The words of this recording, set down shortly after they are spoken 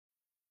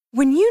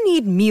When you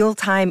need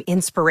mealtime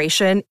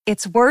inspiration,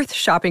 it's worth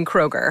shopping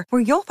Kroger,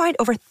 where you'll find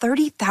over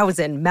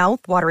 30,000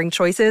 mouth-watering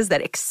choices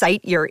that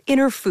excite your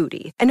inner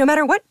foodie. And no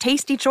matter what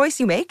tasty choice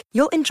you make,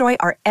 you'll enjoy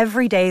our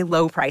everyday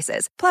low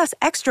prices, plus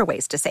extra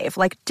ways to save,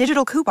 like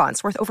digital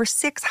coupons worth over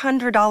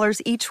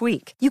 $600 each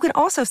week. You can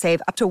also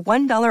save up to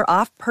 $1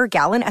 off per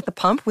gallon at the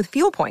pump with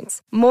fuel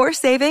points. More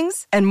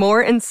savings and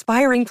more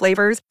inspiring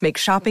flavors make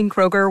shopping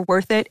Kroger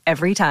worth it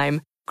every time.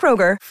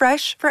 Kroger,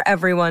 fresh for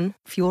everyone.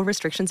 Fuel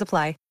restrictions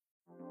apply.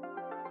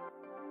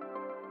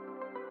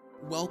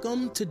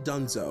 Welcome to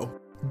Dunzo.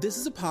 This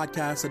is a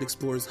podcast that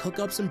explores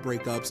hookups and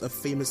breakups of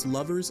famous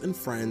lovers and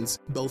friends,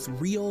 both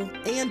real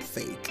and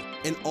fake,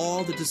 and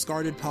all the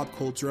discarded pop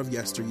culture of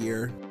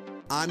yesteryear.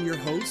 I'm your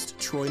host,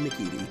 Troy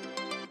McEady.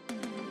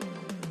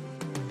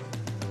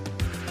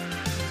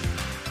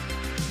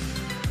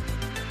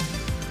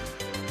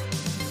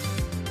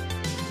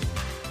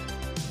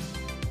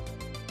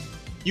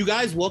 You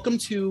guys, welcome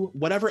to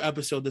whatever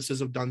episode this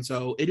is of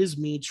Dunzo. It is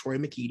me, Troy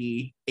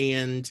McEady,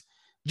 and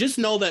just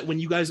know that when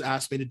you guys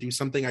ask me to do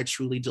something, I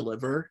truly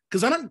deliver.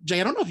 Because Jay,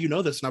 I don't know if you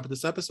know this or not, but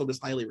this episode is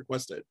highly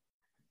requested.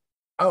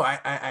 Oh,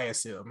 I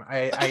assume.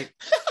 I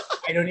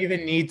don't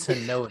even need to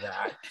know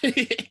that. I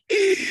mean,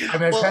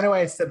 that's kind of why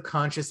I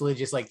subconsciously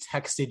just like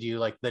texted you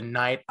like the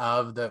night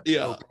of the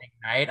opening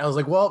night. I was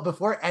like, well,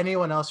 before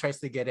anyone else tries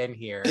to get in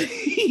here,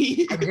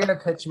 I'm gonna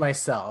pitch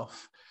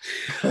myself.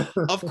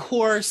 Of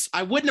course,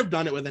 I wouldn't have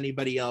done it with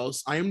anybody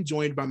else. I am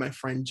joined by my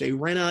friend Jay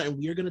Rena, and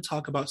we are going to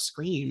talk about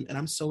Scream, and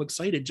I'm so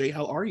excited. Jay,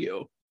 how are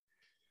you?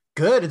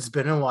 Good. It's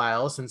been a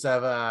while since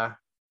I've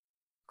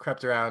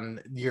crept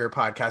around your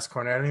podcast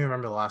corner. I don't even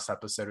remember the last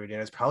episode we did.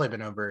 It's probably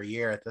been over a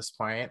year at this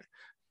point.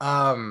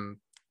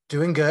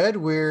 Doing good.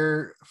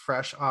 We're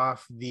fresh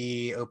off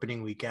the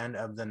opening weekend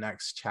of the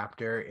next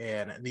chapter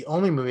in the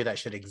only movie that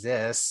should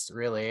exist,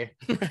 really.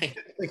 Right.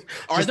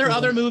 Are there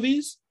other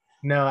movies?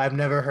 No, I've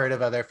never heard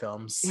of other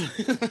films.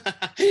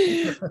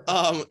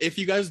 If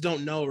you guys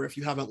don't know, or if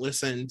you haven't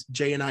listened,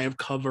 Jay and I have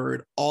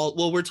covered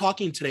we're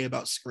talking today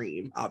about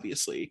Scream,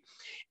 obviously.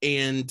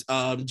 And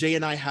Jay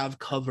and I have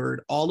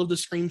covered all of the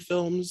Scream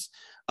films.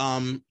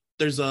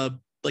 There's a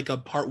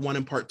part 1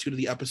 and part 2 to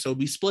the episode.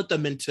 We split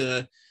them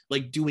into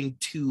like doing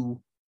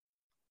 2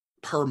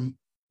 per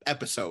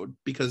episode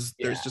because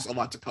there's just a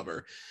lot to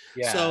cover.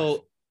 Yeah.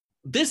 So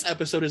this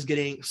episode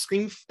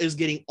Scream is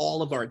getting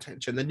all of our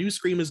attention. The new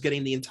Scream is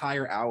getting the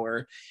entire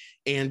hour,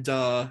 and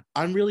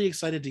I'm really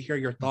excited to hear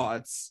your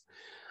thoughts.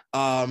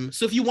 So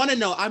if you want to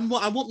know, I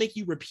won't make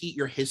you repeat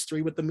your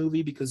history with the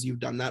movie because you've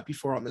done that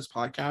before on this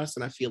podcast,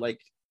 and I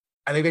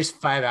think there's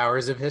 5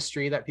 hours of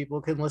history that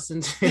people can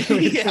listen to.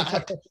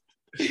 Yeah.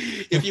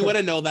 If you want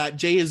to know that,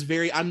 Jay is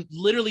I'm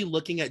literally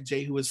looking at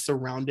Jay, who is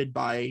surrounded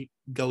by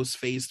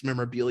Ghostface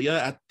memorabilia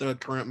at the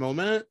current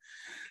moment.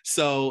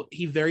 So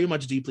he very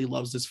much deeply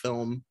loves this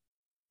film.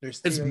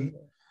 Has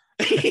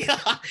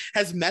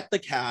met the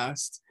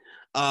cast.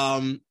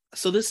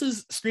 So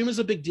Scream is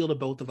a big deal to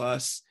both of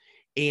us.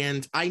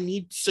 And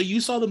so you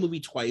saw the movie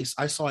twice.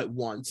 I saw it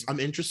once. I'm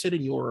interested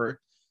in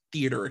your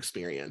theater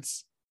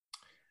experience.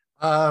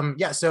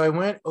 So I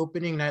went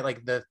opening night,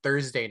 like the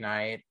Thursday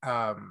night,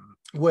 I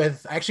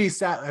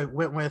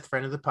went with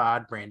friend of the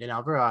pod, Brandon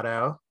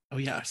Alvarado. Oh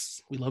yes,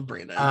 we love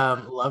Brandon.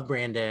 Love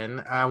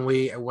Brandon.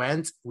 We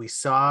went, we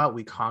saw,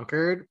 we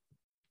conquered,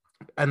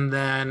 and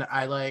then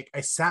I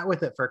sat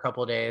with it for a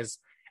couple of days,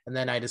 and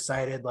then I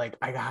decided like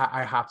I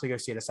have to go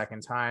see it a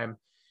second time.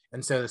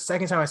 And so the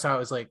second time I saw it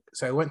was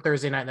so I went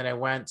Thursday night, and then I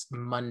went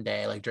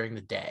Monday, like during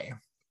the day,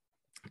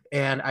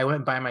 and I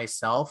went by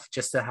myself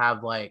just to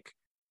have like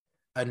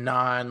a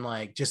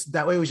just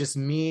that way it was just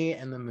me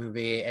and the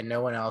movie and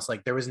no one else.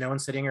 Like there was no one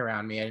sitting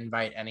around me. I didn't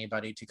invite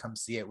anybody to come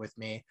see it with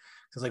me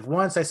because like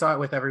once I saw it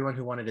with everyone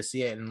who wanted to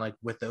see it and like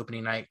with the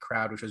opening night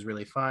crowd, which was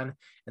really fun,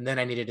 and then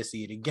I needed to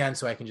see it again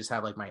so I can just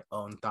have like my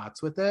own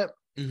thoughts with it.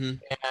 Mm-hmm.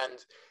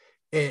 And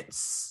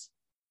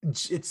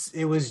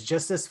it was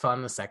just as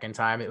fun the second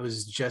time. It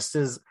was just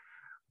as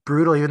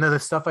brutal, even though the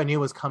stuff I knew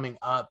was coming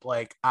up,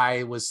 like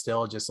I was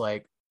still just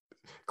like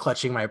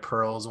clutching my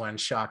pearls when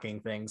shocking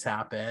things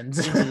happened.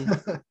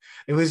 Mm-hmm.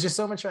 It was just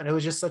so much fun. It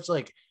was just such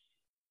like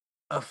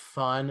a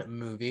fun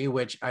movie,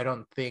 which I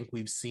don't think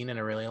we've seen in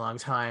a really long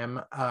time,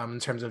 in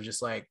terms of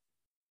just like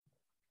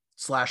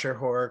slasher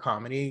horror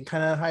comedy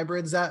kind of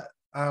hybrids that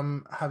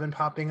have been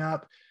popping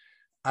up.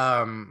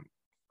 One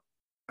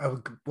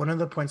of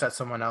the points that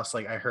someone else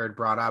like I heard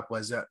brought up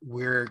was that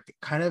we're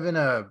kind of in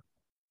a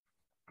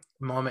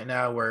moment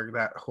now where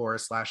that horror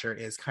slasher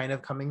is kind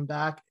of coming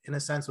back in a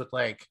sense with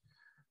like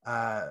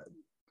the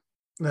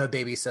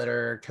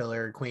Babysitter,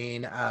 Killer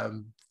Queen,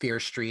 Fear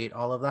Street,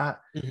 all of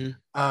that.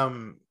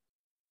 Mm-hmm.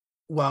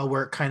 While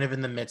we're kind of in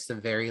the midst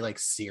of very like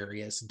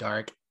serious,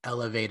 dark,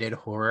 elevated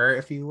horror,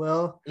 if you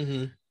will.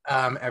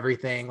 Mm-hmm.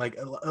 Everything like,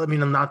 I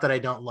mean, not that I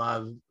don't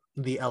love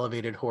the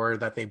elevated horror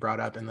that they brought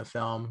up in the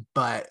film,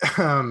 but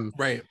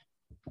right,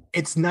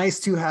 it's nice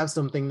to have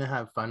something to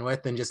have fun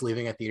with than just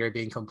leaving a theater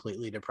being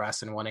completely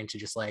depressed and wanting to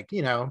just like,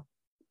 you know,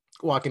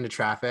 walk into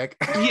traffic.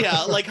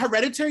 Yeah, like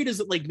Hereditary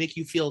doesn't like make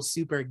you feel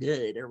super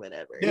good or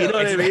whatever. No, You know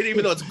what I it's mean? not-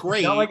 Even though it's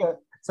great.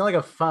 It's not like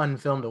a fun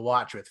film to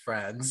watch with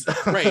friends.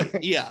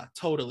 Right. Yeah,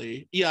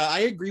 totally. Yeah, I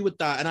agree with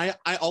that. And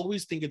I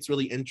always think it's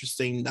really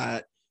interesting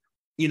that,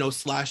 you know,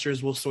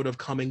 slashers will sort of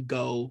come and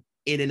go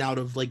in and out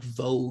of like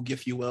vogue,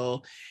 if you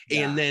will.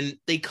 Yeah. And then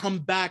they come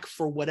back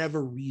for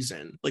whatever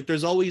reason. Like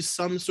there's always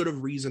some sort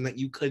of reason that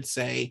you could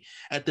say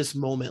at this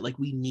moment, like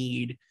we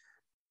need,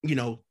 you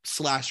know,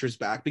 slashers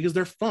back because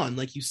they're fun,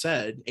 like you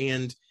said,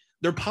 and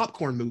they're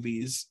popcorn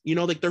movies, you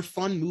know, like they're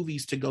fun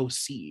movies to go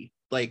see.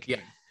 Like,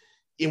 Yeah.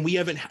 And we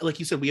haven't, like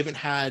you said, we haven't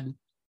had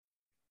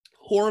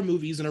horror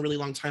movies in a really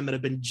long time that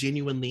have been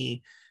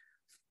genuinely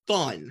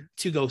fun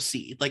to go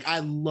see. Like I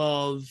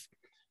love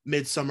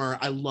Midsummer.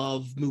 I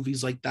love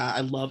movies like that.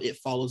 I love It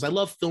Follows. I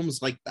love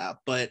films like that,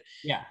 but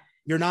Yeah.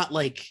 you're not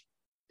like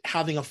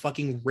having a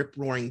fucking rip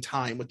roaring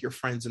time with your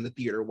friends in the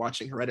theater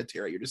watching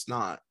Hereditary. You're just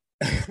not.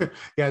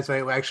 Yeah,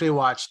 so I actually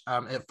watched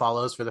It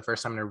Follows for the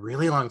first time in a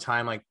really long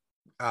time, like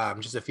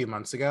just a few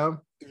months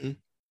ago. Mhm.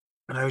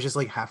 And I was just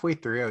like halfway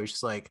through, I was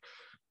just like,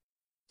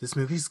 this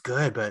movie's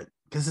good, but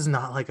this is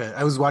not like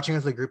I was watching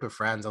with a group of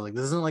friends. I was like,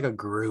 this isn't like a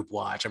group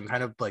watch. I'm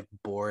kind of like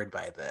bored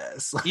by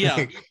this.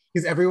 Yeah.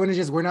 Because everyone is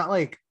just, we're not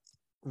like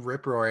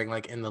rip roaring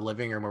like in the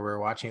living room where we're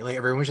watching it. Like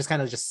everyone was just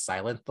kind of just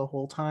silent the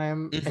whole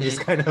time and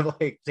just kind of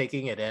like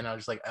taking it in. I was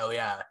just like, oh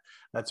yeah,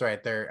 that's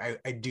right there.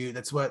 I do.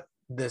 That's what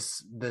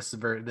this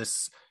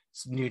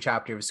new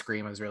chapter of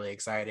Scream was really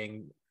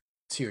exciting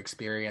to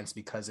experience,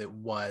 because it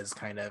was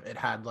kind of, it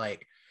had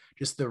like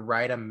just the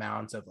right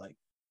amount of like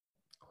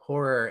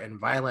horror and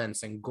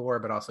violence and gore,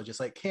 but also just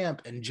like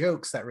camp and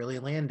jokes that really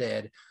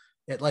landed.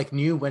 It like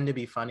knew when to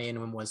be funny and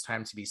when was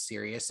time to be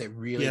serious. It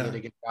really did a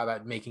good job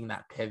at making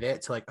that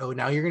pivot to like, oh,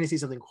 now you're going to see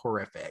something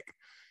horrific.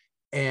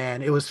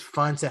 And it was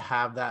fun to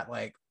have that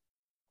like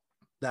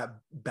that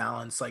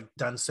balance like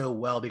done so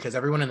well, because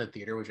everyone in the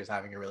theater was just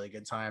having a really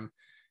good time,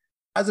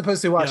 as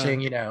opposed to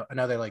watching, you know,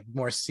 another like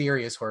more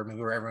serious horror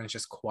movie where everyone's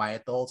just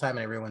quiet the whole time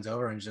and everyone's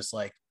over and just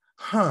like,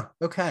 huh,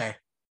 okay,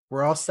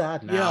 we're all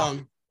sad now. Yeah.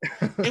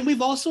 And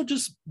we've also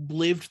just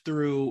lived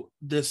through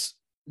this,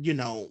 you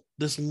know,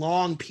 this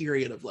long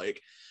period of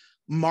like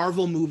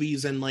Marvel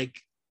movies and like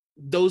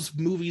those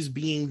movies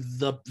being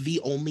the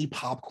only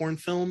popcorn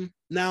film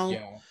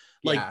now.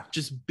 Like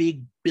just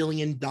big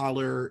 $1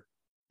 billion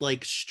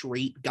like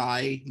straight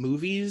guy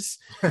movies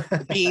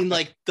being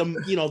like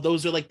the, you know,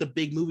 those are like the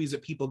big movies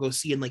that people go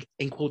see and like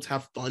in quotes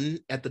have fun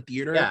at the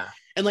theater.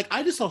 And like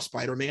I just saw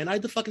Spider-Man. I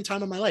had the fucking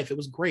time of my life. It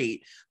was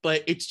great,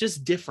 but it's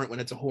just different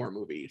when it's a horror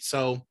movie.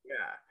 So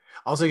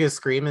also because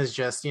Scream is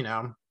just, you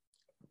know,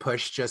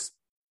 pushed just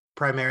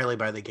primarily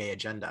by the gay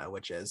agenda,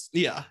 which is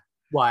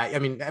why, I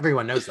mean,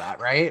 everyone knows that,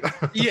 right?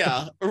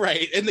 Yeah,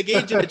 right. And the gay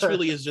agenda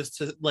truly is just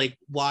to like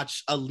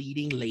watch a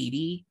leading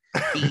lady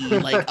be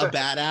like a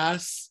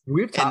badass.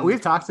 We've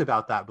talked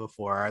about that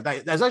before.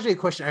 That's actually a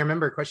question. I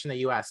remember a question that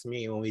you asked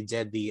me when we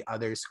did the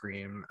other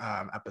Scream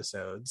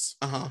episodes.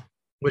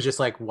 Was just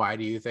like, why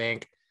do you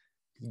think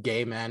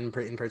gay men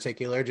in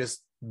particular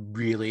just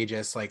really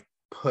just like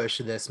push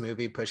this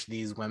movie, push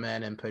these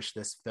women, and push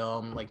this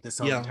film, like this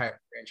whole entire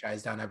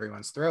franchise down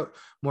everyone's throat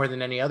more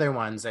than any other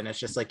ones? And it's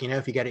just like, you know,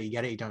 if you get it, you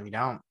get it. You don't, you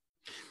don't.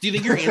 Do you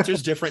think your answer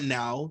is different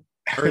now,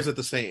 or is it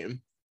the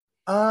same?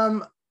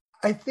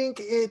 I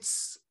think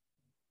it's,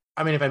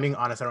 I mean, if I'm being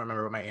honest, I don't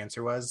remember what my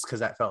answer was, because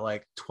that felt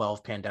like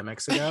 12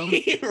 pandemics ago.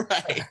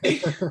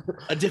 Right.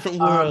 A different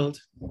world.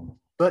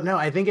 But no,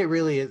 I think it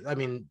really is. I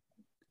mean,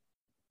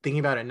 thinking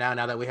about it now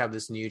that we have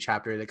this new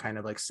chapter to kind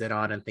of like sit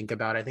on and think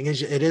about, I think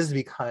it is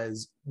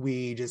because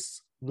we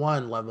just,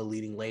 one, love a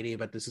leading lady,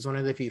 but this is one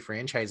of the few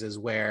franchises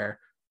where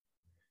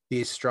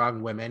these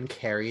strong women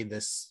carry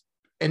this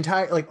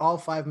entire, like all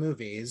 5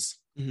 movies.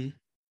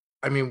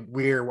 I mean,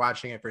 we're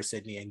watching it for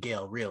Sydney and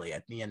Gail, really,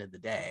 at the end of the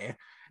day.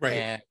 Right.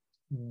 And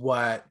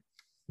what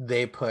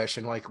they push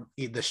and like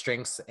the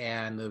strengths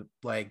and the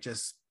like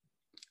just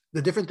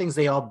the different things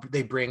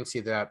they bring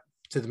to the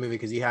movie,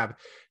 because you have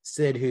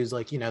Sid, who's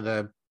like, you know,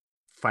 the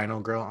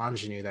final girl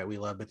ingenue that we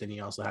love, but then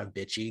you also have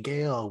bitchy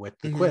Gail with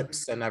the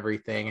quips and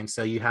everything, and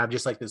so you have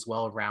just like this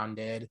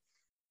well-rounded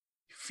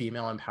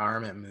female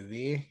empowerment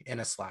movie in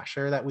a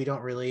slasher that we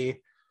don't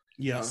really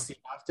see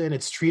often.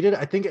 It's treated,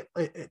 I think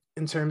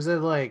in terms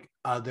of like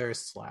other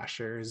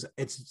slashers,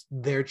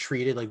 they're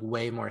treated like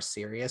way more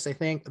serious, I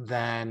think,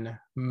 than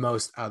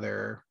most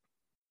other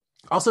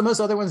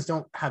ones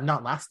have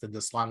not lasted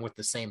this long with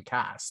the same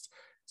cast.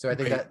 So I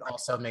think that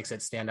also makes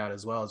it stand out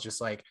as well. It's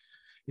just like,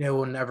 you know,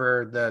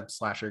 whenever the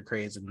slasher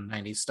craze in the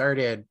 90s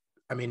started,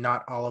 I mean,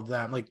 not all of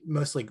them, like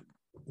mostly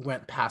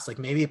went past like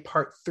maybe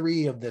part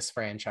 3 of this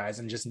franchise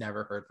and just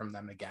never heard from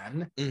them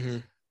again.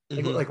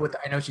 Like what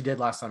I Know What You Did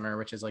Last Summer,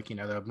 which is like, you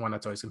know, the one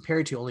that's always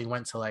compared to, only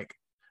went to like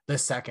the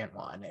second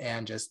one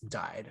and just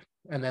died,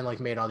 and then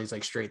like made all these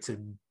like straight to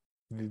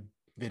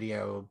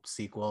video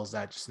sequels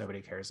that just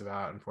nobody cares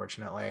about,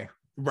 unfortunately.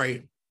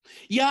 Right.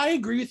 Yeah, I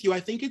agree with you. I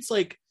think it's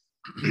like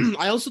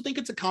I also think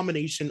it's a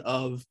combination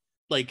of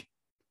like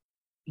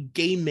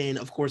gay men,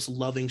 of course,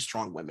 loving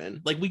strong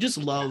women. Like, we just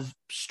love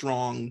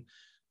strong,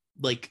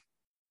 like,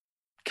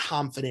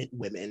 confident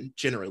women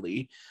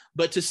generally.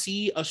 But to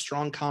see a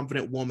strong,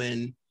 confident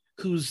woman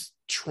whose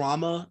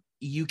trauma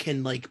you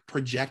can like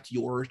project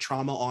your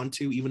trauma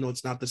onto, even though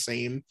it's not the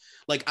same.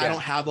 Like, I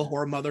don't have a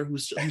horror mother who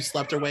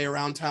slept her way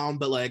around town,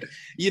 but like,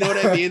 you know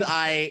what I mean?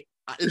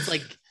 It's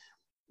like,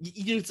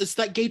 it's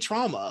that gay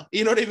trauma,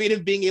 you know what I mean?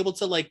 And being able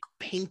to like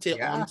paint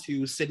it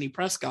onto Sidney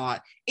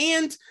Prescott.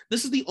 And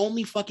this is the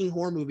only fucking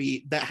horror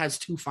movie that has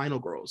 2 final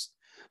girls.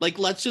 Like,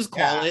 let's just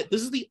call it.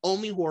 This is the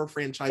only horror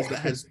franchise that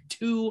has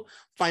 2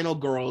 final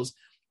girls.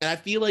 And I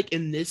feel like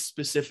in this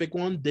specific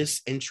one,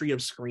 this entry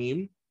of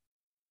Scream,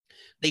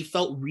 they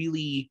felt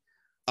really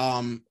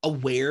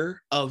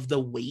aware of the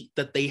weight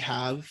that they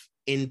have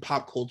in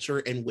pop culture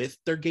and with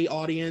their gay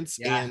audience.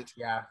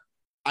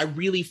 I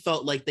really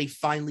felt like they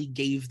finally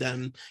gave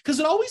them, because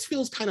it always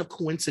feels kind of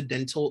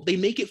coincidental. They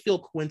make it feel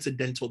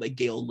coincidental that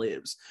Gail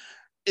lives.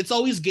 It's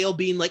always Gail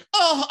being like,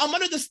 "Oh, I'm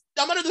under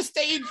the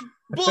stage,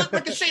 bullet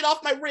ricocheted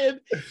off my rib."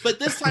 But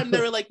this time they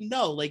were like,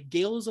 "No, like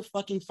Gail is a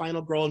fucking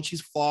final girl, and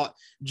she's fought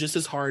just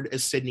as hard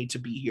as Sydney to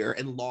be here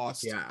and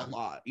lost a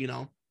lot, you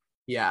know?"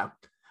 Yeah.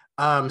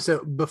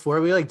 So before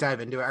we like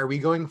dive into it, are we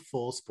going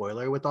full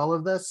spoiler with all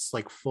of this?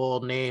 Like full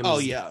names? Oh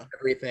yeah,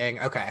 everything.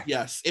 Okay.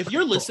 Yes. If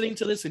you're listening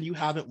to this and you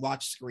haven't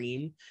watched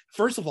Scream,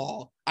 first of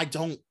all,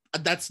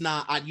 that's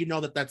not my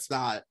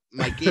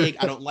gig.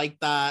 I don't like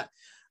that.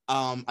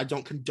 I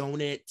don't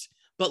condone it.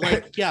 But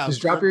like, yeah,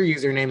 just drop your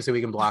username so we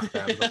can block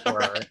them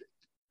before.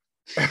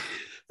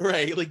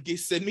 Right, like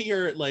send me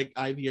your like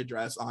IV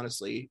address,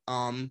 honestly.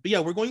 But yeah,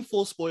 we're going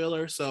full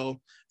spoiler.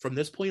 So from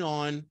this point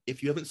on,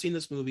 if you haven't seen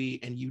this movie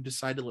and you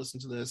decide to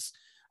listen to this,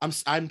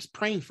 I'm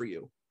praying for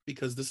you,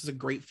 because this is a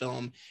great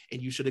film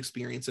and you should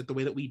experience it the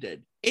way that we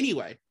did.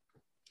 Anyway,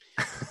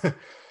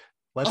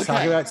 let's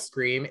talk about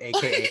Scream,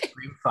 aka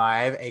Scream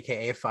 5,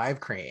 aka 5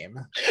 Cream.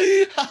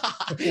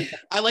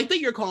 I like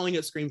that you're calling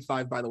it Scream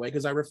 5, by the way,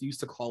 because I refuse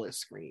to call it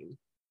Scream.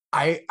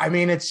 I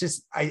mean, it's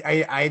just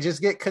I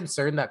just get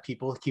concerned that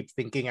people keep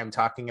thinking I'm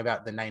talking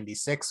about the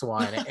 96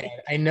 one, and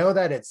I know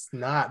that it's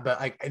not, but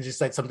like I just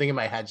like something in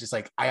my head just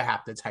like I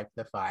have to type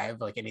the 5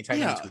 like anytime,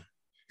 because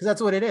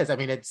that's what it is. I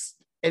mean, it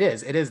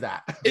is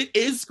that. It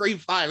is Scream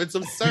 5. It's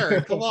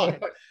absurd. Come on.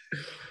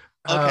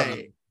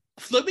 Okay.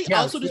 Let me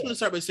also just want to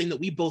start by saying that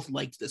we both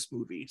liked this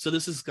movie, so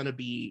this is going to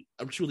be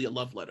truly a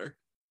love letter.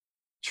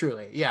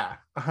 Truly, yeah,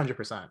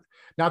 100%.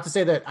 Not to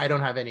say that I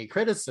don't have any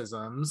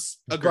criticisms.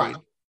 Agreed.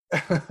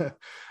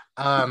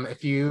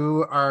 If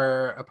you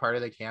are a part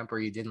of the camp where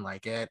you didn't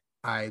like it,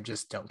 I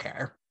just don't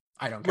care.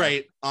 I don't care.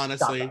 Right,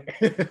 honestly.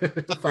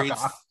 Agreed.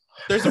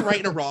 There's a right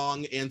and a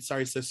wrong, and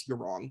sorry sis, you're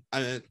wrong.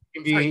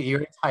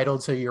 You're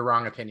entitled to your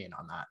wrong opinion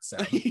on that, so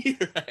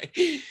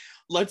right.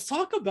 Let's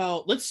start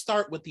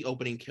with the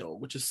opening kill,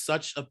 which is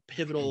such a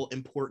pivotal,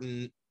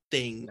 important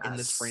thing in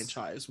this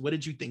franchise. What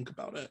did you think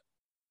about it?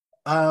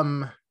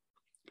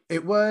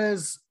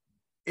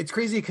 It's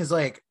crazy because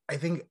like I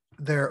think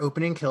their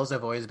opening kills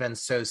have always been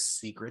so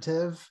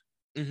secretive.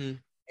 Mm-hmm.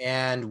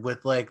 And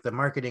with like the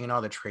marketing and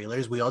all the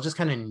trailers, we all just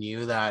kind of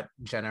knew that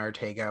Jenna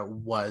Ortega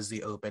was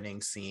the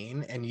opening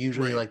scene. And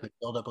usually like the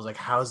buildup was like,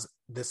 how's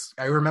this?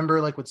 I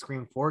remember like when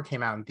Scream 4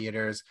 came out in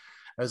theaters,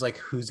 I was like,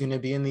 who's going to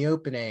be in the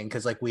opening?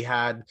 Because like we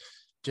had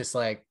just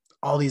like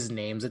all these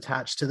names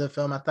attached to the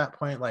film at that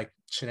point, like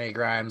Shanae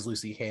Grimes,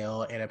 Lucy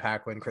Hale, Anna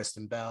Paquin,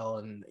 Kristen Bell,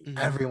 and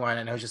everyone.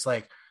 And I was just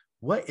like,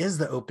 what is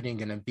the opening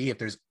going to be if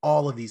there's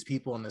all of these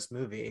people in this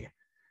movie?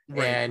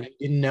 Right. And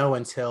you didn't know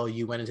until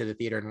you went into the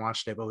theater and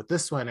watched it. But with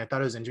this one, I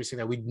thought it was interesting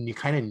that we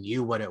kind of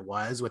knew what it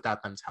was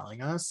without them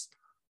telling us.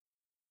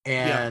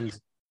 And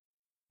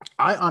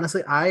I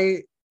honestly,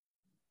 I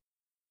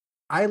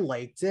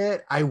liked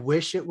it. I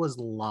wish it was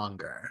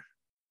longer.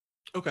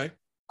 Okay.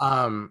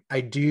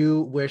 I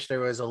do wish there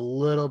was a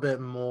little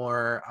bit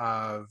more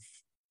of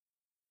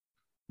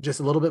just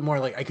a little bit more,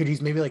 like I could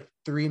use maybe like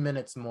 3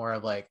 minutes more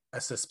of like a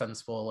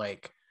suspenseful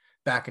like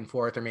back and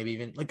forth, or maybe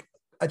even like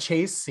a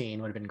chase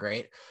scene would have been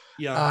great.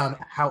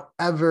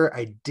 However,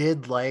 I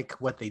did like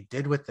what they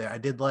did with it. I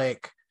did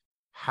like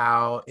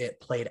how it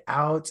played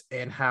out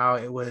and how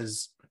it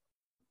was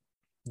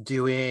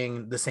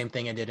doing the same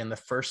thing it did in the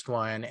first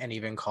one, and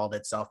even called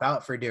itself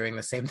out for doing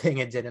the same thing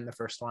it did in the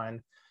first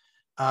one.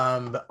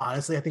 But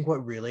honestly, I think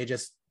what really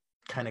just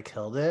kind of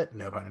killed it,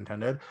 no pun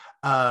intended,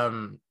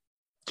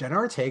 Jenna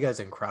Ortega is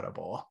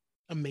incredible.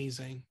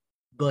 Amazing.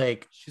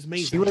 Like, she's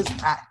amazing. She was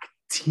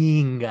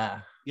acting.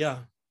 Yeah,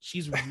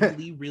 she's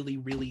really, really,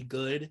 really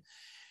good.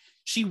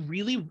 She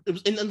really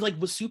and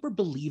like was super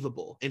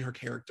believable in her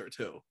character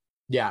too.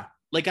 Yeah.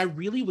 Like I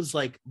really was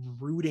like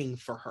rooting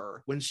for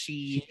her when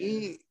she's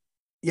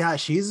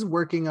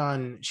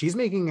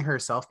making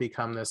herself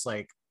become this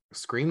like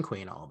scream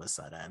queen all of a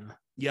sudden.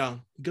 Yeah,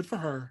 good for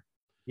her.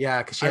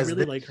 Yeah, because I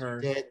really like her.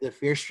 Did the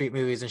Fear Street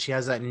movies, and she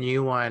has that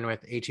new one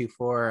with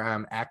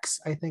A24 X,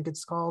 I think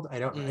it's called. I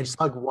just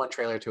saw like one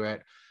trailer to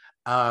it.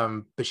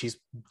 But she's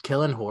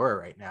killing horror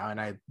right now,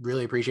 and I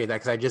really appreciate that,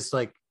 because I just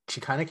like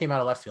she kind of came out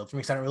of left field for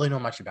me, because I don't really know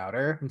much about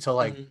her until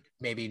like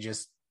maybe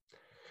just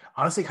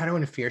honestly, kind of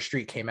when Fear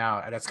Street came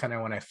out, that's kind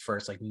of when I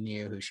first like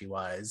knew who she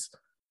was.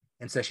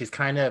 And so she's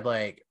kind of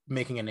like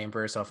making a name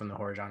for herself in the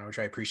horror genre, which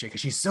I appreciate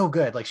because she's so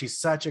good. Like she's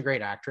such a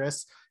great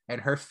actress,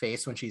 and her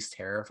face when she's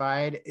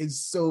terrified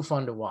is so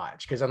fun to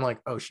watch because I'm like,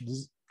 oh,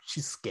 she's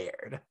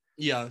scared.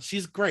 Yeah,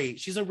 she's great.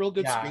 She's a real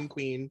good scream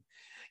queen.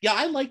 Yeah,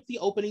 I liked the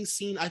opening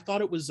scene. I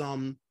thought it was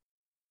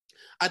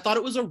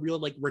a real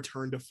like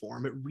return to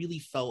form. It really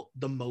felt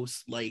the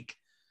most like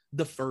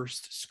the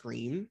first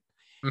Scream.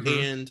 Mm-hmm.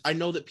 And I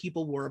know that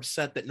people were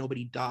upset that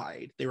nobody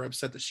died. They were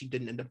upset that she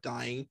didn't end up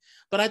dying.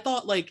 But I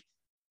thought, like,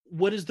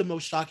 what is the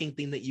most shocking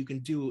thing that you can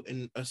do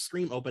in a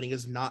Scream opening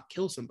is not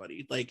kill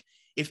somebody. Like,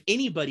 if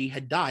anybody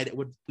had died,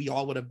 we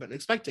all would have been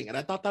expecting it.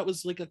 I thought that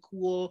was like a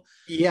cool,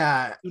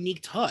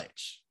 unique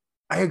touch.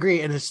 I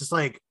agree. And it's just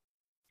like,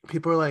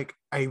 people are like,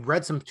 I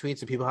read some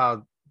tweets of people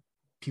how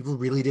people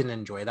really didn't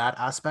enjoy that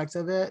aspect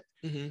of it.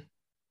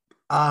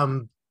 Mm-hmm.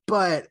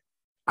 But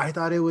I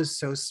thought it was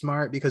so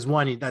smart because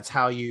one, that's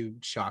how you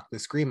shock the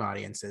Scream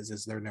audiences,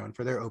 is they're known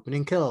for their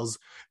opening kills,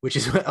 which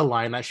is a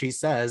line that she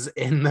says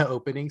in the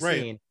opening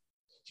scene.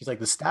 She's like,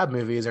 the stab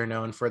movies are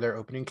known for their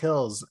opening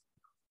kills.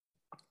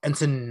 And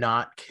to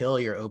not kill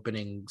your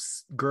opening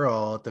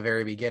girl at the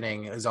very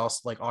beginning is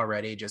also like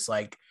already just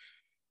like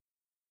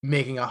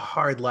making a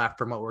hard left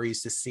from what we're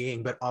used to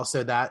seeing. But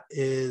also that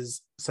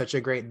is such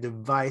a great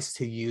device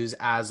to use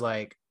as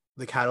like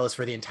the catalyst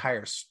for the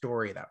entire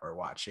story that we're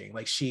watching.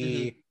 Like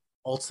she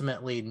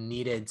ultimately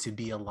needed to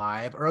be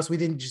alive, or else we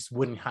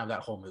wouldn't have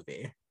that whole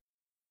movie.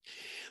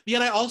 Yeah,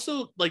 and I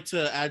also like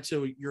to add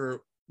to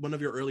one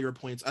of your earlier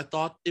points. I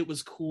thought it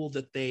was cool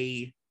that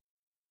they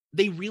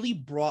really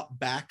brought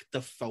back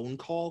the phone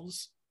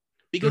calls,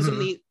 because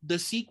in the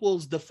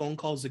sequels, the phone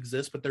calls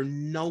exist, but they're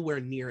nowhere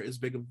near as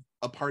big of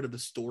a part of the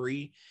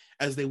story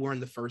as they were in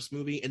the first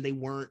movie, and they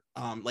weren't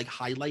like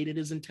highlighted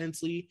as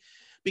intensely.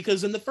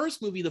 Because in the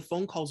first movie, the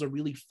phone calls are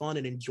really fun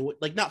and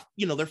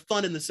they're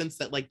fun in the sense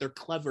that like they're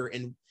clever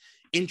and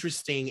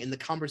interesting, and the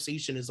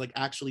conversation is like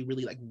actually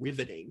really like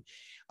riveting.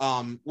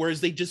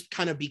 Whereas they just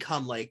kind of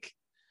become like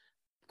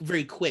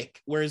very quick.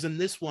 Whereas in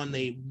this one,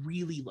 they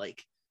really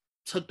like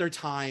took their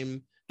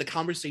time. The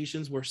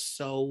conversations were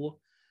so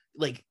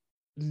like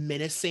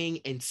menacing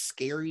and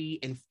scary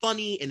and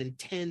funny and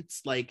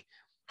intense. Like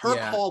her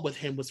call with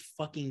him was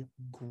fucking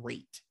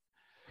great.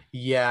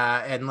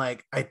 Yeah, and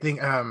like I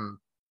think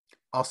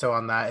also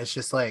on that, it's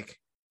just like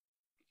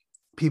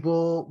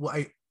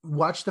I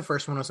watched the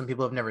first one with some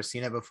people who've never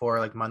seen it before,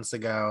 like months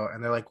ago,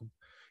 and they're like,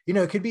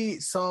 it could be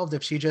solved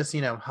if she just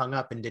hung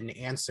up and didn't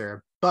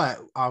answer. But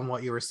on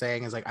what you were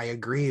saying is like, I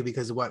agree,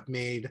 because what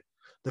made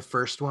the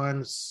first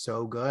one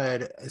so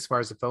good as far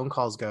as the phone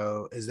calls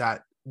go is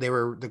that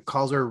the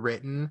calls were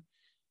written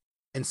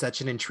in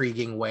such an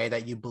intriguing way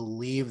that you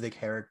believe the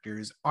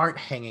characters aren't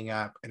hanging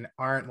up and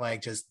aren't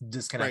like just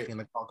disconnecting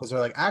the call, because they're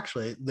like,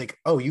 actually, like,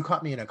 oh, you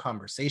caught me in a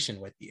conversation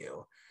with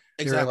you.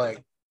 Exactly.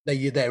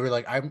 They were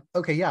like, I'm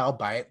okay, yeah, I'll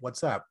buy it.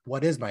 What's up?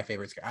 What is my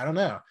favorite scare? I don't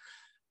know.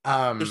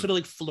 They're sort of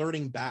like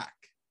flirting back.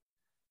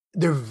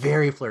 They're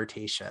very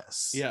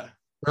flirtatious. Yeah.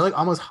 They're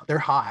like they're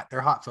hot.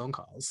 They're hot phone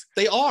calls.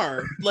 They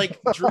are. Like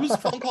Drew's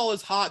phone call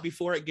is hot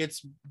before it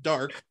gets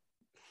dark.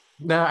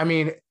 No, I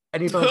mean,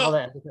 any phone call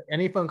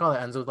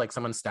that ends with like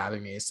someone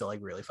stabbing me is still like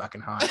really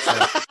fucking hot. So.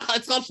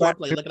 It's not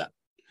foreplay. Look it up.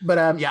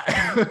 But yeah,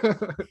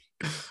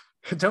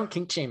 don't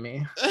kink shame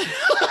me.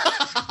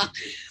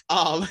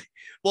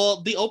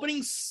 Well, the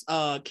opening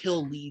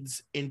kill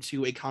leads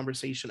into a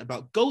conversation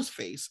about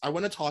Ghostface. I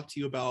want to talk to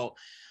you about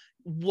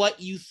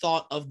what you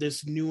thought of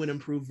this new and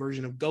improved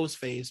version of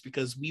Ghostface,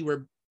 because we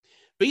were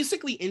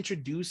basically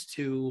introduced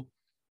to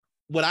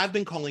what I've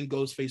been calling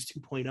Ghostface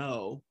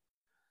 2.0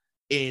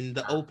 in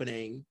the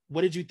opening.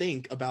 What did you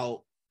think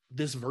about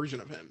this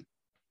version of him?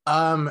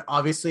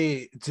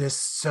 Obviously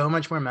just so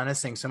much more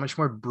menacing, so much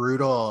more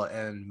brutal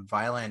and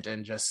violent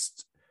and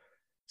just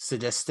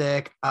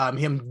sadistic.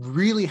 I'm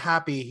really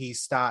happy he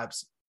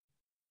stops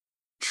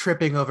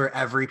tripping over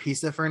every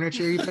piece of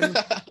furniture he put in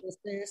his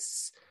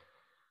face.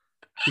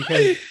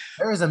 Because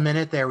there was a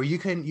minute there where you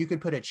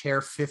could put a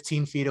chair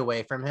 15 feet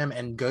away from him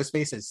and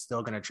Ghostface is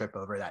still gonna trip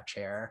over that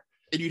chair.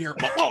 And you'd hear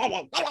and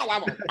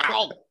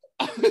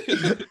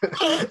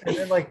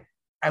then like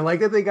I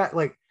like that they got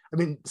like, I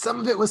mean, some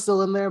of it was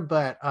still in there,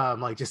 but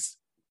like just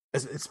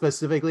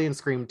specifically in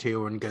Scream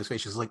 2 when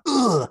Ghostface is like,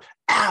 ugh,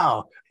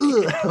 ow,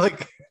 ugh,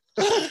 like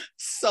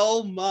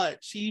so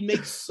much. He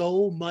makes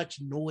so much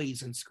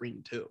noise in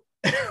Scream 2.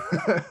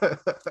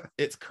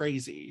 It's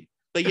crazy.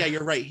 But yeah,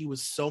 you're right. He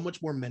was so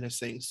much more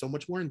menacing, so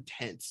much more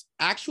intense,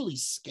 actually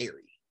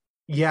scary.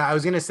 Yeah, I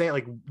was gonna say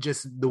like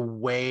just the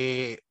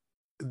way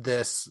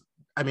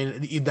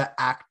the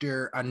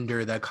actor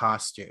under the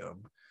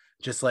costume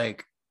just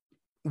like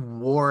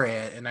wore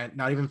it, and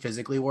not even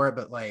physically wore it,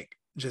 but like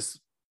just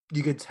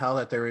you could tell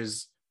that there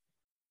is,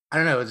 I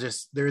don't know, it's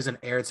just there is an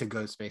air to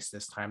Ghostface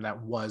this time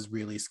that was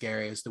really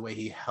scary. It's the way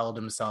he held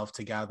himself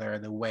together,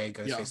 the way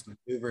Ghostface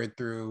maneuvered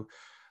through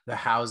the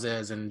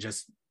houses, and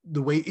just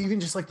the way,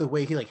 even just like the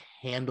way he like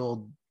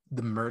handled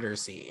the murder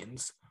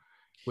scenes.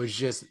 was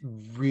just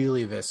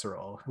really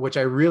visceral, which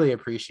I really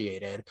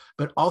appreciated.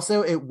 But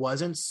also it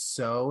wasn't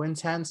so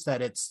intense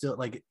that it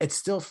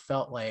still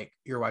felt like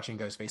you're watching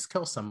Ghostface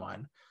kill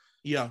someone.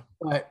 Yeah.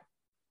 But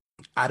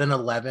at an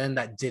 11,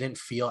 that didn't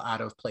feel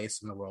out of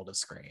place in the world of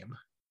Scream.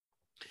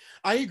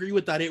 I agree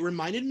with that. It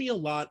reminded me a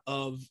lot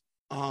of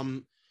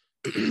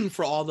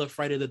for all the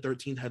Friday the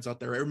 13th heads out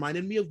there, it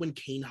reminded me of when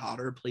Kane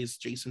Hodder plays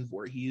Jason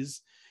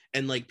Voorhees,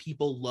 and like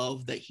people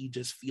love that he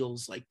just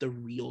feels like the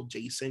real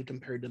Jason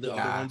compared to the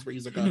other ones where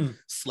he's like a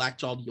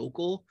slack-jawed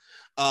yokel.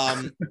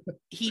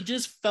 He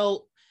just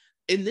felt,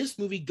 in this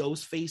movie,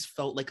 Ghostface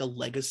felt like a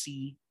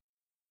legacy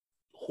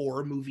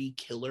horror movie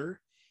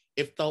killer.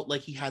 It felt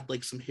like he had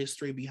like some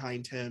history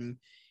behind him,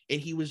 and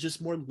he was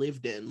just more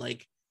lived in.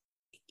 Like,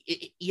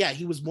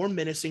 he was more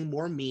menacing,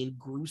 more mean,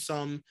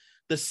 gruesome.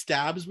 The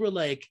stabs were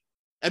like,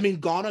 I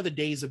mean, gone are the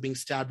days of being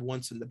stabbed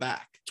once in the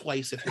back,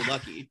 twice if you're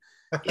lucky.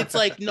 It's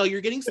like, no,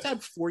 you're getting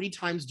stabbed 40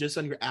 times just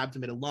on your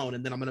abdomen alone,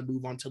 and then I'm gonna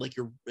move on to like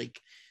your like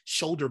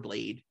shoulder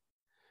blade.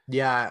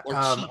 Yeah,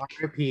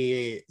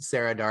 R.I.P.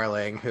 Sarah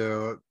Darling,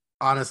 who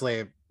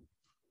honestly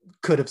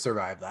could have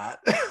survived that.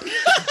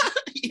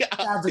 Yeah,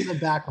 stabbed in the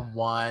back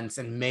once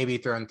and maybe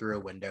thrown through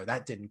a window.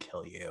 That didn't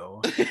kill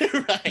you.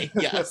 Right?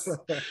 Yes,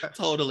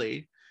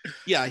 totally.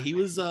 Yeah, he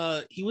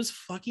was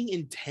fucking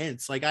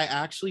intense. Like, I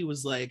actually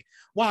was like,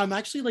 wow, I'm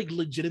actually like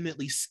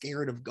legitimately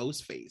scared of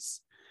Ghostface.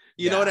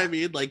 You know what I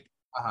mean? Like,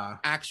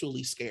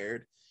 actually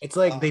scared. It's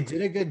like they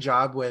did a good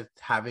job with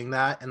having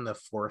that in the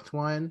fourth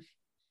one.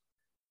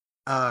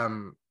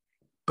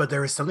 But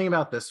there was something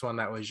about this one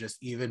that was just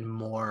even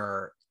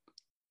more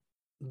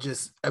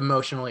just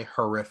emotionally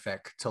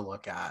horrific to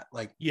look at.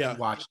 Like,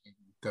 watching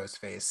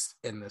Ghostface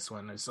in this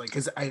one. It's like,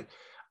 because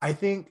I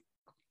think,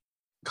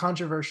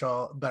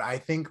 controversial, but I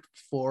think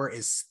 4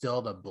 is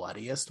still the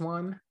bloodiest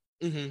one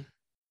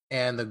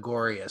and the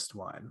goriest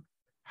one.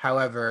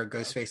 However,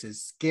 Ghostface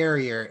is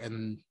scarier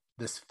in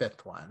this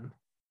 5th one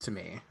to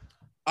me.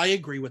 I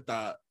agree with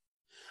that.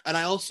 And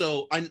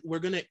we're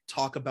going to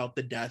talk about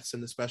the deaths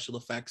and the special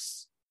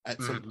effects at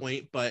some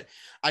point, but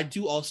I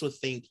do also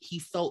think he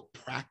felt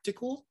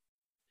practical.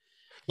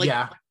 Like,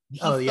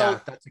 that's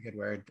a good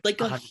word. Like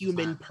 100%. a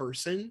human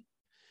person.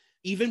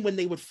 Even when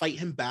they would fight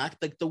him back,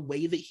 like the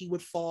way that he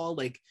would fall,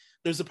 like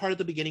there's a part at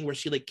the beginning where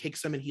she like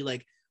kicks him and he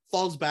like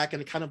falls back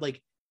and it kind of like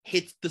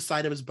hits the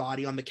side of his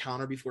body on the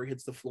counter before he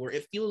hits the floor.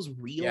 It feels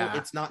real. Yeah.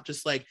 It's not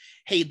just like,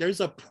 hey, there's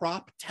a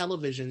prop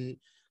television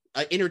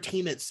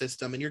entertainment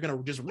system and you're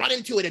gonna just run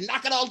into it and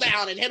knock it all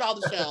down and hit all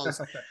the shelves.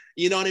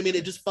 You know what I mean?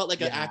 It just felt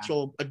like an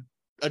actual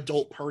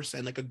adult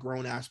person, like a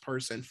grown-ass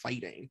person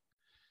fighting.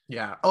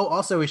 Yeah. Oh,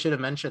 also we should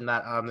have mentioned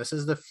that this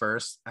is the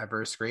first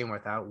ever Scream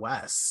without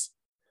Wes.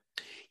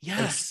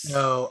 Yes. And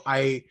so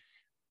I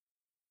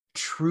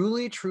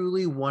truly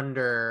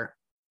wonder,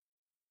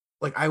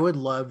 like, I would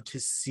love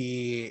to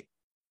see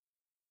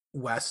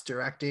Wes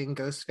directing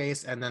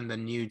Ghostface and then the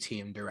new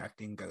team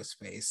directing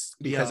Ghostface,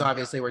 because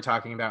obviously we're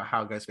talking about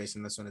how Ghostface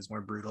in this one is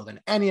more brutal than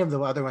any of the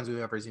other ones we've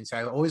ever seen. So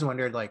I always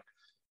wondered, like,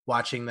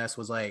 watching this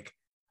was like,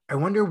 I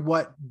wonder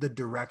what the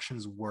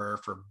directions were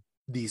for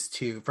these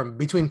two from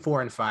between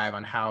 4 and 5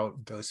 on how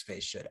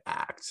Ghostface should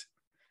act.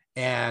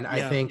 And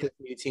I think the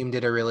new team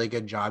did a really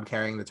good job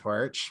carrying the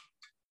torch.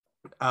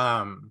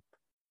 But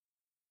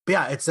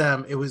yeah,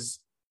 it was,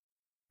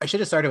 I should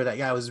have started with that.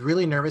 Yeah, I was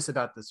really nervous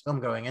about this film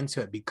going into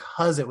it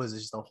because it was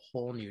just a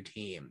whole new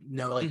team.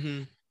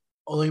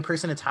 Only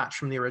person attached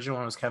from the original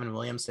one was Kevin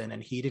Williamson,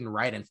 and he didn't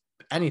write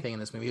anything in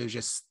this movie. He was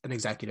just an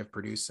executive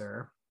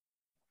producer.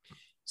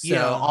 So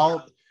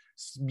I'll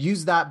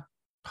use that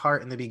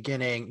part in the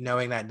beginning,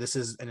 knowing that this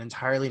is an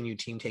entirely new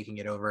team taking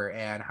it over,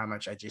 and how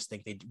much I just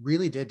think they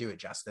really did do it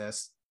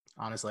justice,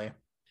 honestly.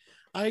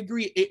 I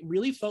agree. It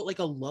really felt like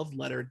a love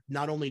letter,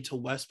 not only to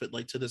Wes, but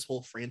like to this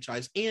whole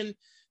franchise and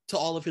to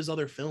all of his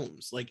other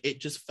films. Like, it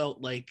just felt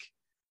like,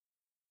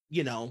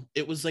 you know,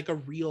 it was like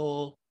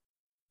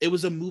it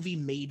was a movie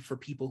made for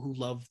people who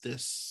love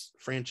this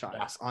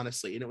franchise,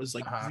 honestly. And it was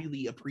like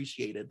really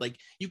appreciated. Like,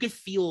 you could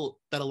feel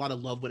that a lot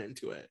of love went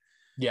into it.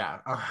 Yeah,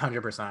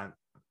 100%.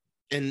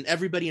 And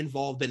everybody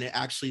involved in it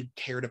actually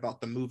cared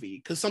about the movie.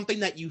 Because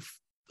something that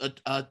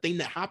a thing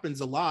that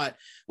happens a lot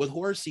with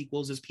horror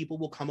sequels is people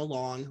will come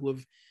along who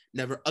have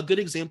never. A good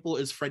example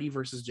is Freddy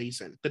versus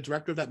Jason. The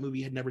director of that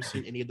movie had never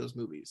seen any of those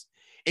movies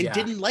and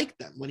didn't like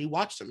them when he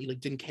watched them. He like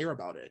didn't care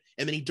about it.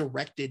 And then he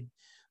directed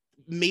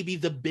maybe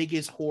the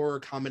biggest horror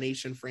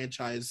combination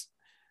franchise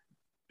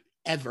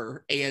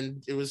ever,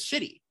 and it was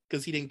shitty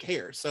because he didn't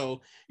care.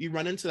 So you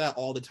run into that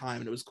all the time,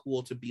 and it was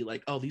cool to be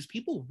like, oh, these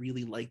people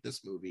really like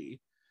this movie.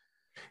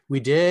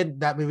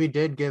 That movie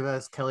did give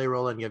us Kelly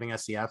Rowland giving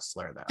us the F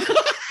slur, though.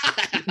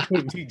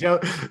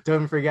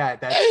 don't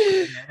forget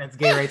that's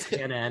gay rights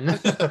canon.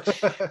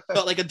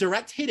 Felt like a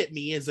direct hit at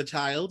me as a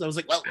child. I was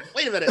like, well,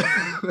 wait a minute.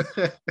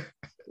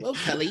 Well,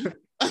 Kelly.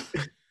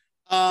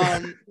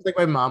 It's like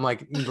my mom,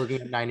 like,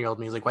 looking at 9-year-old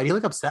me, was like, why do you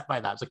look upset by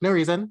that? It's like, no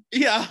reason.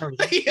 Yeah.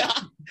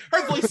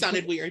 Her voice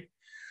sounded weird.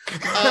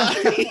 Uh,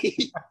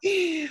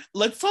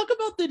 let's talk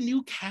about the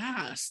new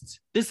cast.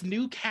 This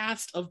new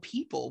cast of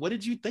people. What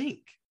did you think?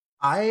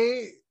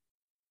 I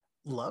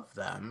love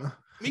them.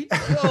 Me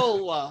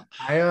too.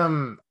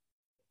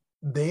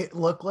 They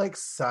look like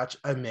such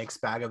a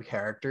mixed bag of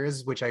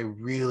characters, which I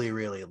really,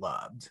 really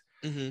loved.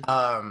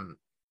 Mm-hmm.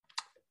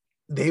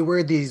 They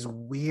were these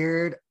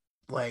weird,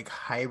 like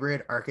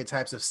hybrid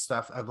archetypes of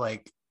stuff of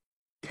like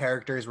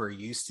characters we're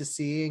used to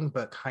seeing,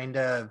 but kind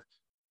of,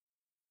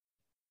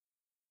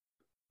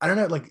 I don't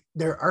know, like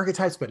they're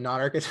archetypes, but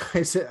not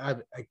archetypes.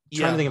 I'm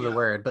trying to think of the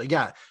word, but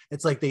yeah,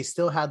 it's like they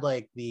still had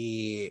like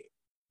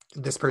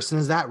this person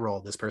is that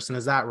role, this person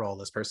is that role,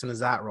 this person is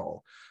that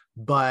role,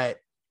 but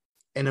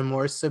in a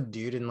more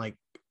subdued and like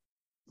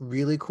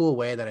really cool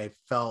way that I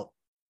felt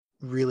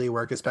really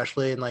worked,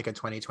 especially in like a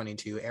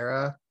 2022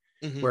 era.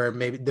 Mm-hmm. Where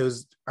maybe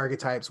those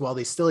archetypes, while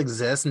they still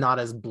exist, not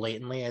as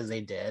blatantly as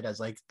they did, as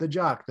like the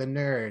jock, the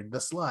nerd, the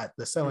slut,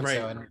 the so-and-so.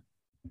 Right. And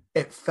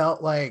it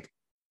felt like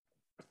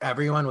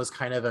everyone was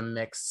kind of a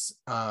mix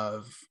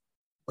of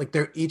like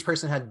each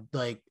person had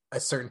like a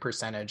certain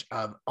percentage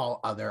of all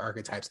other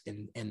archetypes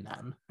in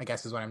them, I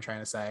guess is what I'm trying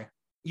to say.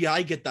 Yeah,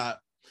 I get that.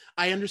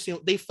 I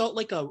understand. They felt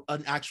like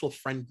an actual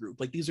friend group.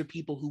 Like these are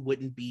people who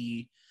wouldn't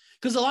be,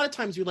 because a lot of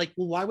times you're like,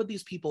 well, why would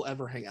these people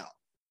ever hang out?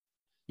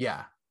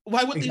 Yeah.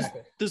 Why would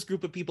this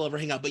group of people ever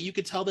hang out? But you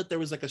could tell that there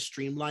was like a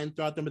streamline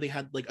throughout them, but they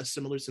had like a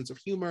similar sense of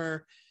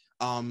humor.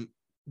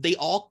 They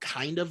all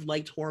kind of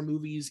liked horror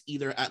movies,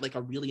 either at like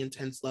a really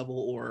intense level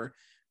or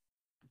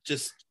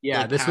just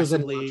like, this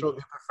passively. Was a natural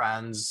group of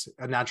friends,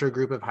 a natural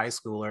group of high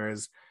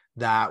schoolers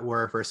that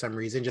were for some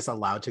reason just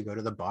allowed to go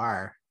to the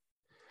bar.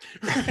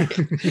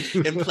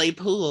 and play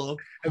pool.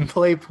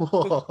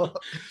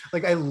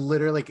 Like I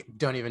literally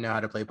don't even know how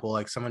to play pool.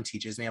 Like someone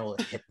teaches me, I will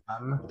hit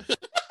them.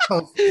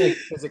 Like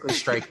physically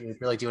strike you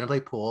if you're like, do you want to play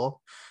pool?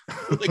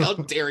 Like, how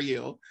dare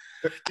you?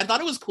 I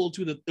thought it was cool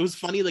too, that it was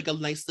funny, like a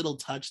nice little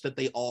touch that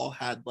they all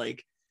had,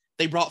 like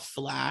they brought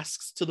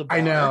flasks to the bar.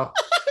 I know.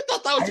 I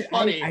thought that was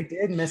funny. I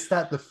did miss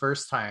that the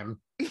first time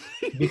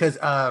because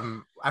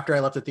after I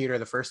left the theater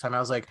the first time, I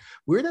was like,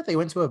 weird that they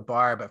went to a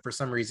bar but for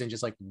some reason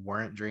just like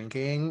weren't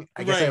drinking.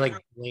 I guess I like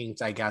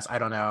blinked, I guess, I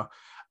don't know.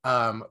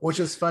 Which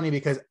was funny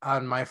because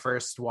on my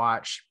first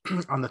watch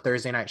on the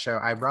Thursday night show,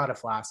 I brought a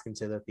flask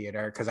into the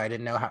theater because I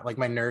didn't know how, like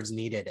my nerves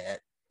needed it.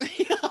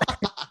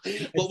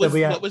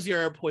 What was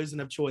your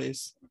poison of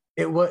choice?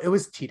 It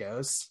was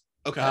Tito's.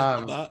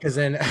 Okay. Because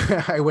then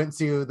I went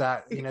to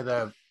that,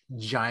 the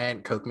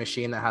giant Coke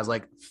machine that has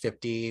like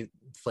 50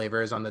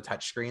 flavors on the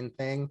touchscreen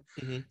thing.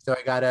 Mm-hmm. So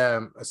I got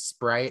a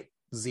Sprite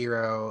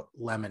Zero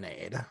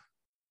lemonade.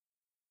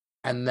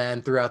 And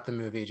then throughout the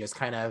movie, just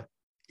kind of,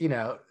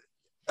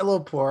 a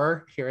little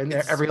pour here and there.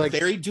 It's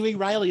very Dewey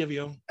Riley of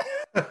you.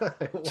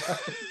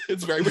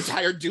 It's very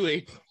retired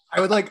Dewey.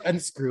 I would like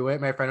unscrew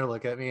it. My friend would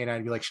look at me and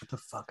I'd be like, shut the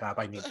fuck up.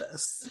 I need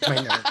this.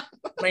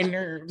 My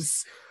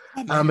nerves.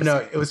 But no,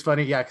 it was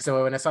funny. Yeah.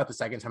 So when I saw it the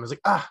second time, I was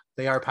like,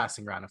 they are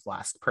passing around a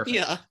flask. Perfect.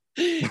 Yeah.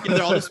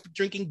 They're all just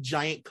drinking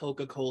giant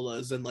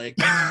Coca-Colas and like.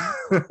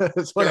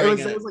 That's what I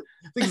was like,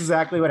 that's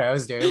exactly what I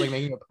was doing, like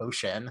making a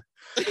potion.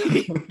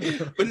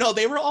 But no,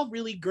 they were all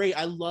really great.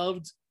 I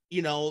loved,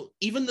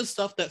 even the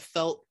stuff that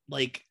felt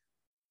like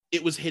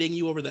it was hitting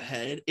you over the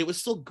head, it was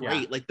still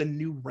great. Yeah. Like the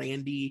new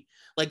Randy,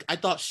 like I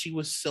thought she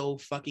was so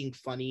fucking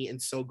funny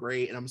and so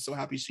great, and I'm so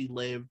happy she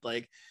lived.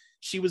 Like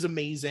she was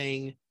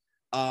amazing.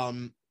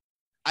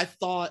 I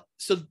thought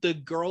so. The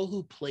girl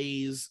who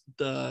plays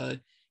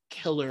the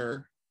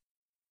killer,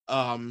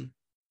 the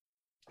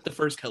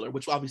first killer,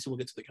 which obviously we'll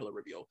get to the killer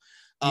reveal.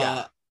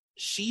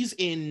 She's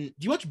in.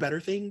 Do you watch Better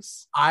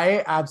Things?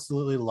 I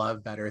absolutely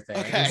love Better Things.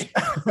 Okay,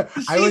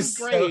 She's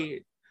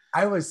great.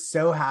 I was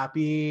so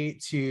happy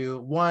to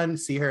one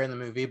see her in the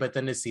movie, but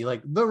then to see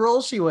like the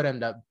role she would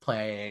end up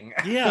playing.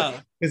 Yeah,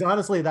 because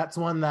honestly, that's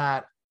one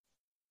that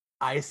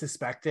I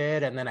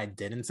suspected, and then I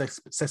didn't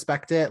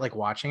suspect it. Like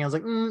watching, I was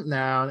like,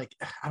 no, like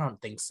I don't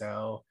think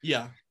so.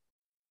 Yeah.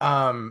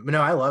 But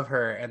no, I love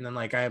her, and then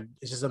like I'm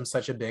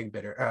such a big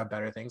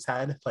Better Things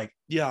head. Like,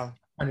 yeah,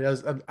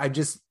 I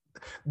just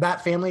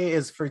that family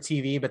is for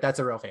TV, but that's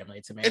a real family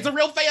to me. It's a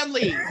real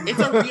family. It's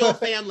a real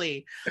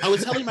family. I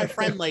was telling my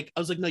friend, like, I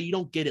was like, no, you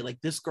don't get it.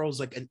 Like, this girl's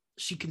like,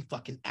 she can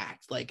fucking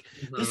act. Like,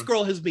 this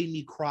girl has made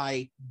me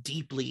cry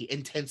deeply,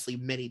 intensely,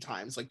 many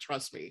times. Like,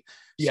 trust me,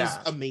 she's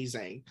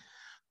amazing.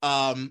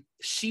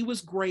 She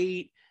was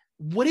great.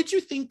 What did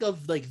you think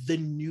of like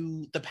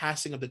the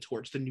passing of the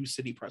torch, the new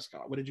Sidney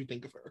Prescott? What did you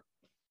think of her?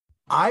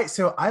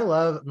 I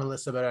love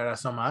Melissa Barrera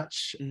so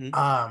much.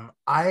 Mm-hmm.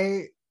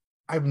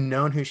 I've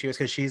known who she was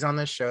because she's on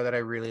this show that I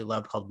really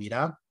loved called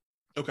Vida.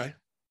 Okay.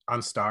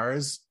 On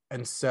Stars.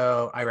 And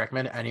so I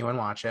recommend anyone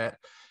watch it.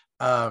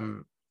 It's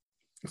a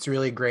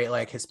really great,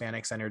 like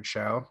Hispanic centered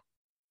show.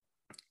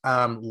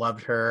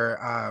 Loved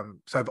her.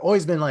 So I've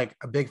always been like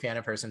a big fan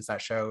of her since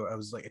that show.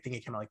 I think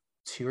it came out like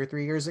 2 or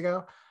 3 years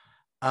ago.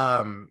 So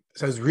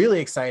I was really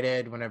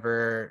excited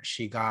whenever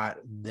she got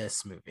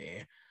this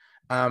movie.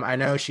 I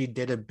know she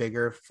did a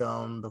bigger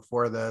film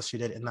before this. She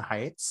did In the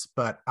Heights,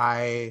 but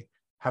I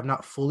have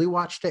not fully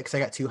watched it because I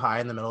got too high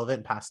in the middle of it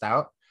and passed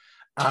out.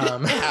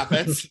 It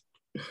happens.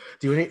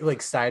 Doing it like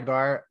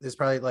sidebar is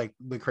probably like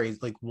the crazy,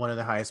 like one of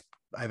the highest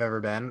I've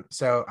ever been.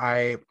 So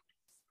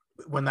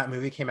when that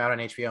movie came out on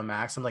HBO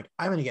Max, I'm like,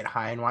 I'm gonna get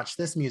high and watch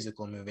this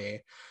musical movie.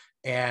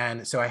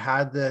 And so I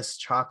had this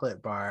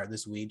chocolate bar,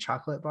 this weed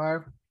chocolate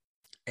bar,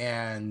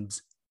 and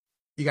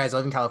you guys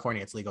live in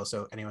California, it's legal.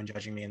 So anyone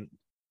judging me, and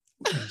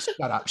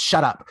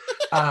shut up.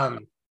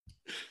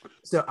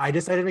 So I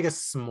decided to make a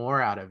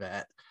s'more out of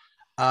it,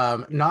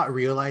 not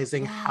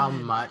realizing how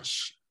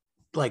much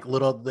like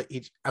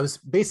I was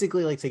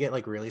basically like, to get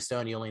like really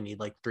stoned, you only need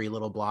like 3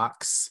 little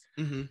blocks.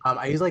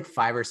 I used like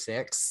 5 or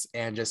 6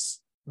 and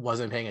just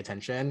wasn't paying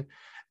attention.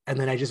 And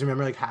then I just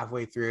remember like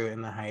halfway through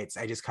in the Heights,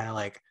 I just kind of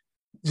like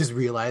just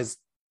realized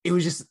it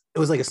was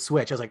like a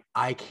switch. I was like,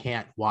 I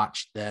can't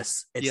watch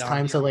this. It's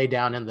time to lay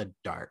down in the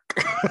dark.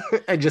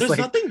 There's like,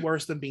 nothing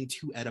worse than being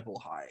too edible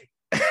high.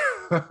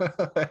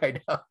 I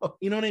know.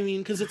 You know what I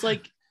mean? Because it's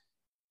like,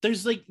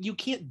 there's like, you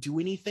can't do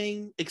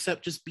anything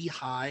except just be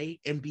high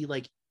and be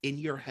like in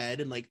your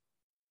head and like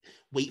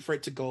wait for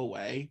it to go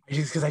away.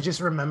 Because I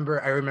remember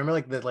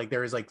like that, like there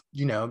was like,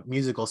 you know,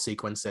 musical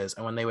sequences,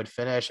 and when they would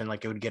finish and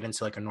like it would get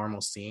into like a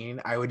normal scene,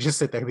 I would just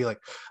sit there and be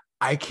like,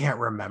 I can't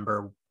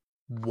remember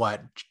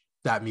what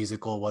that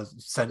musical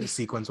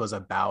sequence was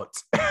about.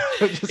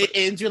 It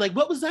ends, you're like,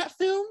 what was that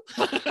film?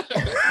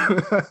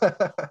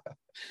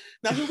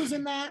 Now who was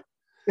in that?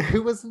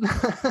 Who was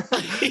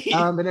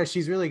but no,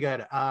 she's really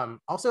good.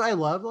 Also I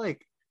love,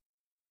 like,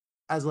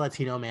 as a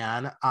Latino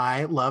man,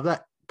 I love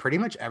that pretty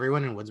much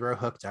everyone in Woodsboro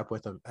hooked up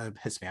with a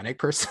Hispanic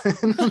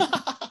person.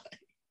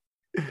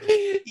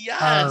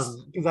 Yes.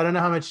 Because I don't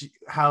know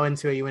how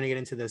into it you want to get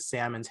into the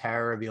Sam and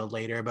Tara revealed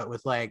later, but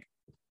with like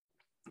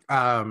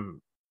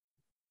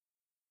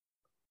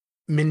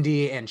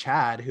Mindy and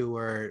Chad, who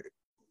were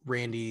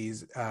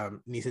Randy's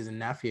nieces and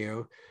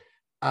nephew,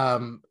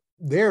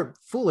 they're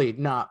fully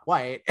not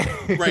white.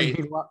 Right.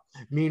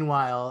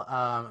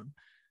 Meanwhile,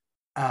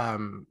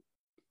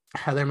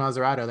 Heather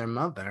Mazzarato, their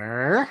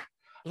mother,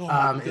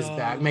 is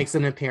back, makes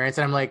an appearance,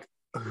 and I'm like,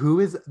 who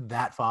is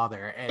that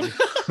father, and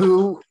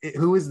who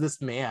is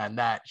this man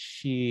that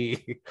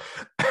she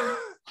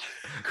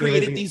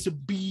created these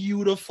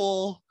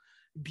beautiful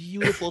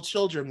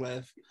children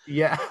with?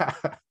 Yeah.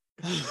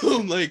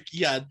 Like,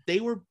 yeah,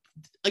 they were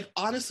like,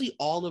 honestly,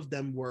 all of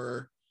them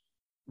were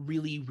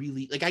really,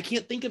 really, like, I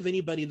can't think of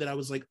anybody that I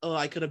was like, oh,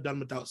 I could have done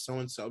without so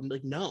and so. I'm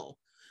like, no,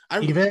 I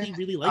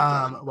really like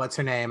them. What's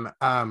her name?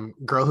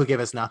 Girl Who Gave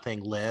Us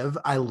Nothing, Liv.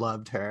 I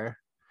loved her.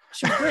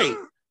 She was great.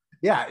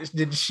 Yeah.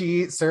 Did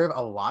she serve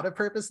a lot of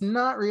purpose?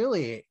 Not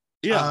really.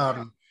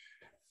 Yeah.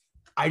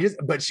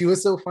 But she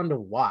was so fun to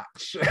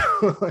watch.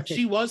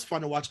 She was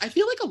fun to watch. I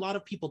feel like a lot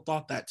of people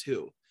thought that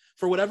too.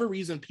 For whatever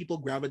reason, people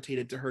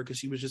gravitated to her because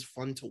she was just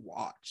fun to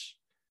watch.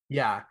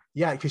 Yeah.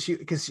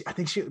 Because I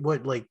think she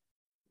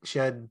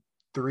had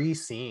 3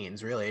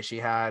 scenes, really. She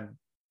had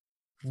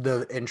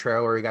the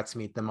intro where we got to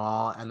meet them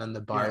all, and then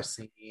the bar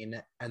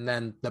scene, and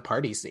then the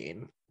party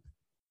scene.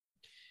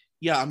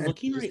 Yeah, I'm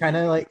looking right now.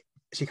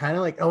 She kind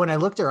of like, oh, and I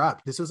looked her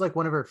up. This was like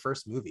one of her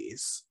first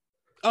movies.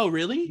 Oh,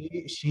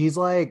 really? She's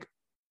like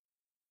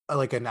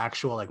an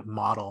actual like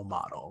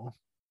model.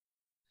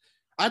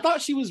 I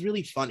thought she was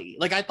really funny.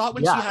 Like, I thought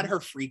when she had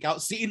her freak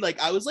out scene, like,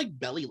 I was like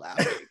belly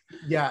laughing.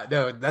 Yeah,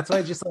 no, that's why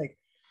I just like,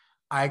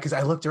 because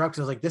I looked her up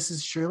because I was like, this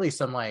is surely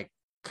some like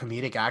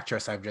comedic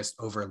actress I've just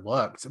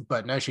overlooked.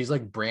 But no, she's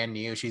like brand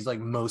new. She's like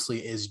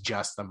mostly is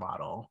just a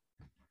model.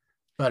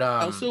 But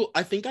also,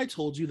 I think I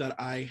told you that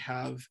I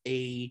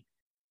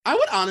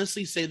would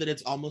honestly say that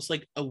it's almost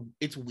like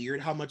it's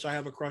weird how much I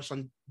have a crush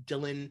on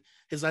Dylan.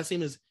 His last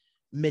name is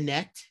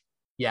Minette.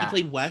 Yeah. He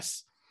played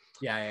Wes.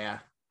 Yeah.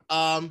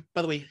 By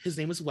the way, his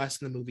name was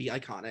Wes in the movie.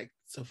 Iconic.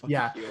 So fucking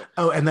cute.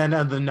 Oh, and then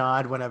the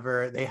nod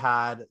whenever they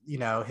had, you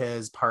know,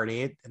 his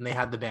party and they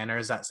had the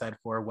banners that said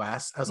for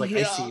Wes. I was like,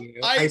 I see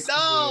you. I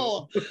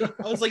know.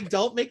 I was like,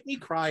 don't make me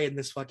cry in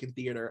this fucking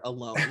theater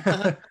alone.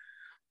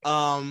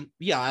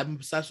 Yeah, I'm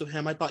obsessed with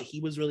him. I thought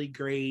he was really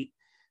great.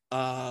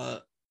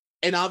 And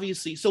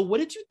obviously, so what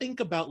did you think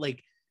about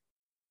like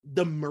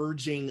the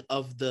merging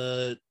of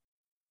the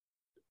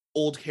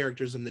old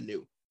characters and the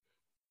new?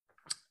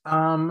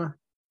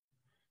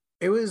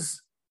 It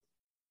was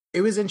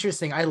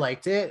interesting. I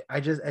liked it. I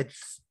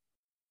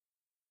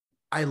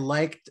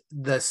liked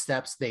the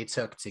steps they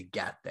took to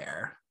get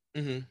there.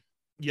 Mm-hmm.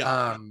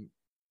 Yeah.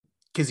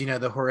 Because, you know,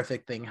 the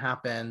horrific thing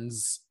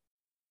happens.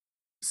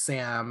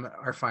 Sam,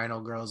 our final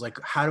girl, is like,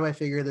 how do I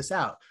figure this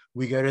out?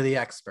 We go to the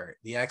expert.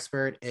 The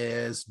expert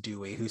is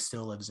Dewey, who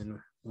still lives in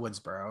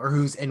Woodsboro, or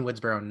who's in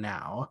Woodsboro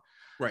now.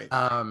 Right.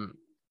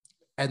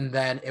 And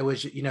then it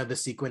was, you know, the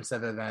sequence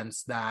of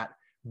events that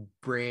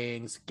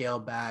brings Gail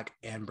back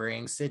and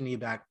brings Sydney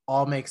back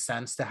all makes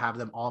sense to have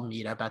them all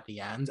meet up at the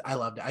end. I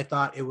loved it. I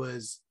thought it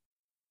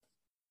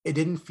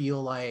didn't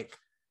feel like,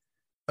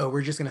 oh,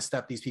 we're just going to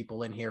stuff these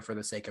people in here for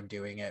the sake of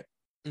doing it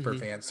for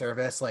fan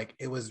service. Like,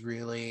 it was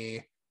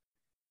really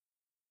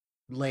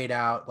laid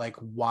out like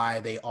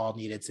why they all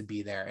needed to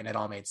be there, and it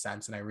all made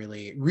sense, and I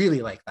really,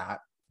 really like that.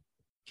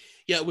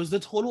 Yeah, it was the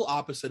total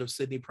opposite of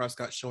Sidney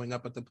Prescott showing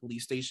up at the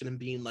police station and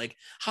being like,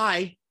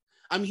 "Hi,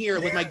 I'm here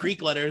with my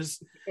Greek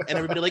letters," and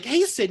everybody like,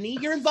 "Hey, Sidney,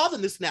 you're involved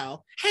in this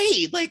now.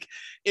 Hey," like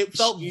it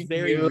felt She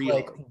very knew, real.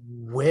 like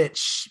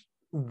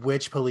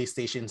which police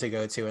station to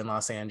go to in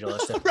Los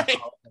Angeles, and Right.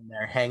 all of them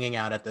there hanging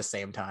out at the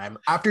same time.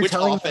 After Which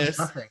telling office?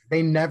 them nothing,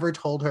 they never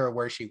told her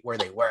where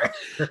they were.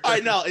 I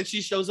know, and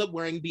she shows up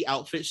wearing the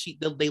outfit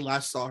that they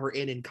last saw her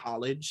in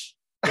college.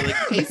 They're like,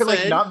 "Hey, They're like,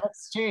 Sid." not much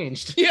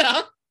changed.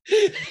 Yeah.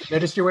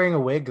 Noticed you're wearing a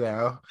wig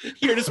though.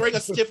 You're just wearing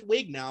a stiff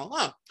wig now,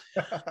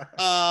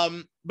 huh?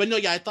 But no,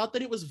 yeah, I thought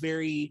that it was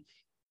very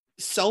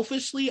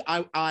selfishly.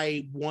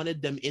 I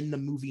wanted them in the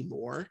movie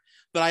more,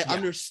 but I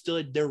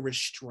understood their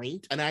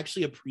restraint, and I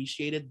actually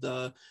appreciated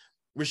the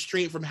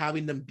restraint from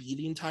having them be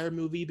the entire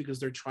movie, because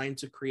they're trying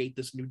to create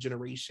this new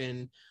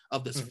generation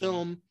of this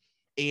film,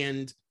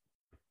 and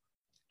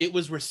it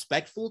was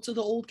respectful to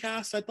the old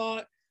cast, I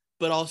thought,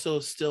 but also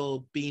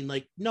still being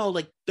like, no,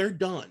 like they're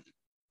done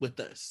with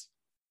this.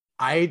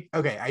 I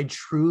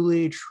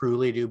truly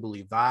do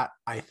believe that.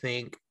 I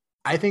think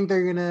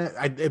they're gonna.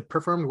 It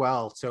performed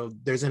well, so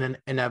there's an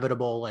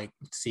inevitable like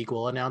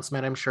sequel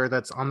announcement, I'm sure,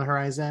 that's on the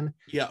horizon.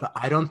 Yeah, but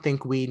I don't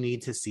think we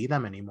need to see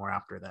them anymore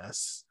after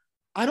this.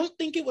 I don't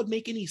think it would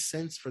make any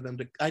sense for them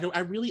to. I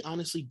really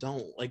honestly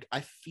don't. Like, I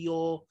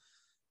feel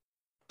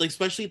like,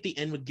 especially at the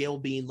end with Gail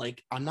being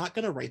like, "I'm not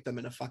gonna write them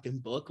in a fucking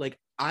book. Like,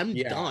 I'm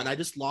done. I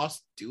just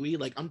lost Dewey.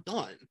 Like, I'm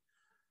done."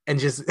 And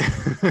just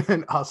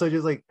and also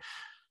just like,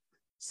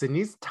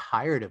 Sydney's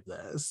tired of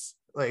this.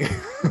 Like,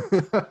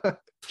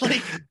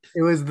 like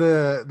it was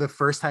the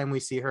first time we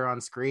see her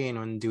on screen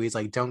when Dewey's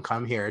like, "Don't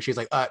come here." She's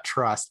like,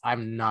 trust,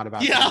 I'm not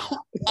about to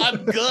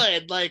I'm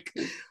good. Like,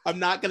 I'm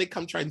not gonna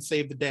come try and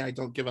save the day. I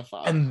don't give a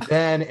fuck. And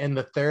then in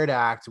the third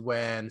act,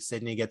 when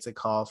Sydney gets a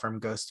call from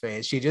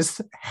Ghostface, she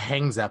just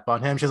hangs up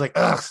on him. She's like,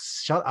 "Ugh,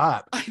 shut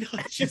up." I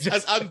know. She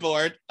says, "I'm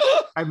bored."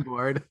 I'm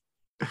bored.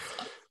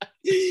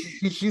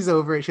 She's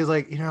over it. She's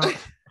like,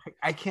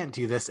 I can't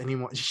do this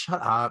anymore. Just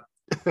shut up.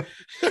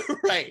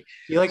 Right.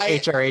 You like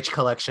HRH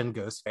collection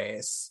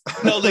Ghostface.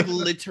 No, like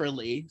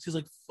literally. She's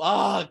like,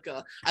 "Fuck.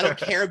 I don't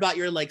care about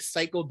your like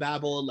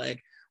psychobabble,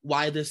 like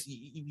why this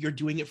you're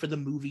doing it for the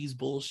movies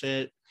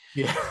bullshit."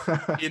 Yeah.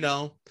 But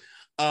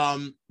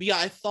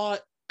yeah,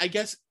 I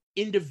guess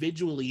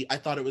individually, I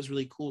thought it was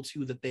really cool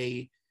too that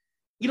they,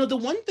 the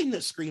one thing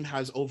that Scream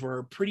has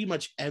over pretty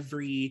much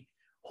every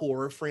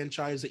horror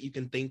franchise that you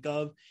can think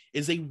of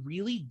is they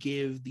really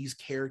give these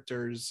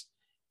characters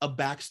a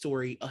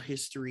backstory, a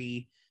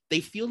history.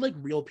 They feel like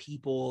real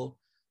people.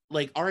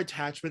 Like, our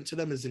attachment to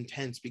them is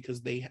intense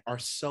because they are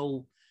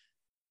so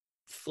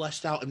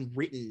fleshed out and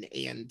written,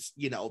 and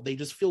they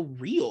just feel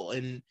real.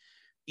 And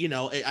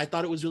I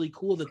thought it was really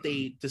cool that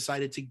they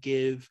decided to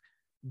give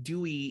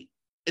Dewey,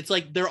 it's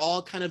like they're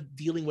all kind of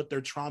dealing with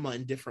their trauma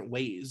in different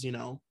ways.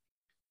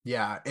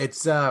 Yeah,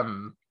 it's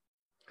to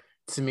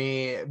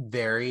me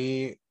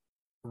very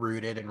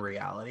rooted in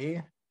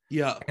reality.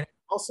 Yeah. And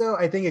also,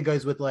 I think it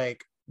goes with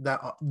like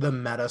the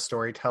meta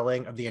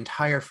storytelling of the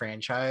entire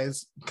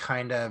franchise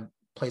kind of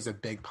plays a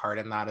big part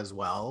in that as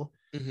well.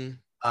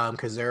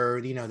 Because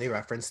they're, they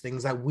reference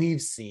things that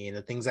we've seen,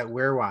 the things that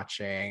we're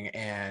watching,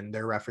 and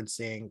they're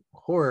referencing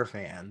horror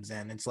fans.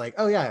 And it's like,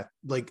 oh yeah,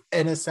 like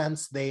in a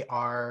sense, they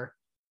are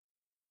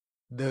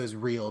those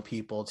real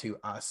people to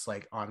us,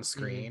 like on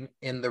screen,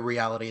 in the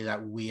reality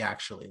that we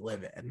actually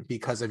live in,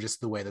 because of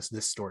just the way this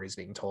story is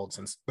being told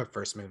since the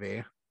first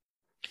movie.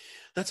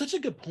 That's such a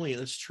good point.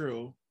 That's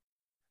true.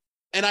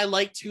 And I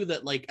like too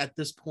that like at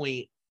this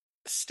point,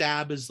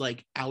 stab is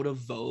like out of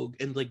vogue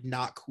and like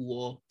not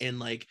cool, and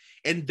like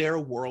in their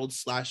world,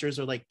 slashers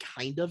are like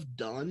kind of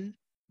done.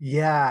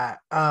 Yeah.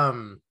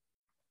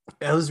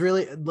 It was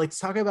really, let's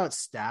talk about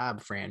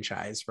Stab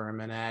franchise for a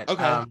minute.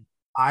 Okay.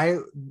 I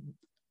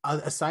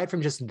aside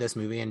from just this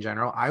movie in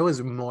general, I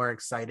was more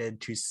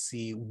excited to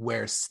see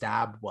where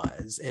Stab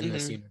was in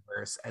this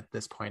universe at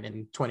this point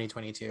in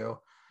 2022.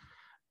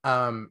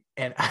 And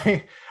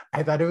I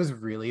thought it was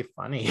really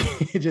funny.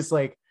 Just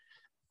like,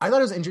 I thought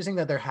it was interesting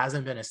that there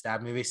hasn't been a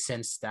Stab movie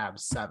since Stab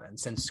 7,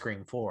 since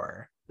Scream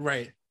 4.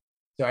 Right.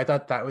 So I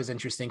thought that was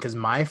interesting, because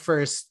my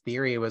first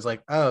theory was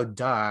like, oh,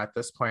 duh, at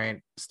this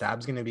point,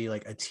 Stab's going to be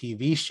like a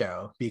TV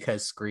show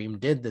because Scream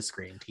did the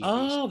Scream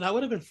TV show. That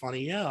would have been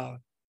funny, yeah.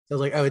 So I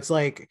was like, oh, it's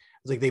like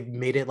they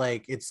made it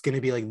like it's going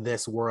to be like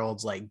this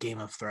world's like Game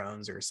of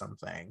Thrones or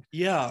something.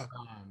 Yeah.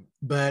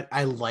 But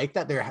I like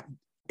that there,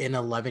 in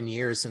 11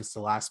 years since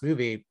the last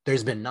movie,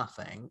 there's been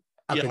nothing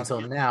up until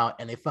now,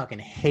 and they fucking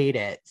hate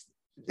it.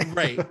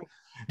 Right.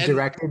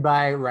 Directed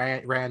by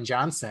Ryan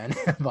Johnson.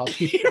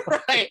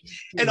 Right.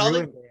 And all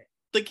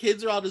the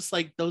kids are all just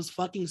like, those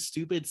fucking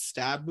stupid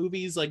Stab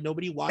movies, like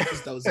nobody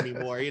watches those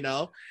anymore.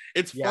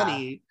 It's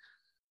funny.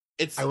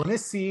 I want to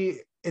see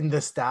in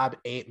the Stab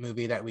 8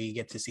 movie that we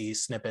get to see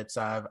snippets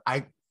of,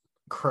 like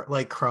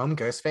Chrome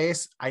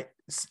Ghostface.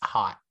 It's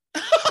hot.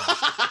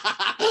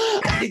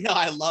 I know,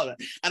 I love it.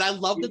 And I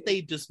love that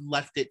they just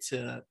left it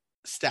to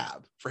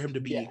Stab for him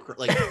to be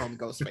like Chrome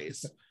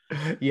Ghostface.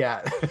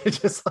 Yeah,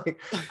 just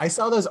like I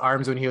saw those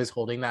arms when he was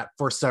holding that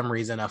for some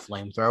reason a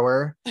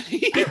flamethrower.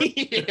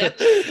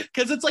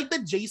 Because it's like the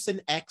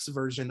Jason X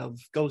version of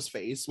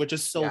Ghostface, which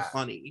is so Yeah.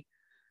 funny.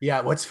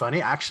 Yeah, what's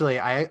funny, actually,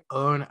 I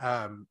own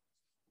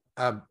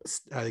a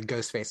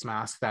Ghostface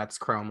mask that's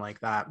chrome like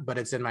that, but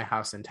it's in my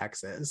house in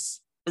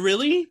Texas.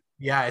 Really?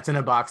 Yeah, it's in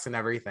a box and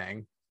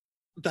everything.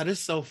 That is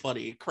so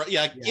funny.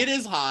 Yeah, Yeah. it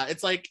is hot.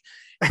 It's like,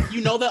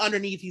 you know that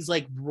underneath he's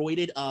like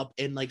roided up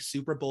and like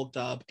super bulked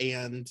up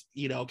and,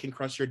 you know, can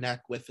crush your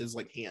neck with his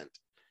like hand.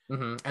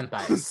 And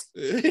thighs.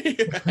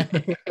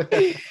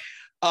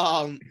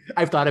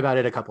 I've thought about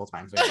it a couple of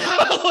times.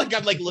 Like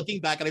I'm like looking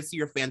back and I see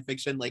your fan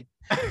fiction like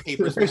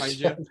papers behind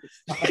you.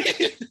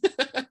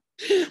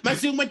 My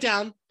Zoom went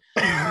down.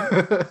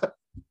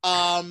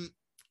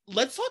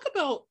 Let's talk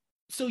about,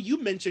 so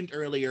you mentioned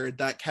earlier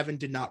that Kevin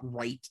did not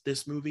write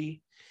this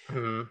movie,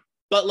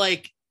 but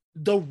like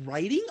the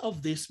writing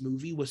of this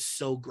movie was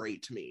so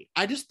great to me.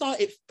 I just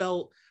thought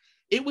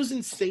it was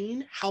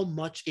insane how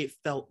much it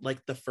felt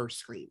like the first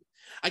Scream.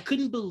 I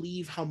couldn't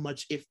believe how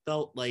much it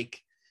felt like,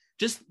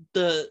 just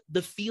the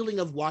feeling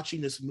of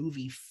watching this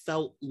movie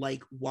felt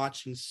like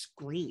watching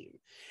Scream.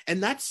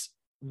 And that's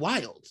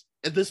wild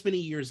at this many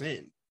years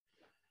in.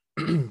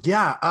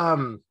 Yeah.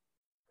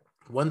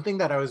 One thing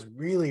that I was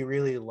really,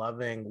 really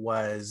loving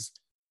was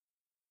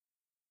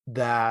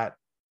that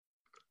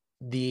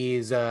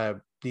these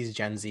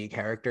Gen Z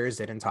characters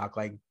didn't talk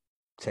like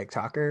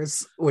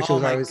TikTokers, which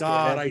was my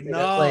God, I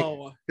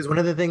know. Because one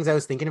of the things I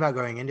was thinking about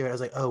going into it, I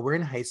was like, oh, we're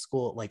in high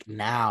school like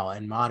now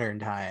in modern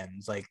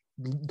times, like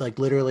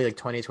literally like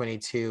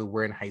 2022,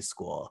 we're in high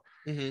school.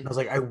 I was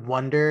like, I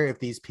wonder if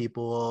these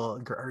people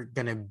are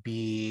gonna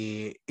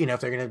be, you know, if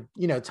they're gonna,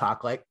 you know,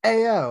 talk like,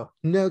 ayo,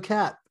 no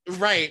cap.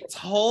 Right,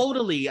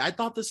 totally. I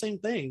thought the same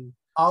thing.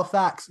 All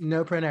facts,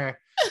 no printer.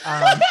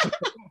 I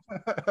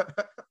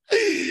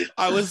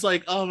was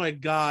like, oh my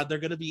God, they're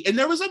gonna be. And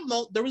there was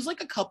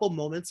like a couple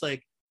moments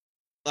like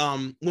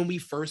when we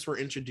first were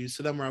introduced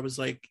to them where I was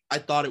like, I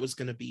thought it was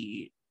gonna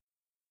be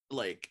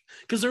like,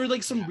 because there were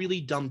like some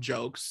really dumb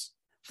jokes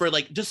for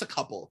like just a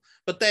couple,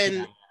 but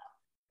then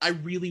I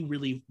really,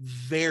 really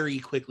very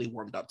quickly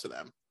warmed up to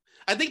them.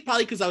 I think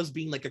probably because I was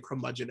being like a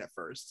curmudgeon at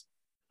first.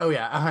 Oh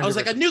yeah, 100%. I was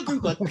like a new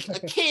group of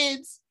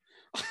kids.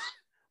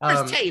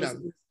 Where's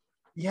Tatum?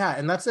 Yeah,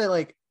 and that's it.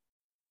 Like,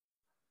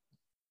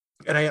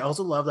 and I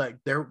also love that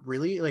they're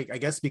really like, I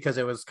guess because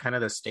it was kind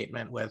of the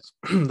statement with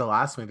the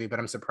last movie, but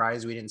I'm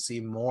surprised we didn't see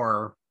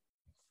more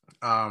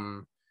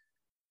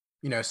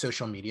you know,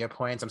 social media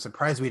points. I'm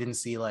surprised we didn't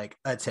see like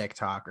a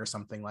TikTok or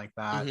something like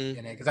that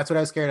in it, because that's what I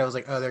was scared. I was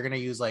like, oh, they're gonna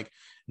use like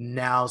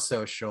now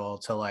social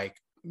to like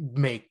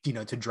make, you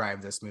know, to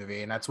drive this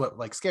movie. And that's what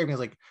like scared me,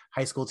 is like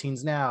high school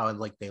teens now, and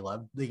like they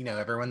love, you know,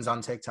 everyone's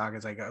on TikTok.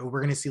 It's like, oh,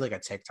 we're gonna see like a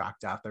TikTok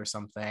death or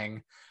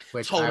something,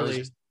 which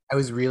totally. I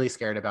was really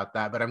scared about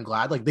that. But I'm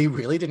glad like they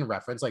really didn't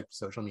reference like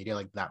social media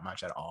like that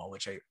much at all,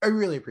 which I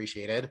really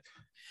appreciated.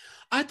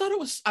 I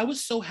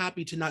was so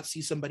happy to not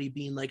see somebody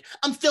being like,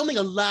 I'm filming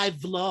a live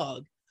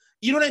vlog.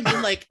 You know what I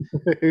mean? Like,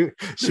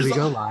 should we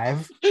go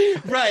live?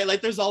 Right.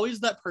 Like there's always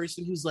that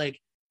person who's like,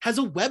 has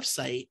a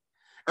website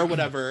or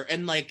whatever.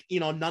 And like, you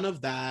know, none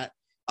of that.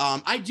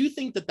 I do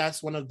think that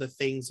that's one of the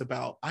things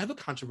about, I have a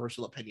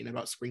controversial opinion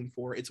about Scream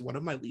 4. It's one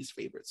of my least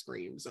favorite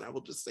Screams. And I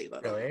will just say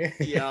that. Really?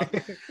 Yeah.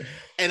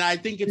 And I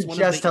think it's one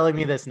just of the, telling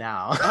me this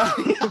now.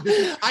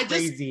 I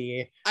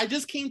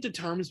just came to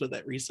terms with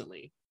it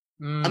recently.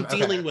 I'm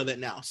dealing with it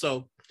now.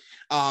 So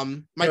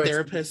my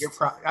therapist,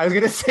 I was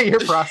gonna say you're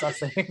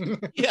processing.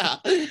 Yeah,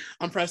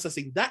 I'm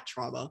processing that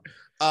trauma.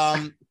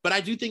 But I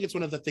do think it's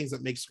one of the things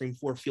that makes Scream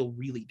 4 feel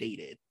really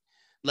dated.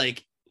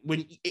 Like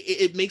when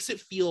it makes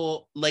it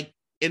feel like,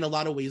 in a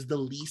lot of ways, the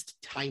least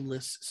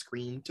timeless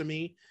Scream to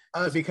me.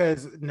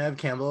 Because Neve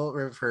Campbell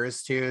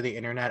refers to the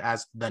internet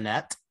as the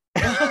net.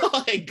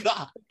 Oh my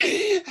God.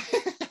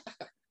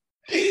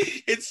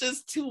 It's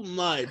just too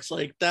much.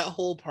 Like that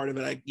whole part of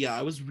it.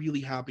 I was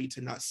really happy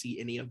to not see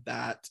any of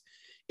that.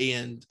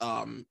 And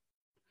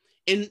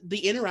the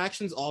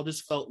interactions all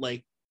just felt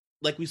like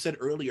we said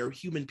earlier,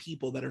 human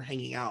people that are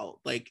hanging out.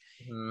 Like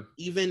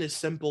even as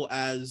simple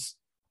as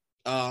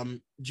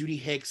Judy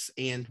Hicks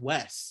and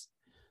Wes,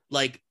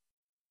 like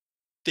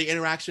the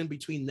interaction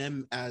between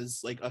them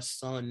as like a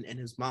son and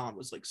his mom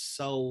was like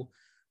so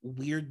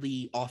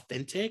weirdly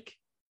authentic.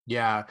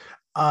 Yeah.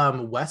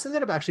 Wes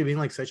ended up actually being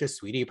like such a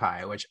sweetie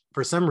pie, which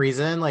for some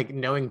reason, like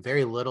knowing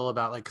very little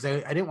about, like,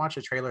 because I didn't watch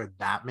the trailer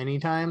that many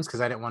times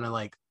because I didn't want to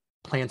like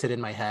plant it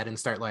in my head and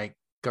start like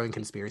going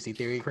conspiracy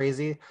theory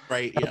crazy.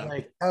 Right. Yeah.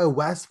 Like, oh,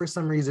 Wes for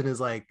some reason is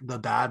like the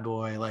bad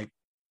boy, like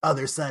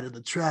other side of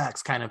the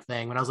tracks kind of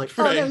thing. When I was like,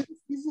 oh no,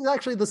 he's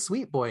actually the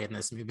sweet boy in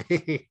this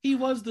movie. He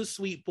was the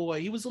sweet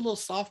boy. He was a little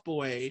soft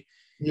boy.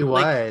 He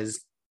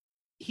was.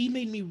 He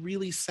made me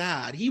really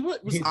sad. He was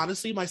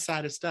honestly my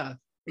saddest death.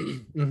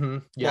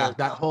 Yeah,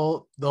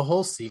 well, the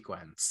whole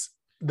sequence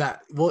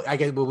that, well, I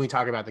guess when we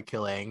talk about the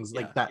killings,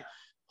 like that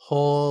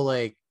whole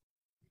like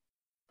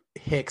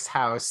Hicks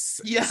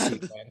house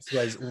sequence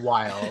was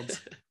wild.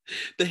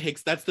 The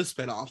Hicks, that's the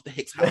spinoff, the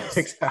Hicks The house.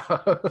 Hicks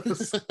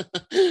house.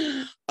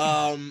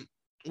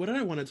 What did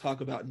I want to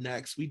talk about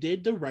next? We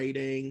did the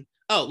writing.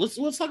 Oh,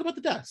 let's talk about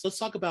the deaths. Let's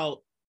talk about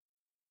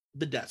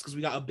the deaths because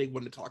we got a big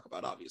one to talk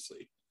about,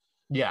 obviously.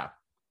 Yeah.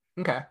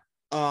 Okay.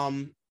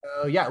 Um,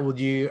 yeah.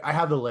 I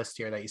have the list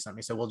here that you sent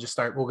me, so we'll just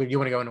start. You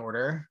want to go in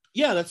order?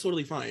 yeah, that's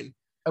totally fine.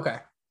 Okay.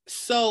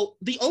 So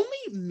the only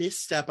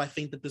misstep I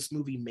think that this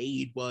movie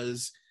made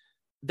was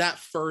that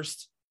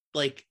first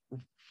like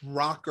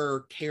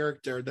rocker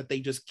character that they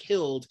just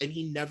killed, and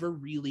he never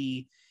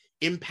really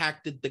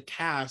impacted the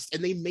cast,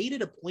 and they made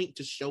it a point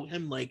to show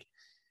him like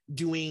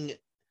doing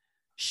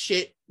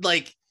shit.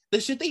 Like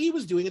the shit that he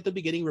was doing at the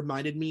beginning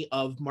reminded me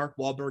of Mark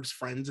Wahlberg's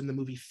friends in the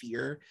movie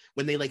Fear,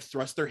 when they like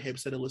thrust their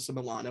hips at Alyssa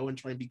Milano and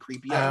try and be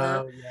creepy at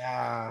her. Oh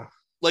yeah.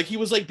 Like he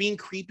was like being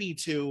creepy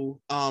to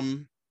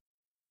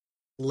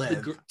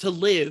Liv. to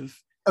Liv.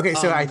 Okay,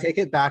 so I take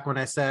it back when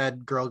I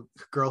said girl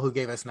who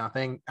gave us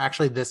nothing.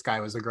 Actually, this guy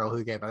was the girl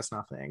who gave us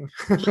nothing.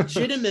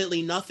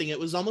 Legitimately nothing. It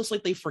was almost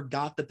like they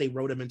forgot that they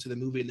wrote him into the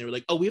movie and they were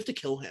like, oh, we have to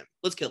kill him.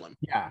 Let's kill him.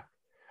 Yeah.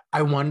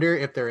 I wonder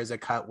if there is a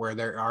cut where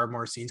there are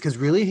more scenes, because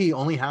really he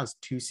only has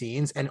 2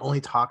 scenes and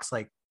only talks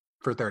like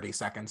for 30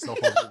 seconds the whole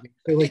movie.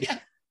 So like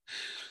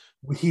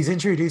he's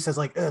introduced as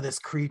like, oh, this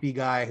creepy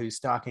guy who's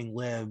stalking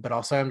Liv, but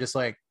also I'm just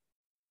like,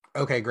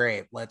 okay,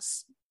 great.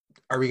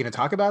 Are we going to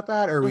talk about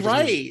that? Or are we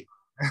right.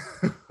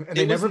 And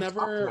they never talked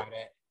about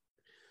it.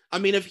 I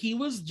mean, if he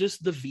was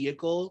just the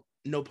vehicle,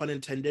 no pun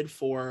intended,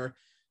 for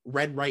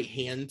Red Right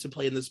Hand to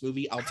play in this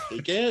movie, I'll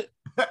take it.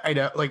 I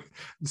know, like,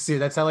 see,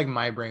 that's how like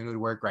my brain would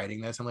work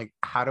writing this. I'm like,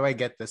 how do I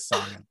get this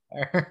song in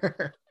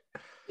there?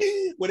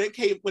 When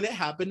it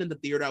happened in the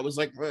theater, I was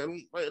like,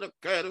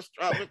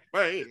 catastrophic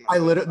pain. I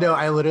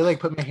literally like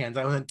put my hands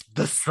out and went,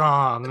 the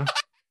song.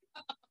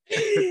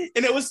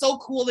 And it was so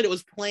cool that it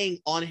was playing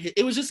on his,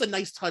 it was just a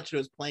nice touch. It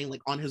was playing like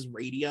on his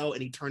radio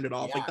and he turned it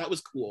off. Yeah, like that was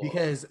cool.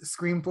 Because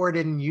Scream 4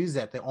 didn't use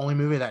it. The only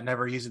movie that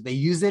never used it. They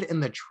used it in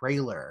the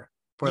trailer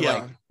for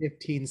like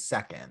 15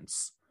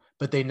 seconds,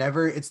 but they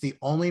never, it's the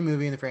only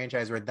movie in the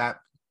franchise where that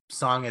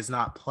song is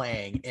not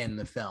playing in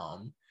the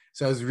film.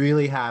 So I was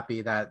really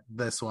happy that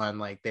this one,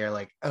 like, they're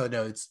like, oh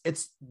no,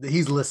 it's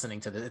he's listening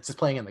to this. It's just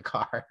playing in the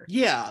car.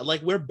 Yeah,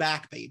 like we're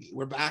back, baby.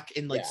 We're back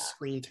in like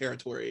Scream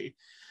territory.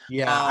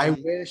 Yeah, I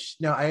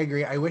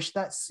agree. I wish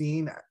that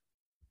scene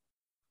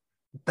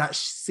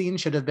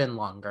should have been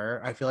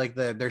longer. I feel like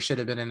there should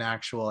have been an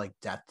actual like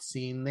death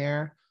scene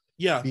there.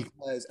 Yeah.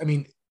 Because I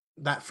mean,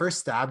 that first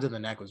stab in the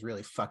neck was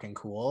really fucking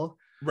cool.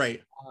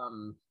 Right.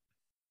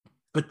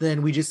 But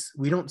then we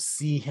don't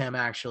see him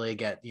actually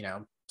get,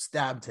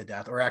 stabbed to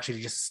death or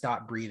actually just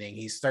stop breathing.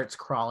 He starts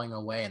crawling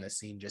away and the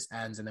scene just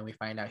ends, and then we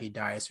find out he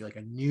dies through like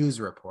a news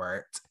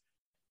report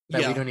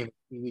that we don't even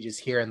see, we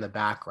just hear in the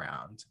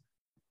background.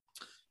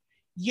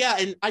 Yeah,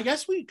 and I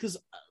guess because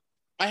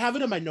I have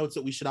it in my notes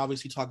that we should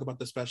obviously talk about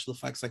the special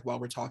effects like while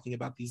we're talking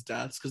about these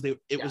deaths, because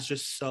it was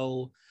just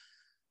so,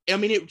 I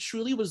mean, it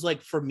truly was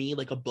like for me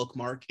like a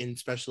bookmark in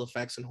special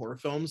effects and horror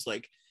films.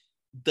 Like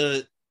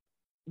the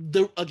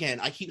again,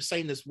 I keep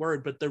saying this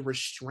word, but the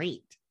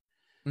restraint,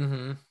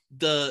 to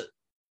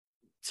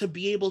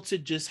be able to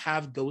just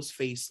have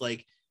Ghostface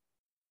like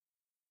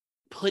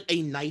put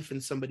a knife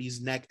in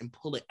somebody's neck and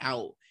pull it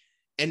out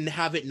and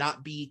have it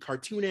not be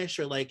cartoonish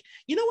or like,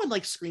 when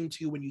like Scream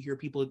 2, when you hear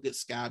people get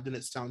stabbed and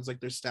it sounds like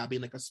they're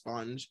stabbing like a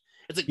sponge.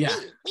 It's like,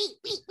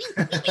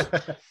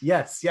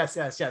 yes. Yeah.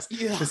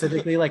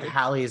 Specifically like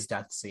Hallie's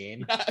death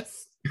scene.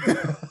 Yes.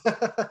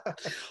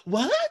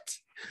 What?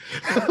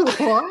 What?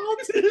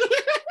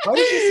 Why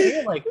did you say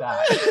it like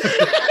that?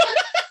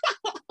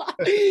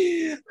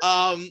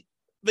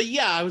 But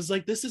yeah, I was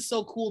like, this is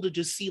so cool to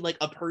just see like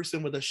a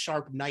person with a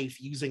sharp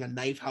knife using a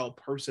knife how a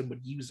person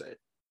would use it.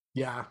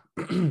 Yeah.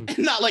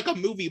 Not like a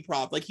movie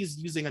prop, like he's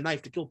using a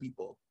knife to kill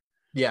people.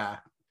 Yeah.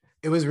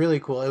 It was really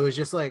cool. It was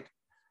just like,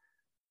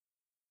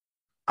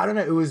 I don't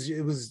know, it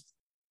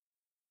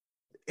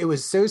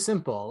was so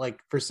simple, like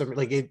for some,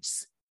 like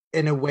it's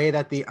in a way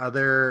that the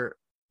other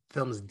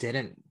films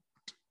didn't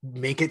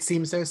make it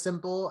seem so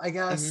simple, I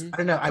guess. I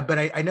don't know, but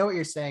I know what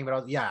you're saying,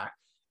 but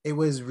it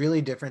was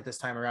really different this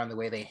time around, the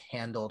way they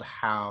handled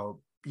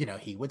how,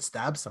 he would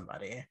stab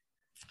somebody.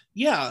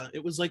 Yeah,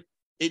 it was like,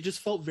 it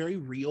just felt very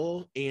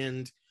real,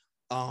 and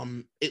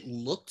it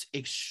looked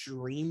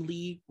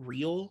extremely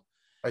real.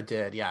 It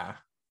did, yeah.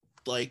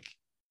 Like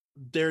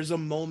there's a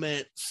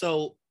moment,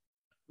 so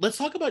let's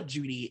talk about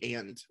Judy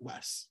and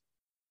Wes.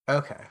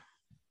 Okay,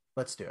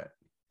 let's do it.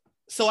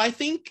 So I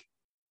think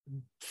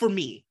for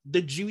me,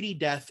 the Judy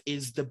death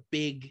is the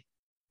big,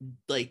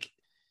 like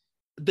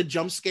the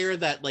jump scare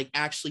that like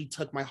actually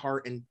took my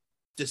heart and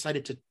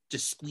decided to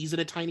just squeeze it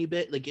a tiny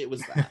bit. Like it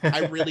was that.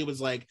 I really was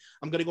like,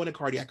 I'm gonna go into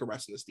cardiac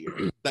arrest in this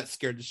theater. That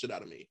scared the shit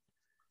out of me.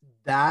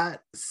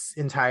 That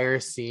entire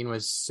scene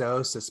was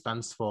so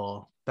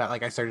suspenseful that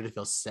like I started to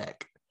feel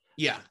sick.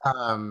 Yeah.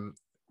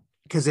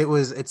 Because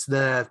it's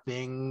the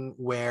thing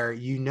where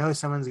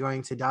someone's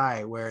going to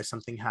die, where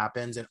something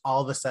happens and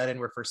all of a sudden,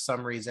 where for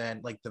some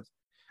reason, like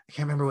I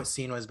can't remember what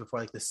scene was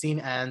before. Like the scene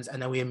ends,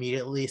 and then we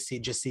immediately see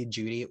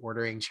Judy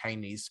ordering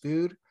Chinese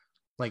food,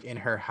 like in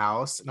her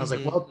house, and I was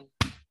like, well,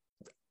 I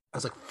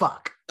was like,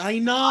 fuck. I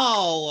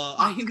know.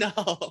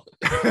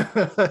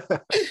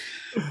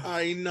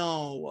 I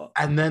know.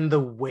 And then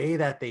the way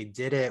that they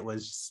did it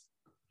was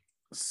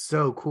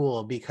so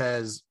cool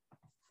because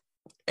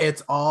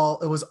it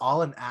was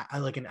all an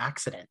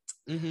accident,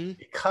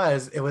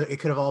 because it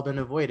could have all been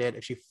avoided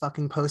if she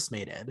fucking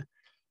postmated.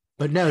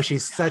 But no,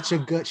 she's such a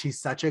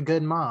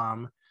good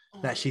mom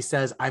that she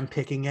says, I'm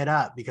picking it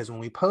up because when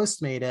we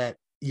postmate it,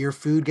 your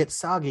food gets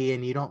soggy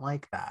and you don't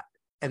like that.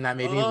 And that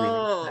made me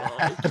really sad.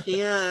 I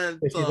can't.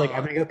 So she's like,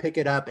 I'm gonna go pick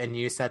it up and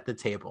you set the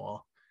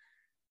table.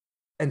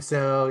 And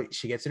so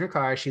she gets in her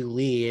car, she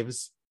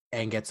leaves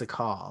and gets a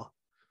call.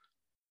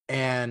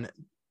 And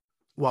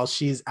while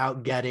she's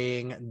out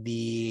getting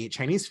the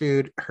Chinese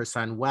food, her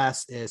son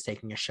Wes is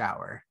taking a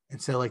shower.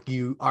 And so like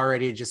you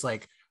already just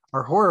like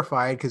are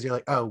horrified because you're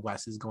like, oh,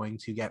 Wes is going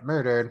to get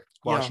murdered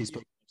while she's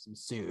picking up some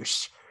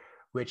sushi,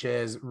 which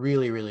is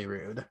really, really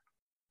rude.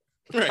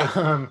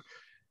 Right.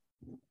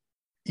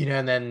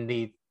 And then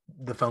the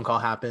phone call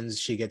happens.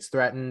 She gets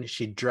threatened.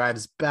 She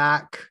drives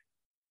back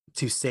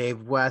to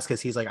save Wes because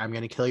he's like, I'm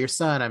going to kill your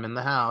son. I'm in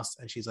the house.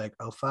 And she's like,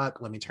 oh,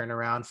 fuck. Let me turn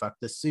around. Fuck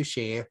this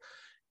sushi.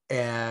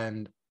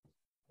 And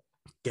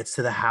gets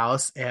to the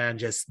house and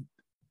just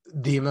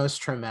the most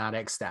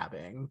traumatic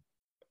stabbing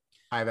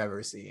I've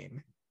ever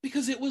seen.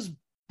 Because it was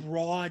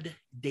broad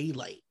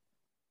daylight.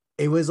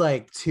 It was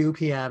like 2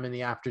 p.m. in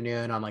the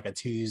afternoon on like a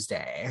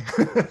Tuesday.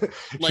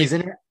 Like,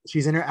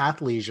 she's in her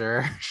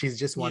athleisure. She's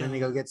just wanting to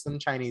go get some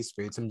Chinese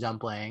food, some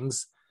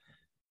dumplings,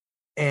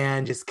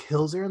 and just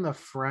kills her in the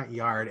front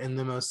yard in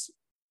the most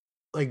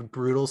like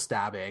brutal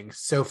stabbing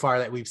so far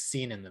that we've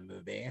seen in the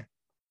movie.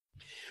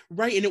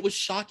 Right. And it was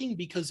shocking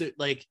because it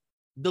like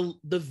the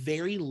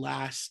very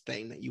last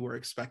thing that you were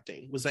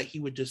expecting was that he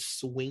would just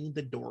swing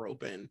the door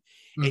open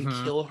and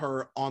kill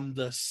her on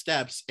the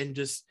steps and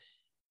just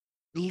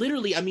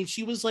literally, I mean,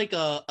 she was like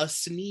a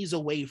sneeze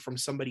away from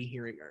somebody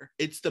hearing her.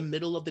 It's the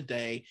middle of the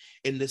day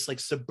in this like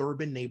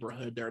suburban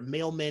neighborhood. There are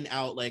mailmen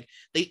out, like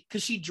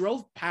because she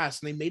drove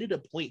past and they made it a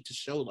point to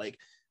show like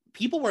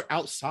people were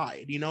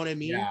outside, you know what I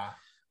mean? Yeah.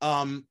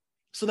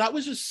 So that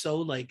was just so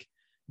like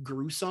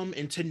gruesome,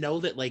 and to know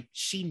that like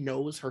she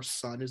knows her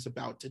son is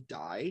about to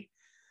die,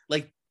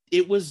 like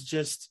it was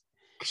just,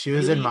 she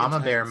was really in mama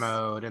bear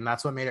mode, and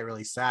that's what made it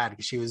really sad,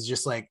 because she was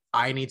just like,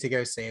 I need to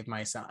go save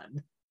my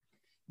son.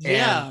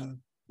 And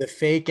the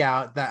fake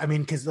out that, I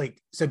mean, because like,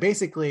 so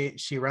basically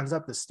she runs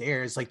up the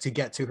stairs like to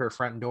get to her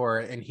front door,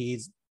 and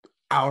he's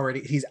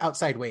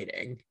outside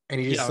waiting,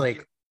 and he just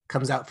like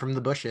comes out from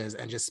the bushes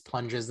and just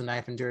plunges the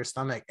knife into her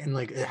stomach, and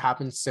like it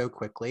happens so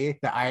quickly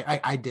that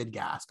I did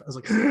gasp. I was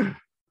like,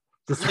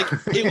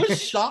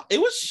 it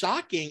was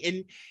shocking,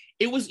 and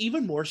it was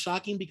even more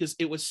shocking because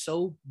it was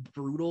so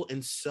brutal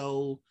and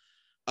so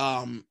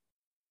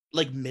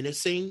like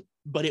menacing,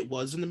 but it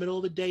was in the middle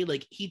of the day.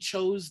 Like he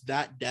chose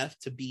that death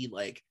to be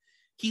like,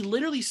 he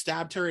literally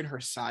stabbed her in her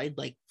side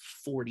like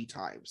 40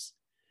 times.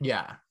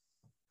 Yeah.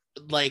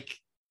 Like,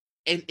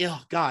 and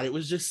oh god, it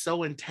was just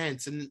so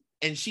intense, and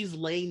she's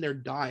laying there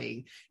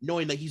dying,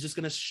 knowing that he's just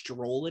gonna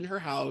stroll in her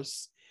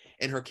house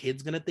and her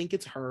kid's gonna think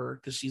it's her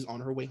because she's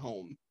on her way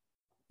home.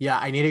 Yeah,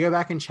 I need to go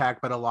back and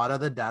check, but a lot of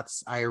the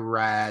deaths I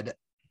read,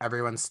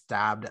 everyone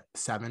stabbed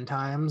 7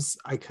 times.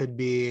 I could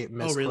be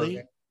misquoting. Oh,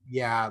 really?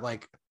 Yeah,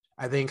 like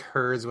I think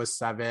hers was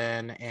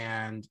 7,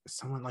 and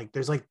someone like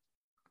there's like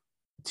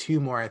 2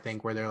 more, I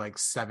think, where they're like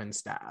 7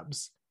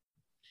 stabs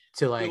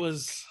to like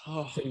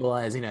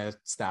symbolize,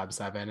 stab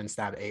 7, and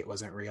stab 8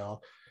 wasn't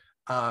real.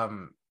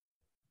 And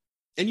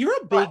you're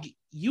a big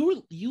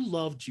you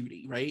love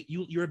Judy, right?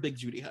 You're a big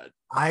Judy head.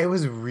 I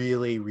was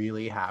really,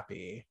 really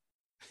happy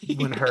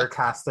when her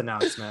cast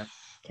announcement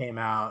came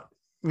out,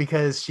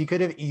 because she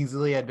could have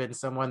easily had been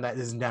someone that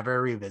is never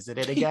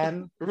revisited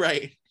again.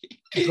 Right.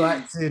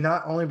 But to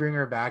not only bring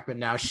her back, but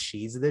now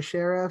she's the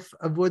sheriff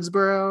of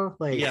Woodsboro.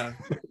 Like,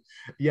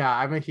 yeah,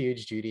 I'm a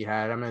huge Judy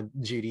head. I'm a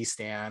Judy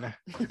stan.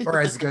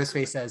 Or as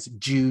Ghostface says,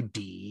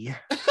 Judy.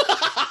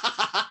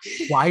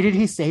 Why did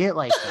he say it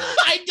like that?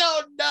 I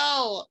don't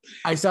know.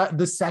 I saw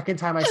the second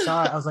time I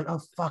saw it, I was like, oh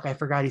fuck, I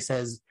forgot he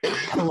says,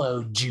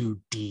 hello,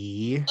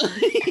 Judy.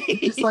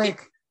 It's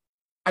like,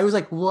 I was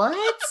like,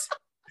 what?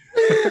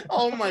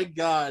 Oh my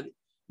god.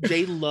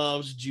 Jay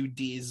loves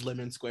Judy's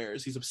lemon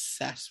squares. He's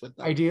obsessed with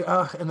them. I do.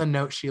 Oh, and the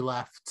note she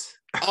left.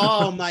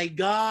 Oh my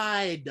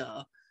god.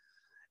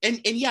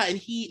 And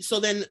he, so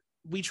then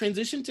we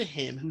transition to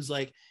him, who's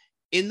like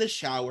in the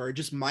shower,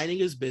 just minding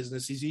his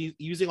business. He's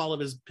using all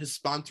of his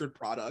sponsored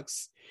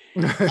products.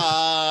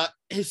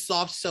 His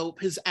soft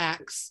soap, his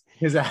Axe.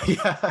 Yeah.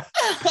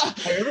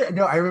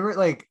 I remember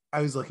like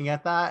I was looking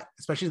at that,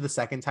 especially the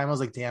second time. I was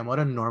like, damn, what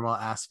a normal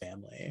ass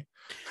family.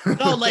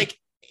 No, like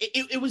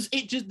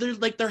it just, there's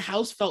like their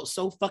house felt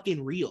so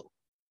fucking real.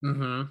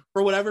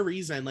 For whatever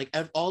reason, like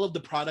all of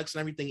the products and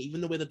everything, even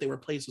the way that they were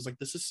placed, was like,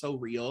 this is so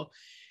real.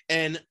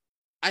 And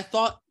I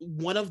thought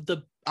one of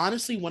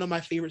my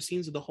favorite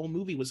scenes of the whole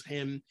movie was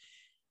him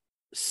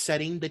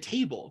setting the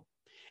table.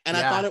 And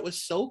I Yeah. thought it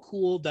was so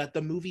cool that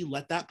the movie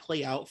let that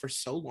play out for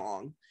so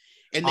long.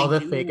 And All they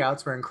the knew, fake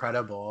outs were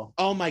incredible.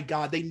 oh my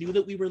God, they knew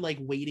that we were like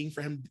waiting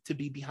for him to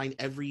be behind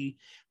every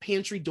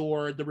pantry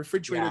door, the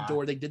refrigerator Yeah.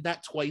 door. They did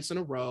that twice in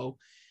a row.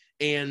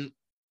 And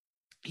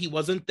he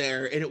wasn't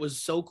there. And it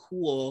was so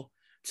cool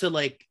to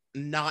like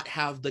not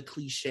have the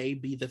cliche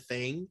be the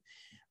thing.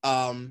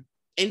 And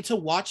to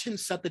watch him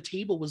set the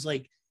table was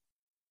like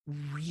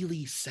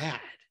really sad.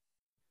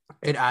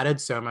 It added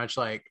so much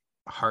like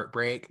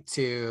heartbreak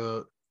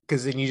to,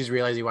 because then you just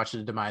realize you watched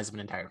the demise of an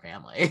entire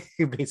family,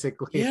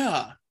 basically.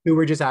 Yeah. Who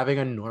were just having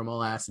a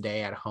normal ass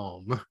day at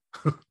home.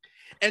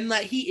 And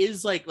that he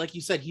is like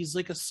you said, he's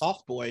like a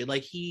soft boy.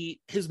 Like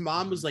his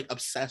mom was like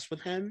obsessed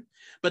with him.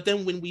 But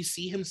then when we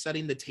see him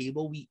setting the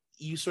table,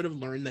 you sort of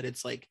learn that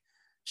it's like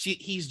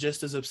he's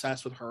just as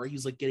obsessed with her.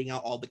 He's like getting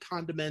out all the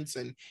condiments,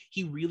 and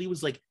he really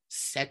was like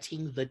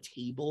setting the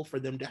table for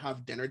them to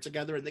have dinner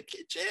together in the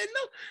kitchen.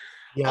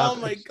 Yeah. Oh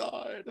my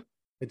God.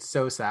 It's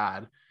so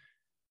sad.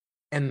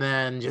 And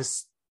then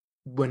just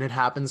when it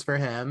happens for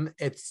him,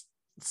 it's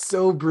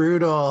so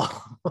brutal.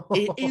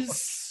 It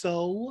is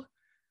so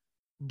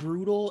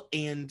brutal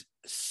and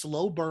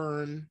slow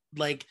burn.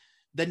 Like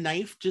the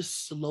knife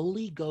just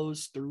slowly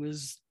goes through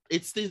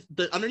it's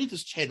the underneath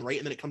his chin, right?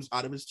 And then it comes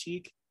out of his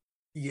cheek.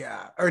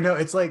 Yeah. Or no,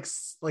 it's like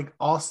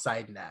all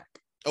side neck.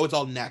 Oh, it's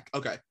all neck.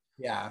 Okay.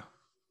 Yeah.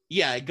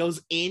 Yeah, it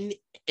goes in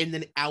and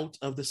then out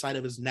of the side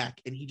of his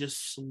neck, and he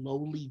just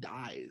slowly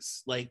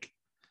dies. Like,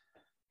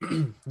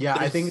 yeah,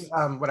 I think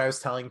what I was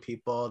telling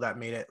people that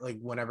made it like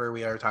whenever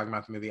we are talking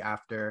about the movie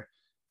after,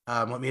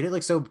 what made it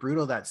like so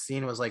brutal, that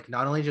scene was like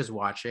not only just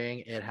watching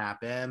it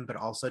happen, but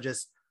also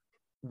just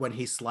when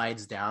he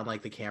slides down,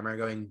 like the camera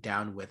going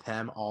down with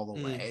him all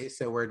the way.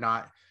 So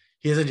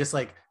he isn't just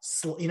like,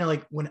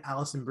 like when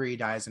Alison Brie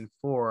dies in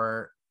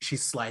 4, she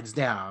slides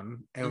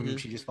down and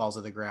she just falls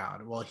to the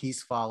ground. Well,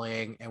 he's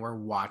falling and we're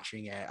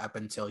watching it up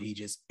until he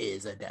just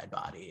is a dead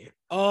body.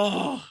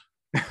 Oh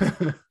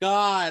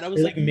God, I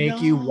was like,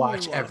 make you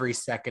watch every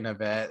second of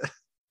it.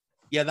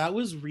 Yeah, that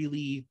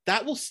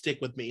will stick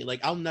with me.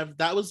 Like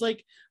that was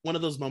like one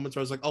of those moments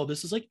where I was like, oh,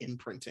 this is like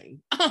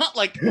imprinting.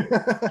 Like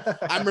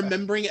I'm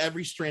remembering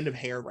every strand of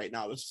hair right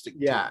now.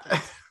 Yeah.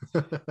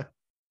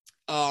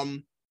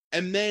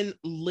 And then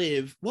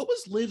Liv, what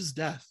was Liv's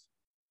death?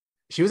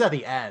 She was at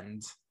the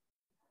end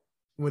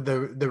with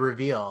the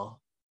reveal.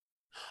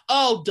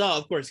 Oh, duh,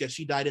 of course. Yeah,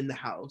 she died in the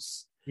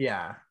house.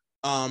 Yeah.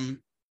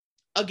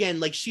 Again,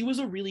 like she was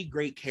a really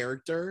great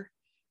character,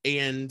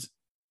 and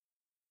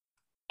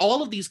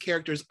all of these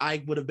characters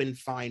I would have been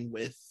fine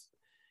with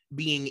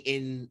being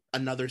in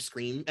another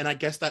Scream, and I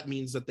guess that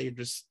means that they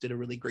just did a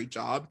really great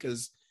job,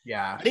 because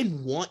yeah, I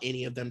didn't want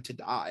any of them to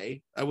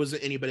die. I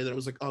wasn't anybody that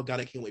was like, oh God,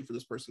 I can't wait for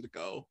this person to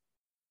go.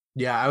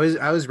 Yeah, I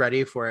was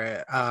ready for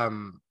it.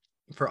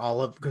 For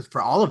all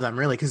of them,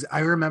 really, because I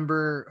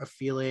remember a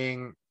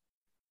feeling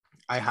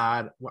I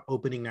had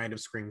opening night of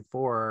Scream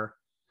 4,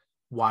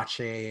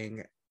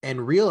 watching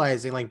and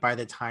realizing like by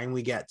the time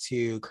we get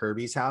to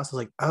Kirby's house, I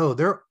was like, oh,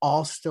 they're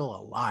all still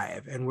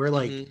alive, and we're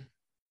like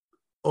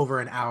over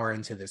an hour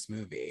into this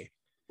movie,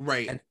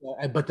 right?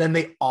 And but then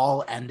they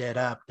all ended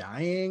up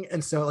dying,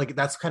 and so like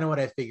that's kind of what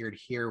I figured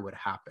here would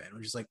happen,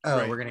 which is like, oh,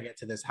 right, we're gonna get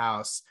to this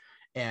house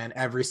and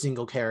every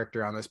single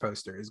character on this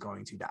poster is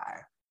going to die,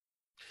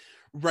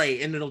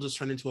 right? And it'll just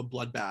turn into a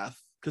bloodbath,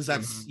 because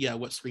that's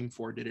what Scream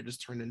 4 did. It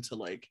just turned into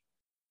like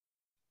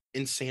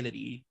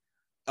insanity.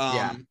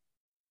 Yeah.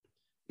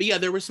 But yeah,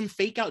 there were some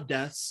fake out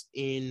deaths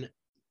in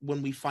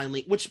when we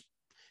finally, which,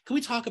 can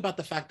we talk about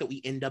the fact that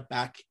we end up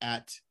back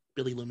at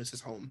Billy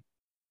Loomis's home?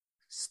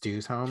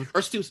 Stu's home?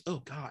 Or Stu's,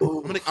 oh God.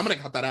 Ooh. I'm gonna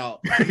cut that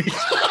out.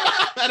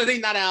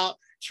 Editing that out.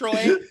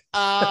 Troy.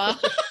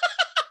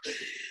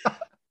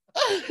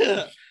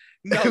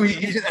 No,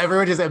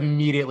 everyone just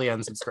immediately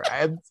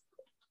unsubscribed.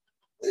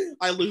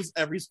 I lose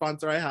every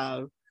sponsor I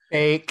have.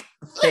 Fake.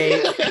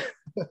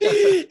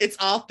 It's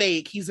all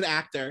fake. He's an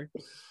actor.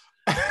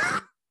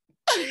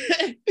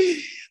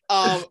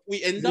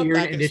 We end up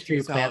back an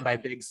industry planted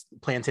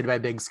by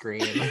Big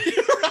Screen.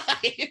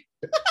 Right.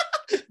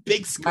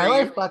 Big Screen. My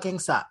life fucking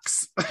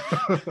sucks.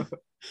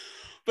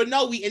 But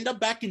no, we end up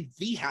back in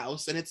the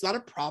house, and it's not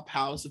a prop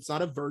house. It's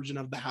not a version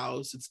of the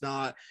house. It's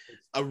not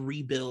a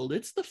rebuild.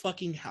 It's the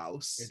fucking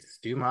house. It's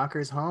Stu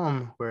Macher's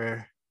home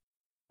where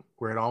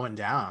it all went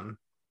down.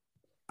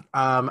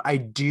 I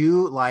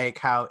do like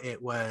how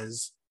it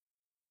was.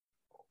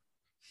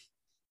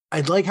 I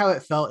like how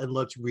it felt and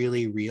looked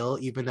really real,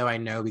 even though I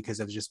know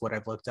because of just what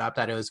I've looked up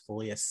that it was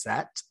fully a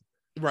set.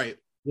 Right.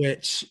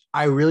 Which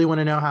I really want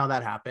to know how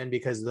that happened,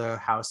 because the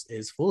house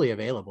is fully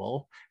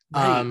available.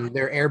 Right.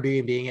 They're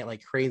Airbnb-ing it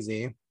like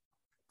crazy.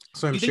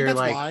 So I'm sure,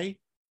 like, why?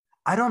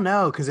 I don't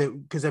know, because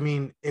I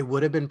mean, it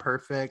would have been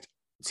perfect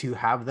to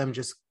have them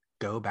just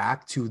go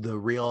back to the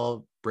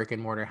real brick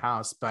and mortar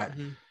house, but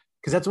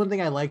because that's one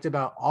thing I liked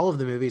about all of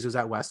the movies, was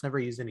that Wes never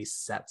used any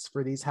sets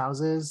for these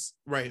houses.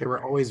 Right. They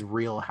were always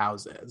real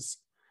houses.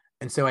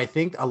 And so I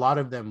think a lot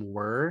of them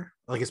were,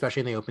 like,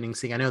 especially in the opening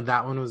scene, I know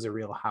that one was a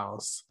real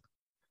house.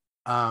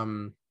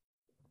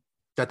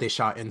 that they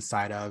shot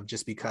inside of,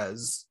 just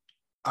because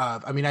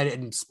I mean, I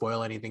didn't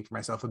spoil anything for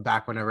myself, but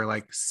back whenever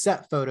like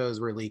set photos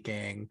were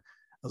leaking,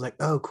 I was like,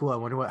 oh cool, I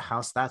wonder what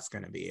house that's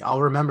going to be.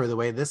 I'll remember the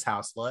way this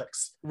house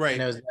looks. Right.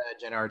 And it was the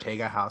Jenna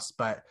Ortega house,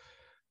 but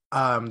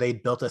they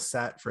built a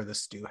set for the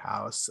Stu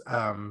house,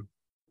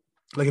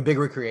 like a big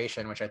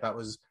recreation, which I thought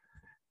was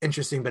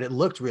interesting, but it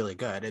looked really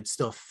good. It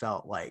still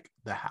felt like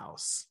the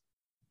house.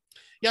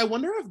 Yeah, I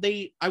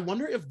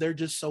wonder if they're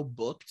just so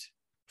booked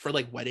for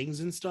like weddings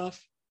and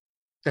stuff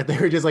That they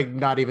were just like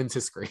not even to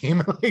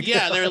Scream. Like,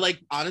 yeah, they're like,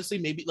 honestly,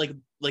 maybe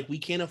like we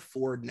can't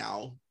afford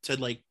now to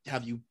like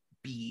have you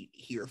be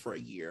here for a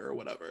year or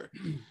whatever.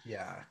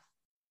 Yeah.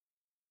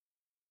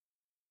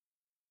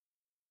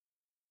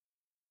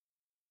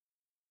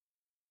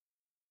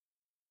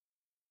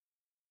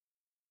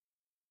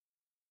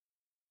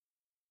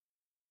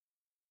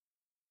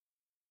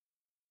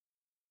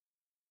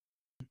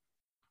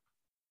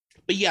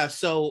 But yeah,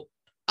 so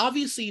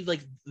obviously,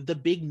 like the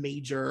big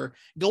major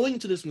going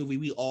into this movie,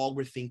 we all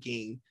were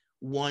thinking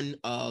one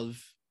of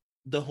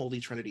the Holy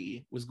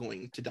Trinity was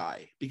going to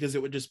die, because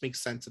it would just make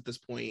sense at this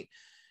point.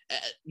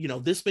 You know,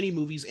 this many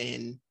movies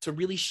in, to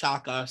really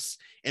shock us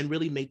and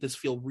really make this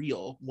feel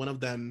real, one of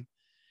them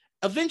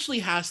eventually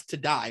has to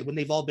die when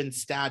they've all been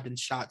stabbed and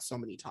shot so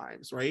many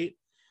times, right?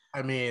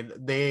 I mean,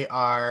 they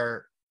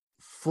are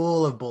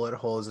full of bullet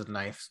holes and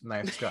knife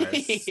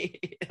scars.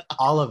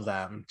 All of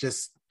them.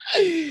 Just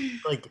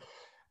like,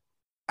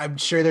 I'm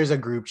sure there's a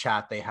group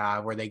chat they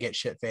have where they get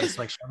shit faced,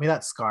 like, show me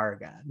that scar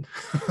again.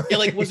 Yeah,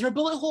 like, was there a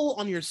bullet hole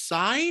on your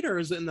side or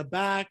is it in the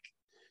back?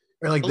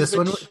 Or like this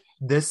one,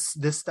 this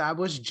stab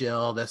was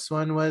Jill. This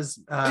one was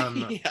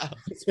yeah.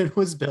 This one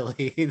was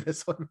Billy.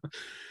 This one,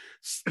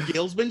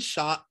 Gail's been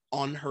shot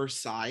on her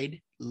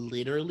side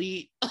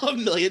literally a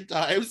million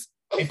times.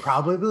 And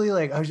probably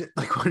like, I was just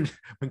like, when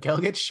Gail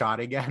gets shot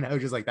again, I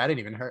was just like, that didn't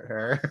even hurt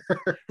her.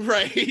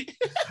 Right.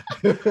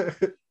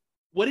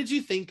 What did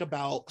you think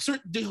about, sir?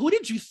 Who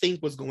did you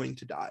think was going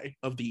to die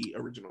of the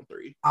original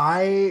three?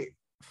 I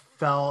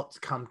felt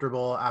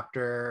comfortable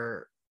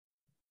after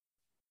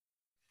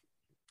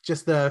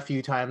just the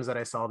few times that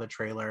I saw the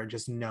trailer,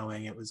 just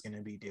knowing it was going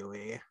to be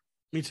Dewey.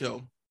 Me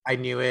too. I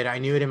knew it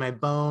in my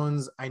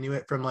bones. I knew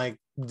it from like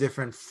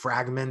different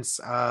fragments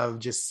of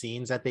just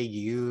scenes that they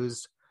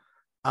used.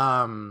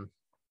 Also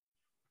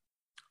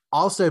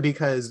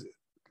because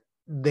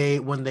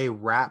when they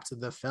wrapped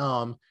the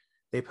film,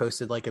 they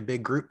posted like a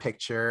big group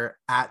picture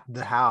at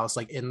the house,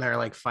 like in their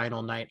like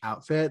final night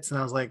outfits. And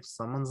I was like,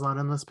 someone's not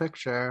in this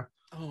picture.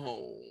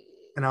 Oh.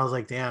 And I was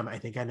like, damn, I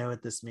think I know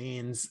what this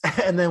means.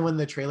 And then when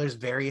the trailers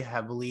very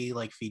heavily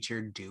like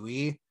featured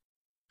Dewey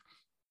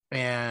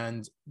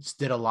and just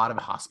did a lot of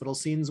hospital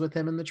scenes with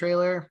him in the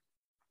trailer,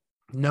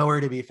 nowhere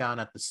to be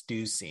found at the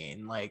Stu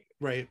scene. Like,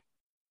 right.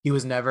 He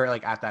was never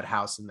like at that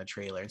house in the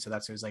trailer. And so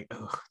that's where it's like,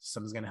 oh,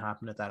 something's going to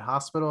happen at that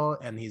hospital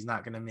and he's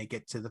not going to make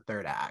it to the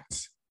third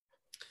act.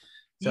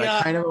 So yeah.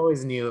 I kind of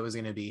always knew it was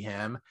going to be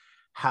him.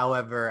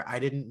 However, I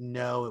didn't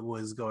know it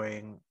was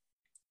going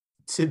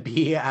to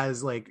be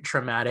as like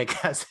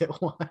traumatic as it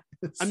was.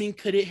 I mean,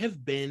 could it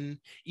have been,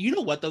 you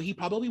know what though? He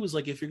probably was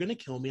like, if you're going to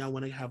kill me, I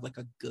want to have like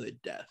a good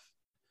death.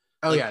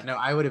 Oh like, yeah, no,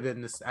 I would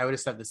have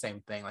said the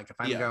same thing. Like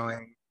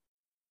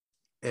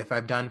if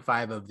I've done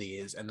 5 of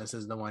these and this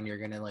is the one you're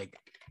going to like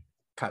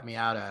cut me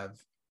out of,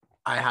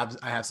 I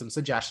have some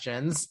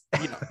suggestions.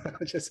 Yeah.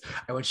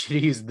 I want you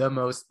to use the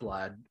most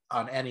blood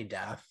on any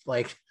death.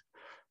 Like,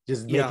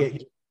 just make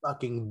it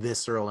fucking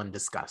visceral and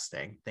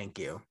disgusting. Thank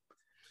you.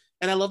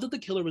 And I love that the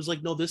killer was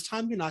like, no, this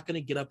time you're not going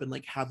to get up and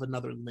like have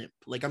another limp.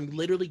 Like, I'm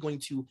literally going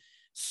to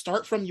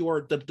start from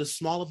the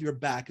small of your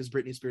back, as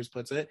Britney Spears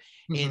puts it,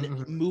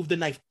 and move the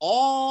knife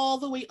all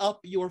the way up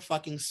your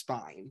fucking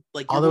spine.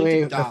 Like, all the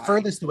way, the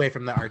furthest away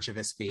from the arch of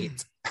his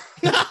feet.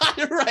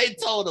 Right,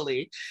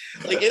 totally.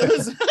 Like,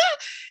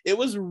 it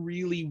was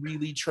really,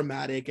 really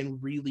traumatic and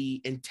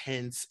really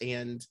intense.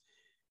 And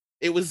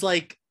it was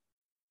like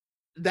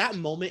that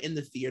moment in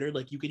the theater,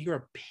 like you could hear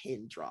a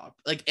pin drop.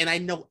 Like, and I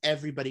know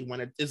everybody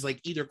is like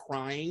either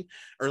crying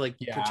or like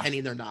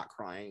pretending they're not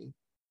crying.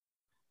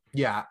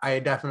 Yeah, I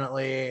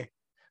definitely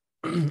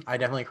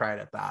cried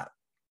at that.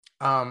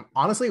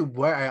 Honestly,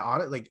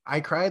 I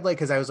cried like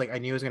because I was like, I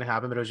knew it was gonna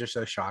happen, but it was just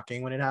so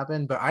shocking when it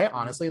happened. But I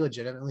honestly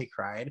legitimately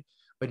cried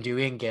when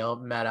Dewey and Gail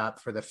met up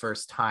for the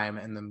first time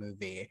in the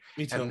movie.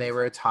 Me too. And they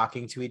were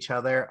talking to each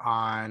other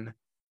on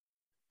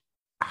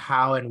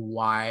how and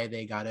why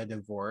they got a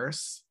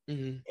divorce.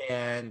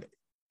 And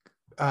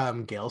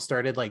Gail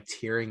started like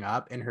tearing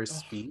up in her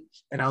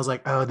speech, and I was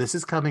like, oh, this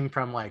is coming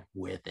from like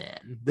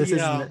within. This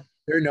is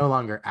they're no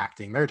longer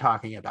acting, they're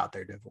talking about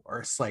their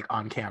divorce like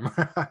on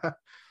camera.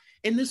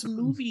 In this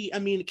movie, I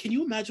mean, can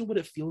you imagine what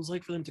it feels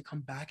like for them to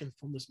come back and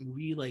film this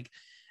movie? Like,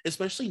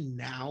 especially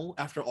now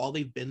after all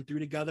they've been through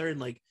together, and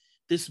like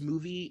this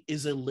movie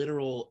is a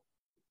literal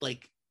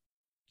like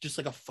just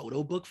like a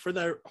photo book for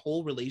their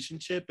whole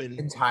relationship. And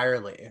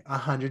entirely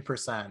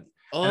 100%.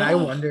 And I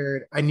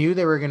wondered, I knew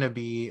they were going to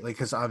be like,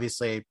 because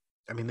obviously,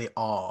 I mean, they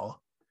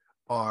all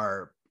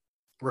are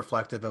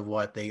reflective of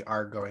what they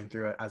are going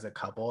through as a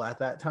couple at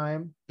that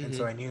time. And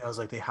so Mhm. I knew, I was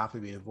like, they have to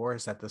be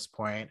divorced at this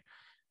point.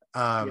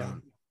 Yeah.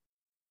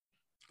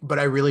 But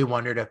I really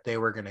wondered if they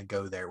were going to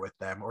go there with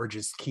them or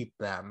just keep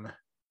them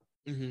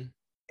Mhm.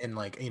 in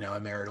like, you know, a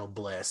marital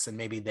bliss, and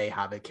maybe they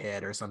have a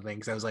kid or something.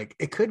 Because I was like,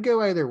 it could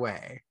go either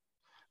way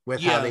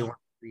with how they Yeah. want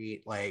to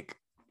treat like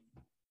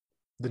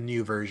the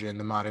new version,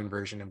 the modern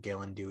version of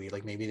Gale and Dewey.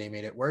 Like maybe they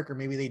made it work or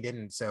maybe they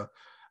didn't. So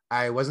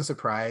I wasn't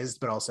surprised,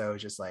 but also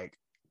just like,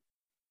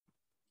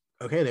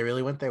 okay, they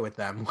really went there with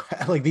them.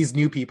 Like these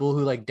new people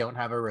who like don't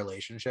have a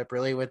relationship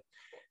really with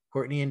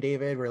Courtney and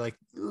David were like,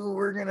 "Ooh,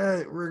 we're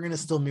gonna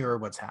still mirror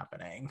what's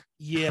happening."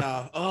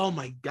 Yeah. Oh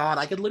my God.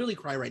 I could literally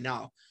cry right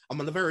now. I'm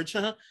on the verge.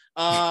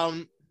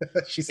 Um,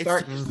 She's it's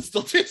starting.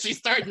 still she's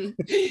starting.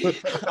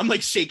 I'm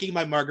like shaking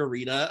my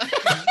margarita.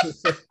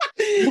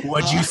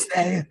 What'd you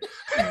say?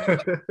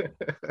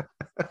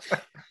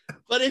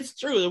 But it's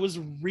true. It was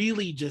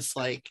really just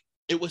like,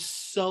 it was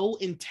so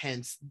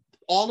intense.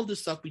 All of the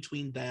stuff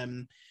between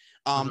them.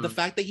 The Mhm.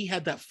 fact that he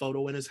had that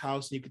photo in his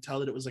house, and you could tell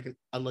that it was like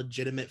a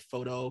legitimate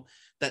photo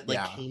that like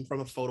Yeah. came from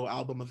a photo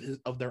album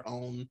of their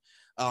own.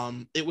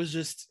 It was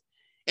just,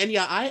 and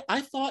yeah,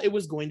 I thought it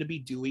was going to be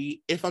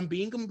Dewey. If I'm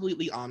being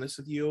completely honest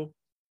with you,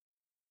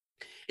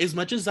 as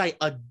much as I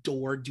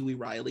adore Dewey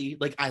Riley,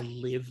 like I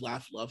live,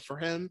 laugh, love for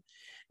him,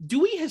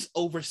 Dewey has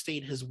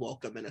overstayed his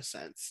welcome in a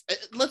sense.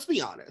 Let's be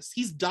honest.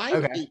 He's died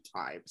Okay. 8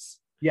 times.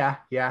 Yeah.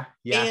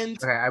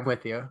 And Okay, I'm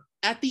with you.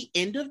 at the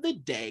end of the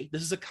day,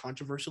 this is a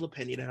controversial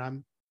opinion, and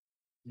I'm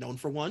known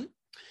for one.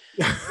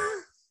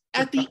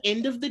 At the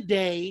end of the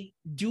day,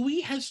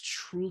 Dewey has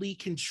truly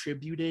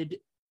contributed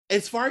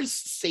as far as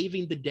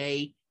saving the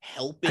day,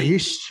 helping. Are you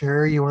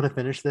sure you want to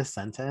finish this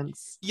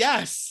sentence?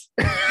 Yes.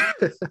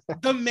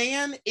 The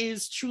man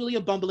is truly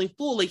a bumbling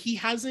fool. Like, he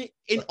hasn't,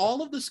 in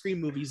all of the Scream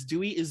movies,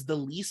 Dewey is the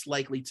least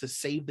likely to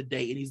save the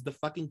day, and he's the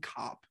fucking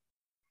cop.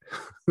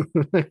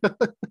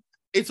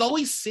 It's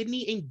always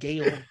Sydney and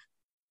Gale.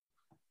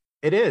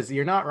 It is.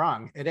 You're not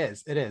wrong. It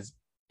is.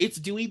 It's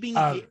Dewey being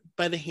hit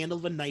by the handle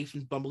of a knife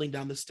and bumbling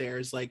down the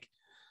stairs. Like,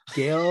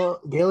 Gale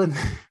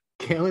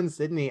and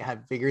Sydney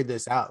have figured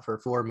this out for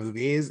 4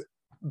 movies,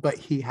 but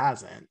he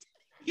hasn't.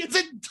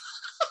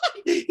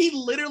 He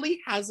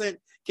literally hasn't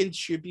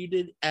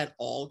contributed at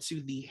all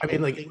to the I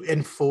mean, like helping.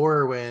 in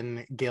 4,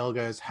 when Gale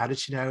goes, "How did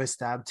she know I was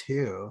stabbed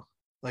too?"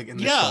 Like in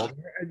the shoulder,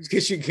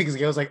 because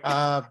Gale's like,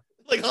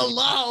 like,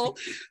 hello,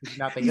 did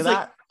not think he's of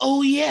like, that.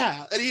 oh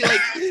yeah, and he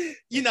like,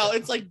 you know,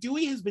 it's like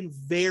Dewey has been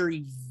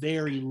very,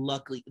 very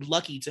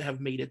lucky to have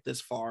made it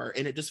this far,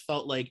 and it just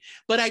felt like.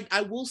 But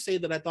I will say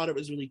that I thought it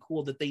was really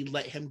cool that they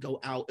let him go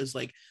out as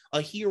like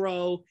a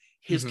hero.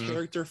 His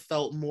character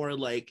felt more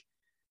like,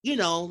 you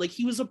know, like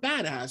he was a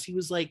badass. He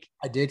was like,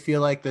 I did feel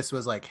like this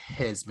was like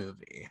his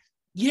movie.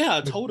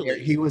 Yeah,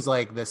 totally. He was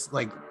like this,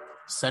 like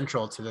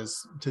central to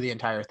the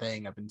entire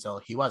thing up until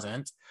he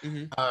wasn't.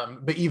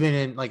 Mm-hmm. But even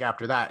in like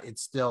after that,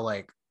 it's still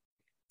like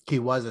he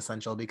was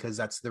essential, because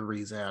that's the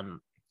reason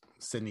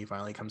Sydney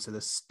finally comes to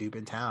this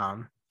stupid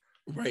town.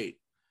 Right.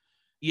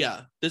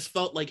 Yeah, this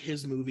felt like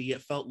his movie.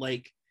 It felt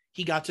like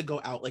he got to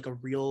go out like a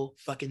real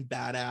fucking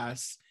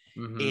badass.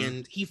 Mm-hmm.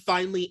 And he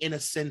finally, in a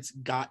sense,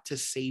 got to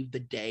save the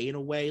day in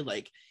a way.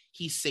 Like,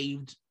 he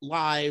saved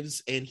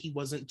lives, and he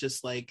wasn't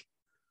just like,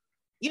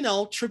 you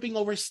know, tripping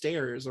over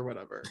stairs or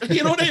whatever.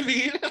 You know what I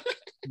mean?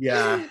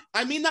 Yeah.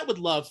 I mean that with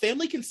love.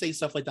 Family can say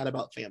stuff like that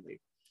about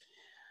family.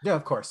 Yeah,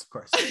 of course.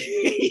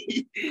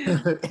 It's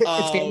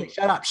family.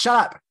 Shut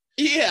up.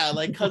 Yeah,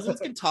 like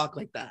cousins can talk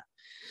like that.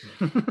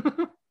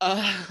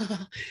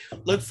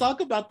 Let's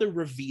talk about the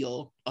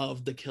reveal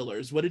of the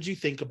killers. What did you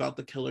think about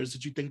the killers?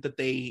 Did you think that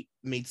they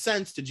made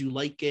sense? Did you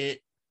like it?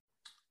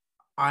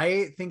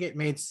 I think it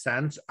made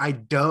sense. I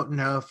don't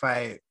know if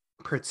I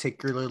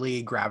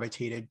particularly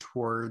gravitated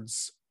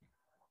towards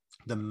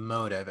the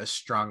motive as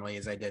strongly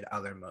as I did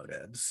other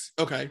motives.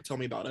 Okay, tell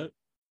me about it.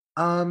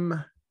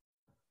 I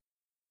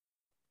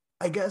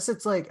guess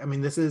it's like, I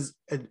mean,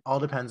 it all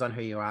depends on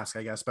who you ask,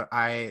 I guess, but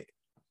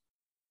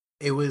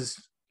it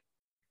was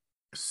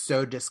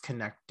so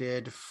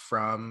disconnected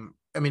from,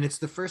 I mean, it's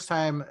the first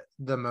time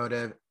the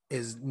motive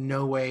is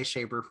no way,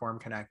 shape, or form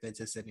connected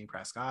to Sidney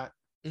Prescott.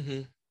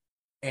 Mm-hmm.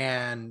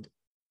 And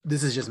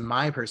this is just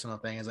my personal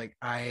thing, is like,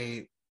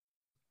 I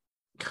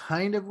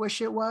kind of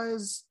wish it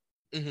was.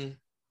 Mm-hmm.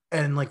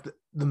 And like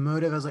the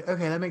motive, I was like,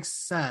 okay, that makes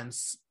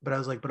sense. But I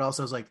was like,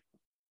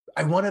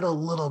 I wanted a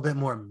little bit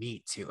more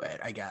meat to it,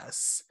 I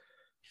guess.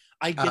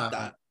 I get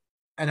that.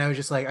 And I was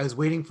just like, I was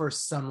waiting for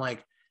some,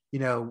 like, you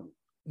know,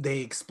 they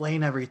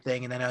explain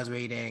everything, and then I was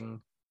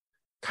waiting,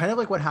 kind of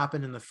like what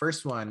happened in the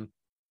first one,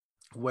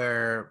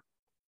 where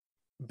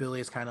Billy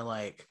is kind of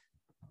like,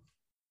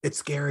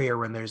 it's scarier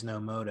when there's no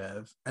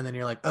motive. And then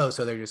you're like, oh,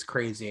 so they're just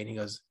crazy. And he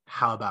goes,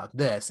 how about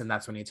this? And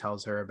that's when he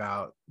tells her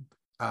about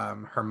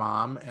her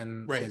mom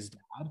and his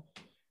dad,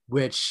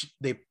 which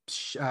they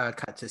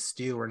cut to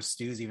Stu, where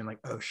Stu's even like,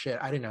 oh shit,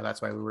 I didn't know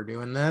that's why we were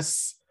doing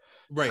this.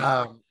 Right.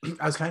 I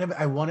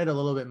wanted a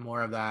little bit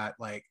more of that,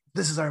 like,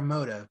 this is our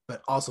motive,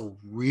 but also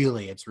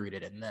really it's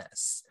rooted in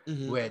this,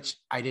 which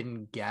I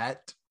didn't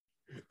get.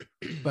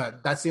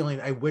 But that's the only,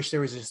 I wish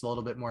there was just a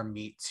little bit more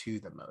meat to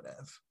the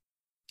motive.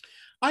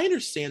 I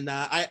understand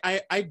that.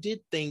 I did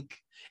think,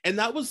 and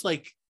that was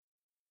like,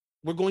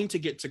 we're going to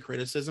get to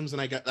criticisms,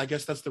 and I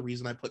guess that's the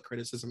reason I put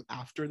criticism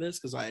after this,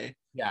 because I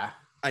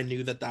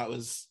knew that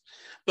was,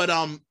 but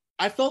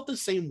I felt the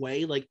same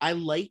way. Like, I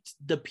liked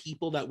the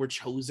people that were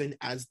chosen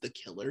as the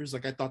killers.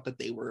 Like, I thought that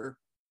they were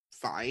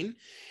fine,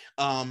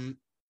 and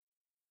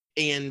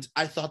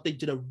I thought they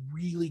did a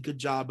really good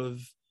job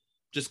of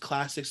just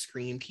classic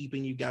Scream,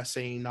 keeping you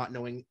guessing, not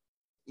knowing,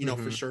 you know,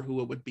 for sure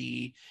who it would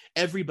be.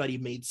 Everybody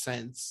made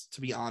sense,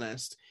 to be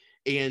honest,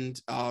 and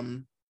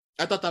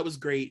I thought that was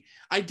great.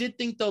 I did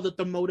think, though, that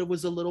the motive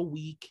was a little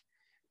weak,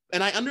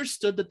 and I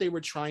understood that they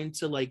were trying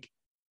to, like,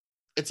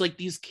 it's like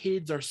these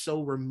kids are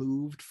so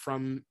removed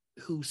from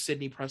who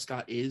Sidney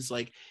Prescott is.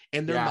 Like,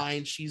 in their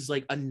mind, she's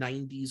like a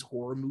 90s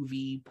horror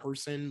movie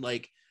person.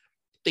 Like,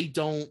 they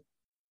don't,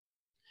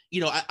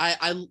 you know,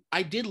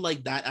 I did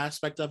like that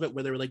aspect of it,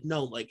 where they were like,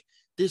 no, like,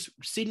 this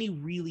Sidney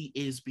really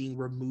is being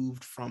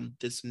removed from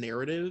this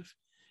narrative.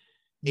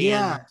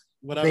 Yeah. And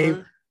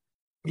whatever.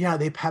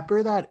 They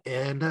pepper that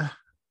in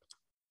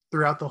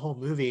throughout the whole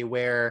movie,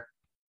 where,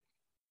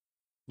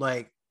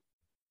 like,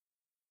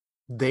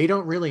 they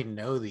don't really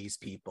know these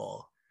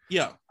people.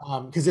 Yeah.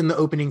 Because in the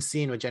opening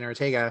scene with Jenna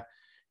Ortega,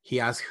 he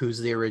asks who's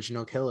the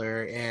original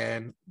killer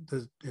in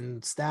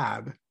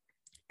Stab,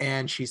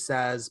 and she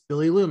says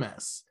Billy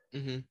Loomis,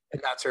 and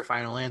that's her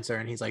final answer.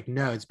 And he's like,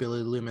 no, it's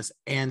Billy Loomis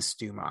and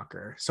Stu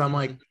Macher. So I'm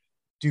like,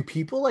 do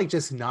people like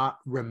just not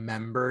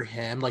remember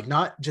him? Like,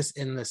 not just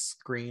in the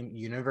Scream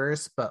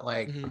universe, but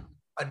like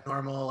a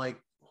normal like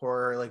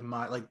horror, like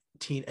my like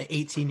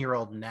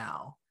 18-year-old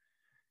now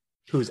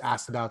who's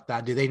asked about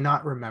that, do they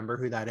not remember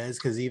who that is?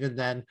 Because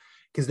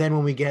then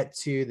when we get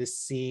to the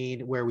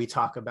scene where we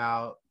talk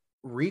about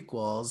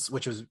requels,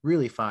 which was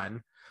really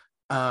fun,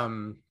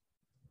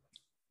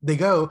 they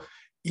go,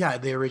 yeah,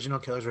 the original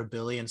killers were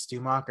Billy and Stu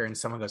Macher, and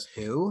someone goes,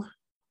 who?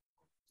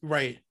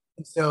 Right.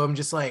 So I'm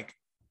just like,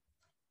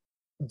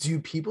 do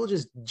people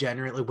just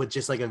generally, with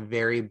just like a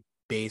very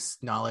base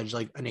knowledge,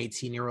 like an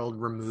 18-year-old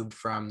removed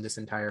from this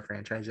entire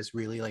franchise, just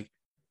really like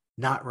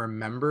not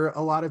remember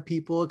a lot of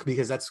people?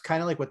 Because that's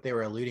kind of like what they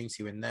were alluding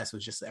to in this,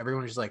 was just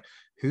everyone was just like,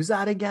 who's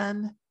that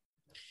again?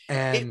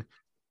 And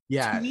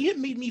to me, it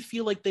made me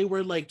feel like they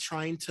were like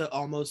trying to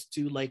almost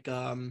do like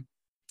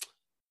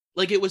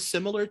it was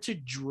similar to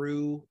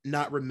Drew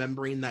not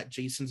remembering that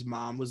Jason's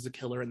mom was the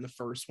killer in the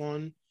first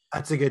one.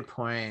 That's a good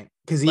point,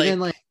 because even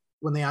like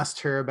when they asked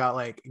her about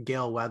like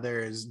Gale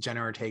Weathers, Jenna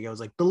Ortega was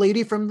like, the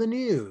lady from the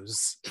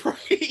news.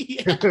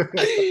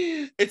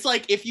 It's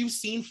like, if you've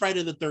seen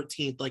Friday the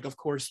 13th, like, of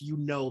course you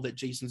know that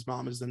Jason's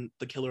mom is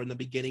the killer in the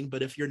beginning,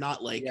 but if you're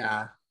not like,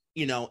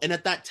 you know, and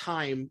at that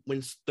time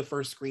when the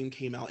first Scream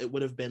came out, it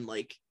would have been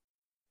like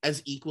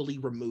as equally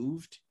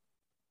removed,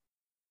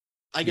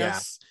 I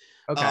guess.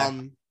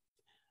 Okay.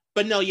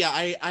 But no,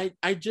 I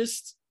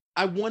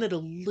wanted a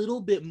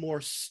little bit more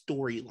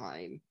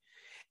storyline.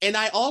 And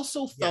I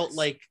also felt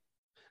like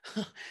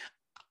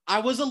I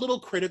was a little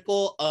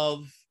critical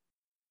of,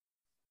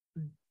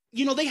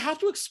 you know, they have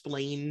to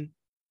explain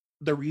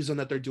the reason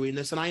that they're doing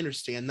this, and I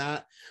understand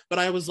that, but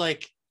I was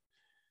like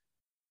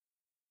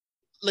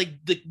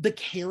the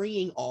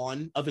carrying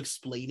on of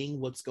explaining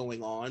what's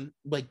going on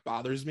like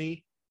bothers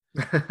me.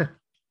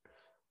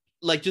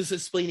 Like, just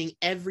explaining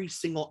every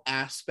single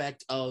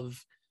aspect of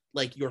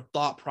like your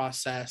thought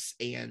process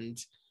and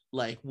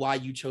like why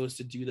you chose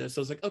to do this.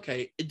 I was like,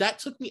 okay, that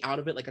took me out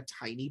of it like a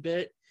tiny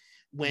bit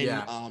when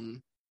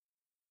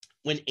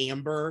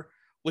Amber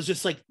was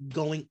just like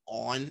going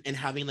on and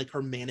having like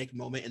her manic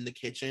moment in the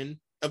kitchen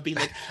of being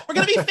like, we're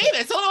gonna be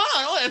famous.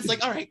 It's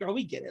like, all right, girl,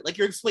 we get it. Like,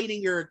 you're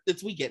explaining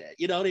we get it.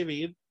 You know what I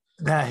mean?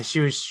 That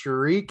she was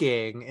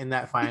shrieking in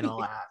that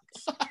final act.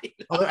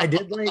 I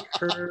did like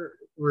her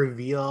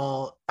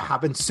reveal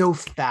happened so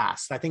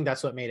fast. I think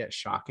that's what made it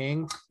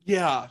shocking.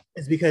 Yeah,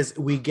 it's because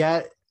we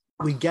get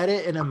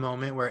it in a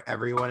moment where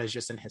everyone is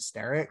just in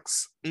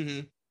hysterics,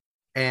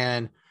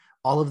 and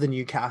all of the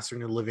new cast are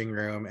in the living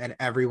room, and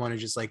everyone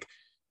is just like,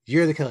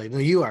 you're the killer. No,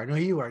 you are. No,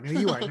 you are. No,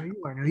 you are. No,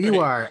 you are. No,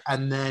 you are.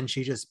 And then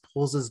she just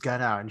pulls his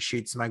gun out and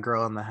shoots my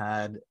girl in the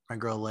head, my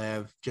girl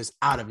Liv, just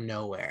out of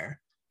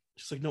nowhere.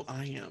 She's like, no,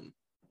 I am.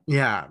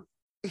 Yeah.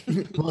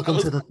 Welcome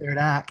to the third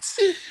act.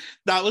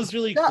 That was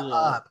really cool.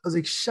 Up. I was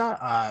like, shut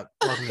up.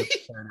 Welcome to the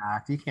third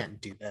act. You can't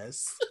do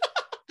this.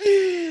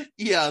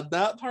 Yeah,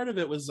 that part of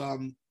it was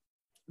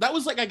that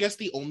was like, I guess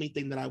the only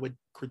thing that I would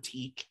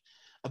critique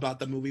about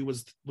the movie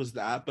was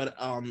that. But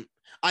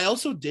I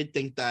also did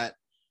think that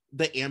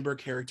the Amber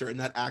character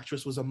and that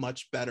actress was a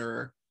much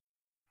better,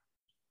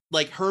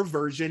 like, her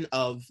version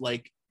of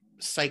like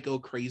psycho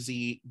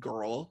crazy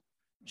girl,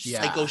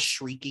 psycho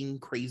shrieking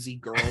crazy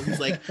girl who's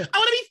like, I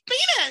want to be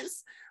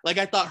famous. Like,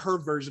 I thought her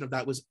version of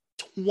that was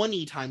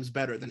 20 times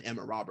better than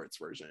Emma Roberts'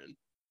 version.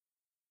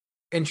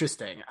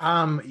 Interesting.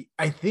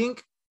 I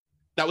think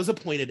that was a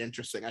pointed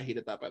interesting. I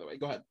hated that, by the way.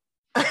 Go ahead.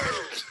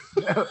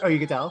 Oh, you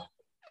can tell.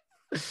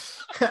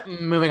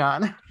 Moving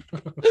on.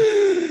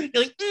 You're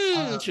like,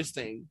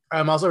 interesting.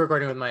 I'm also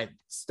recording with my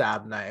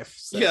stab knife.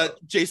 So. Yeah,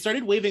 Jay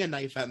started waving a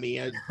knife at me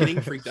and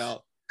getting freaked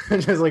out.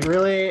 Just like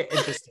really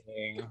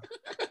interesting.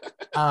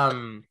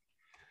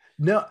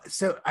 No,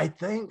 so I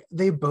think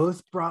they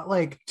both brought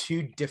like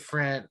two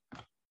different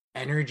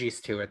energies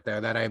to it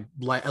though that I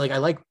like. I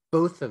like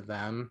both of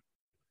them.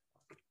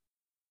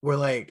 We're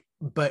like,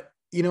 but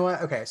you know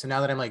what? Okay, so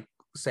now that I'm like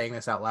saying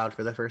this out loud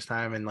for the first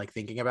time and like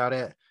thinking about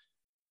it,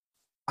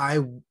 I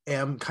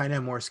am kind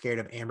of more scared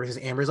of Amber because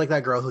Amber's like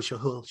that girl who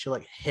she'll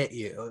like hit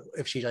you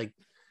if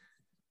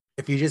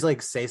you just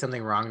like say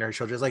something wrong to her.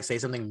 She'll just like say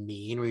something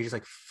mean where you're just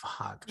like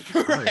fuck.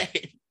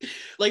 Right.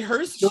 Like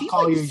hers, she'll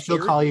call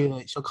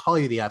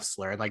you the F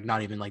slur and like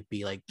not even like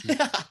be like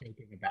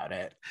thinking about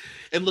it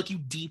and look you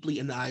deeply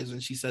in the eyes when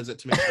she says it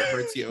to make sure it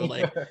hurts you.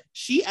 Like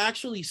she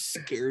actually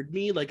scared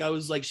me. Like I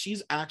was like,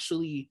 she's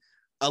actually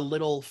a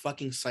little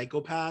fucking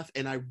psychopath,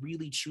 and I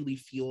really truly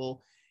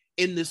feel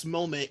in this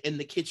moment in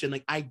the kitchen,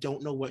 like I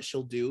don't know what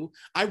she'll do.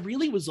 I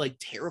really was like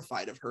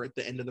terrified of her at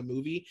the end of the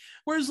movie.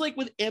 Whereas like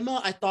with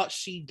Emma, I thought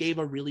she gave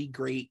a really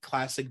great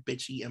classic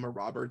bitchy Emma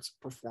Roberts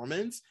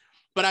performance,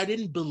 but I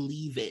didn't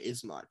believe it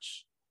as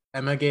much.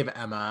 Emma gave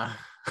Emma.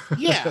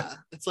 Yeah,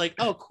 it's like,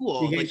 oh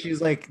cool. Like,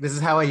 she's like, this is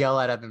how I yell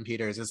at Evan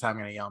Peters. This is how I'm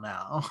gonna yell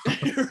now.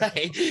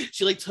 Right.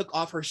 She like took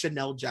off her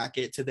Chanel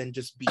jacket to then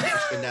just be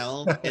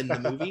Chanel in the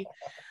movie.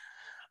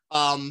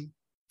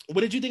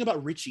 What did you think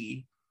about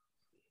Richie?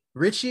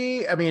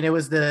 Richie, I mean, it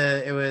was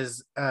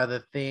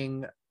the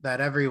thing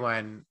that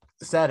everyone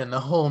said in the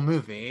whole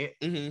movie.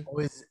 Mm-hmm.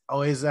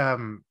 Always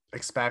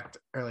expect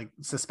or like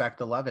suspect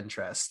the love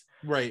interest.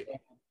 Right.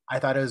 I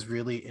thought it was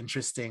really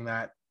interesting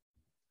that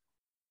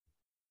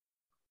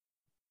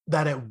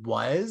it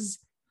was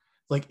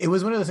like, it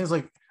was one of those things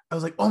like I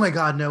was like, oh my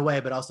god, no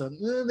way, but also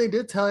they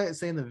did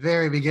say in the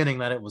very beginning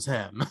that it was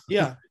him.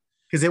 Yeah.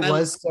 Because it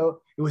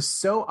was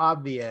so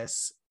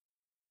obvious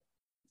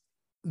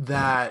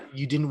that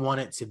you didn't want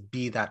it to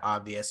be that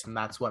obvious, and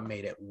that's what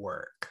made it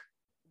work.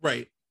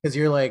 Right. Because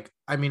you're like,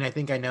 I mean, I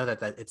think I know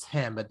that it's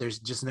him, but there's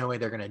just no way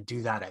they're gonna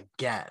do that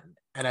again.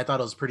 And I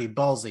thought it was pretty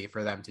ballsy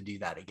for them to do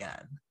that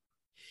again.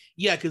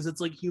 Yeah, because it's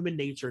like human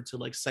nature to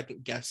like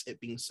second guess it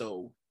being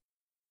so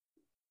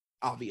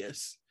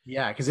obvious.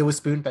 Yeah, because it was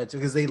spoon-fed too,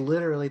 because they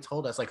literally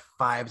told us like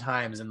 5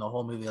 times in the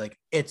whole movie, like,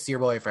 it's your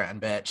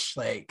boyfriend, bitch.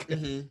 Like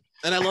And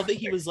I love that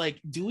he was like,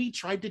 Dewey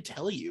tried to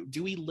tell you.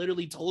 Dewey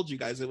literally told you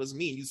guys it was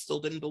me. You still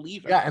didn't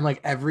believe it. Yeah, and like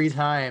every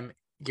time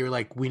you're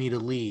like, we need to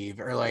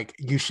leave, or like,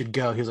 you should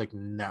go. He was like,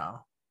 no.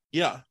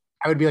 Yeah.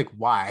 I would be like,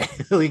 why?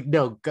 Like,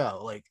 no, go.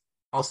 Like,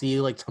 I'll see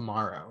you like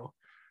tomorrow.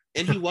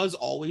 And he was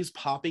always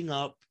popping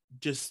up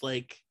just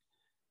like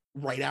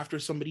right after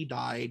somebody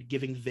died,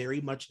 giving very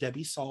much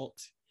Debbie Salt.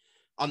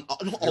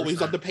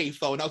 Always on the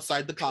payphone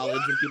outside the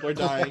college when people are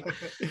dying.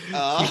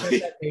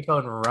 That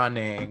payphone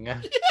running.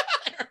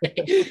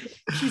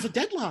 She's a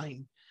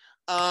deadline.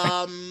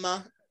 I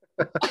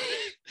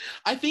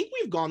think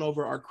we've gone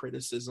over our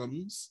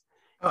criticisms.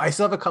 Oh, I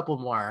still have a couple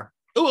more.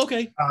 Oh,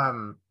 okay.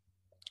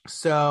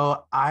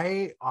 So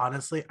I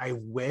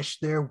wish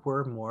there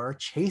were more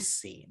chase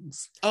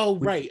scenes. Oh,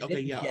 We right. Okay,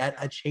 didn't yeah. get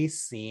a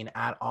chase scene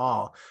at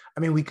all. I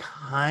mean, we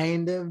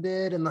kind of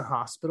did in the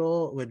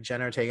hospital with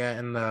Jenna Ortega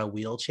in the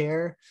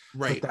wheelchair.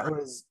 Right. But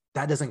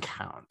that doesn't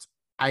count.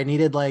 I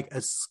needed like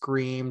a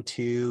Scream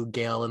to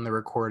Gail in the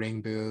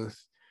recording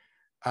booth.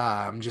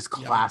 Just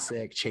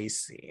classic chase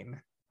scene.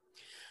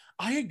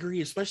 I agree,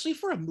 especially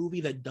for a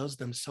movie that does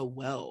them so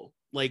well.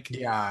 Like,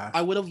 yeah,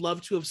 I would have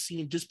loved to have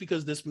seen, just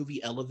because this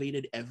movie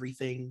elevated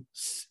everything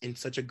in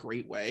such a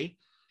great way,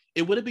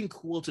 it would have been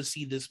cool to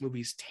see this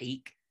movie's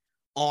take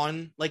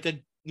on like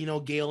a,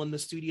 Gail in the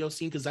studio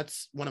scene, because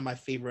that's one of my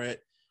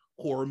favorite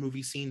horror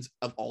movie scenes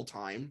of all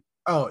time.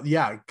 Oh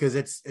yeah, because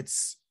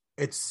it's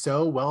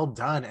so well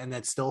done, and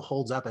it still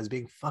holds up as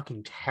being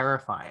fucking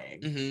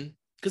terrifying. Mm-hmm.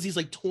 Because he's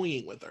like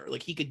toying with her,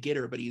 like he could get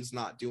her, but he's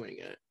not doing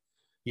it.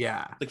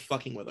 Yeah, like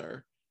fucking with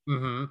her.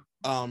 Mm-hmm.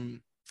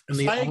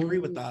 So I agree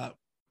with that.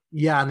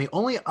 Yeah, and the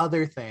only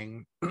other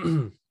thing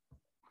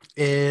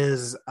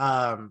is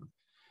I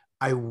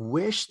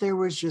wish there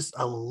was just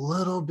a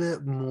little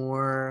bit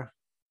more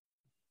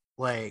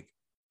like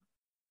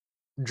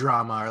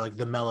drama, or like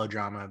the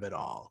melodrama of it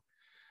all.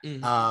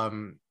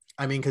 Mm-hmm.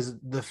 I mean, because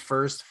the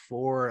first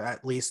 4,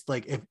 at least,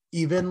 like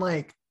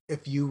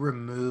if you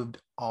removed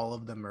all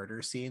of the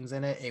murder scenes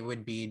in it, it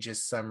would be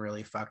just some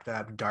really fucked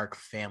up dark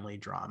family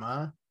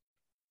drama.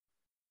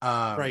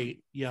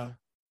 Right. Yeah.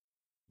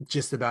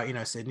 Just about,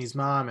 Sydney's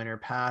mom and her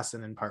past,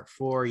 and then part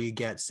 4 you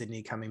get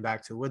Sydney coming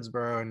back to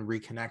Woodsboro and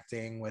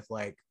reconnecting with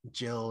like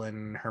Jill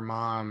and her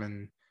mom,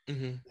 and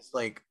it's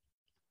like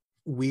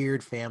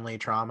weird family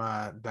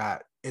trauma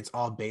that it's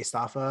all based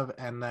off of.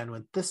 And then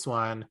with this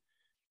one,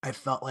 I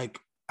felt like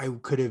I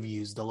could have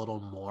used a little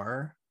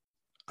more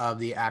of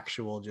the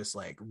actual just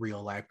like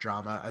real life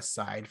drama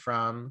aside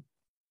from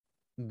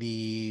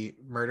the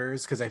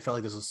murders, because I felt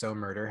like this was so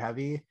murder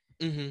heavy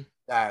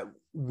that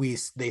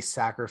they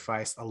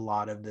sacrificed a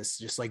lot of this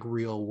just like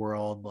real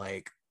world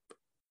like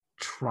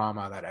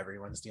trauma that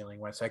everyone's dealing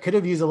with. So I could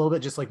have used a little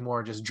bit just like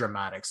more just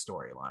dramatic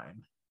storyline.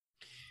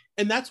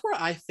 And that's where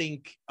I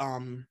think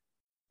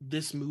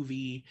this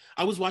movie,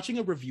 I was watching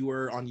a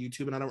reviewer on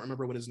YouTube, and I don't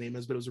remember what his name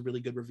is, but it was a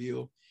really good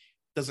review.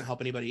 Doesn't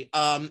help anybody.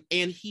 And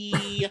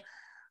he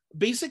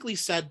basically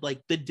said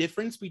like the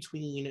difference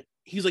between,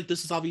 he's like,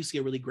 this is obviously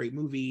a really great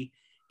movie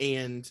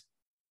and,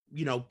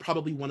 you know,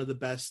 probably one of the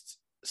best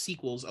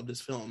sequels of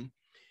this film.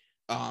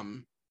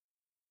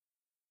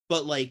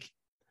 But like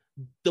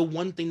the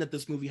one thing that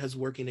this movie has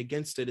working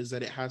against it is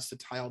that it has to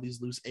tie all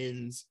these loose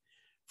ends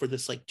for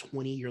this like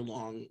 20-year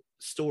long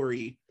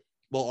story,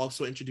 while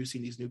also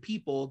introducing these new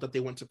people that they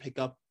want to pick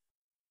up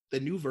the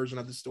new version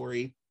of the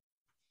story.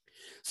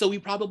 So we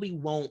probably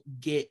won't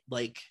get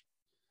like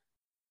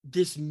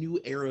this new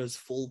era's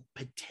full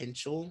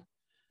potential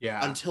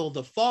until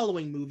the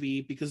following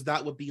movie, because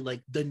that would be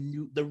like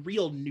the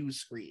real new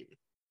Scream.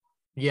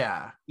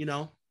 Yeah. You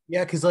know?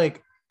 Yeah, because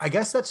like I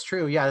guess that's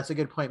true. Yeah, that's a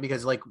good point,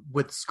 because like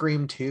with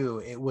Scream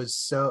 2, it was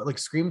so like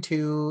Scream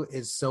 2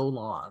 is so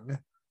long.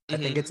 I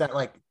think it's at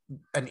like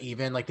an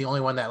even, like the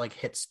only one that like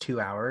hits 2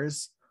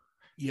 hours.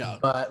 Yeah.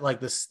 But like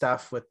the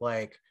stuff with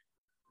like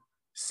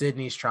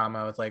Sydney's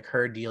trauma with like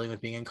her dealing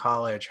with being in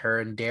college, her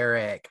and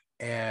Derek,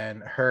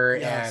 and her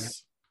and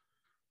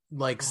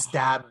like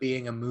Stab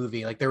being a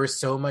movie, like there was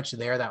so much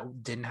there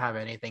that didn't have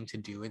anything to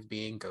do with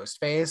being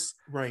Ghostface.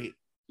 Right.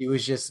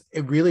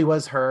 It really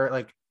was her,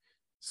 like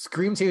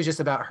Scream 2 is just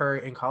about her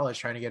in college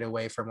trying to get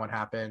away from what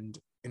happened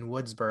in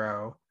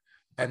Woodsboro.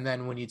 And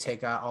then when you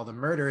take out all the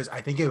murders,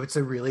 I think it's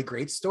a really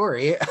great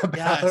story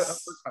about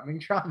overcoming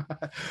trauma.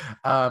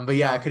 But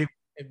yeah,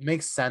 it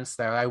makes sense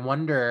though. I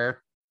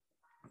wonder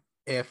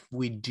if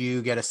we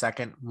do get a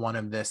second one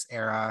of this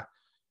era,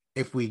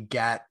 if we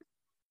get,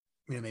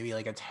 you know, maybe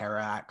like a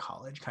Tara at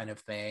college kind of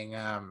thing.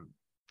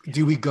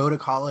 Do we go to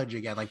college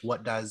again? Like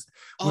what does,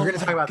 we're going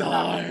to talk about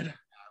that.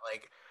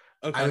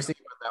 Like, I was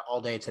thinking about that all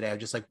day today. I'm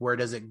just like, where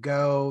does it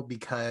go?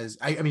 Because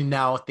I mean,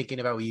 now thinking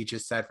about what you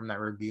just said from that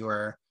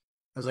reviewer,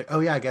 I was like, oh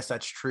yeah, I guess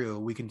that's true.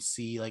 We can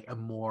see like a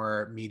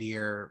more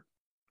meatier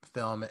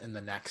film in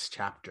the next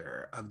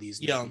chapter of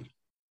these movies.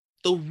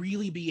 They'll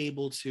really be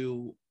able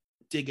to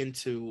dig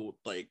into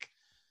like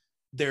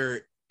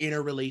their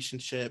inner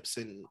relationships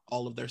and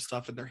all of their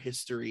stuff and their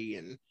history,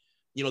 and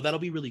you know, that'll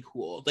be really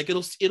cool. Like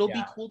it'll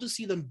be cool to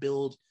see them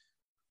build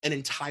an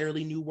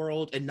entirely new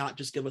world and not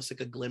just give us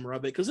like a glimmer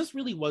of it, because this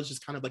really was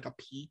just kind of like a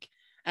peek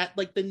at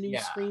like the new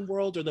Scream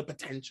world, or the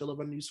potential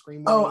of a new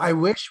Scream world. I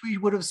wish we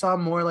would have saw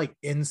more like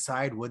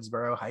inside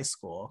Woodsboro High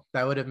School.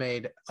 That would have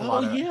made a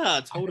lot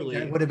of, totally.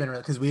 It would have been real,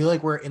 because we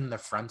like were in the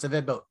front of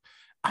it, but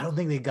I don't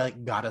think they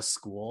got a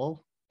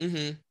school.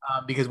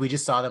 Because we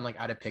just saw them like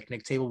at a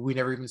picnic table. We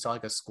never even saw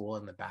like a school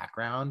in the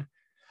background.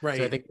 Right.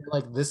 So I think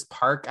like this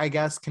park, I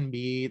guess, can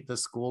be the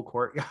school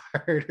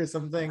courtyard or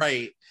something.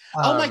 Right.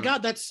 Oh my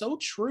God, that's so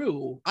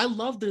true. I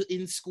love the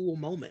in-school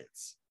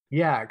moments.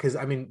 Yeah, because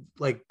I mean,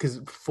 like,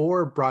 because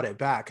 4 brought it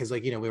back, because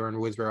like, you know, we were in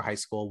Woodsboro High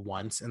School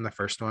once in the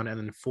first one, and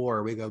then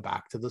 4 we go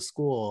back to the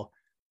school,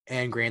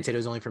 and granted it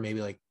was only for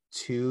maybe like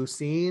 2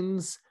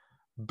 scenes,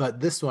 but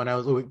this one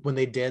when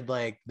they did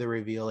like the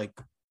reveal, like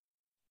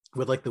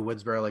with like the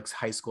Woodsboro like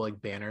high school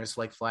like banners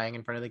like flying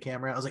in front of the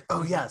camera, I was like,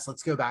 oh yes,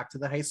 let's go back to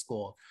the high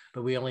school.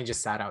 But we only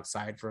just sat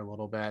outside for a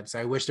little bit, so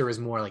I wish there was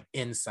more like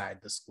inside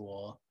the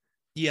school.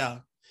 Yeah,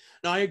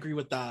 no, I agree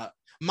with that.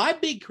 My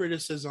big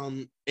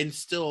criticism, and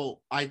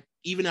still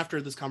even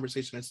after this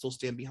conversation I still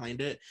stand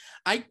behind it,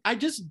 I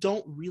just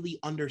don't really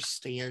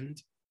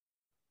understand.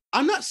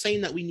 I'm not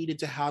saying that we needed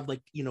to have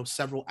like, you know,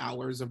 several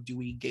hours of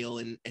Dewey, Gale,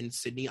 and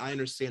Sydney. I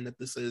understand that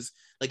this is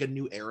like a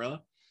new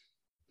era.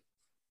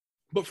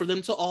 But for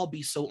them to all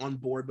be so on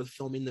board with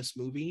filming this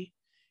movie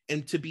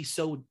and to be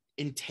so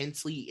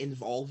intensely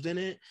involved in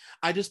it,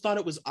 I just thought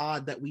it was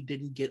odd that we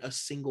didn't get a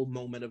single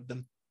moment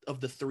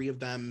of the 3 of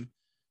them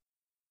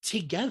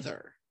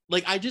together.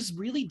 Like, I just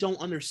really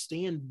don't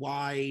understand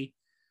why.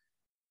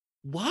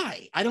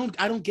 I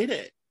don't get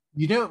it.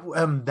 You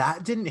know,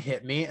 that didn't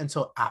hit me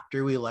until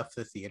after we left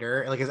the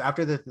theater. Like, because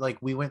after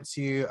we went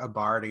to a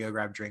bar to go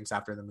grab drinks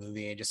after the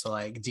movie and just to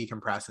like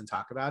decompress and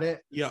talk about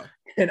it. Yeah.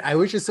 And I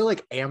was just so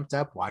like amped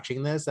up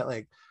watching this that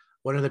like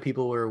one of the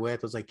people we were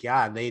with was like,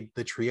 yeah,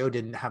 the trio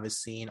didn't have a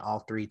scene all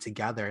 3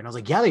 together. And I was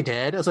like, yeah, they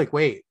did. I was like,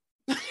 wait.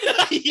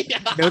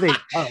 No, they.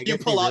 You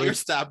pull out your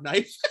stab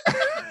knife.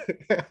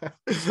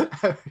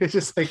 It's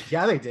just like,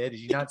 yeah, they did.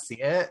 Did you not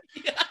see it?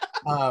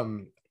 Yeah.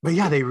 But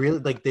yeah, they really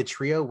like the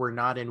trio were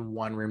not in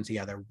one room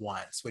together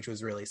once, which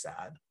was really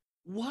sad.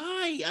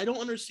 Why? I don't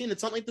understand.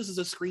 It's not like this is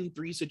a Scream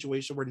 3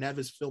 situation where Nev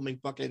is filming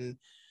fucking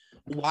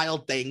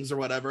Wild Things or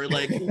whatever.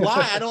 Like,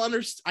 why? I don't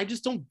understand. I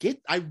just don't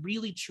get. I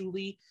really,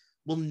 truly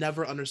will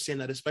never understand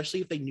that,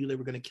 especially if they knew they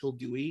were going to kill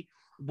Dewey.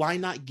 Why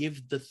not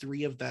give the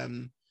 3 of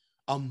them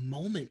a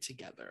moment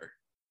together?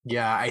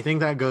 Yeah, I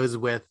think that goes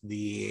with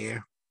the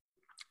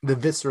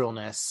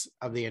visceralness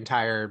of the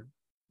entire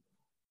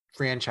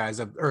franchise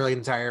or the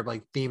entire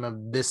like theme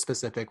of this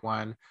specific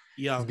one.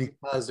 Yeah,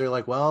 because they're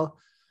like, well,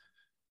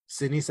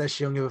 Sydney says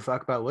she don't give a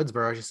fuck about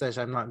Woodsboro. She says,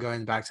 I'm not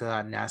going back to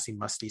that nasty,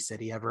 musty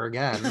city ever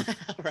again.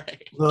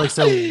 Right. We're like,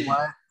 so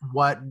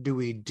what do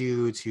we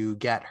do to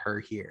get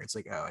her here? It's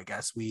like, oh, I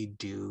guess we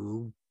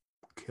kill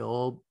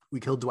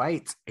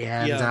Dwight.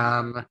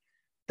 And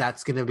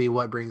that's gonna be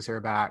what brings her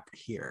back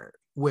here,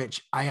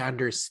 which I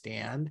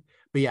understand.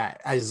 But yeah,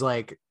 as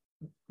like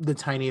the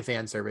tiny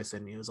fan service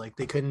in me was like,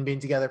 they couldn't be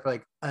together for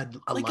like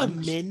a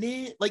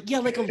minute, like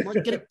get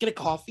a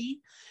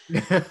coffee.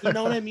 You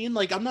know what I mean?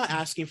 Like, I'm not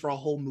asking for a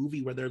whole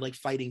movie where they're like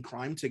fighting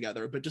crime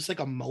together, but just like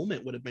a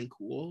moment would have been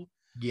cool.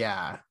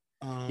 Yeah.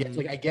 It's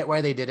like I get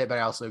why they did it, but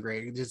I also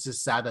agree. It's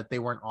just sad that they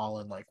weren't all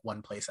in like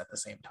one place at the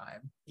same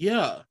time.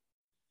 Yeah.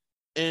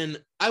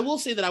 And I will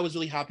say that I was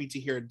really happy to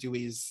hear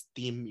Dewey's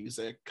theme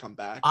music come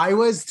back. I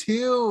was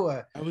too.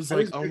 I was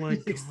like, oh my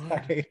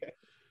god.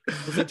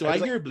 I was like, do I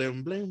hear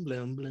bloom, bloom,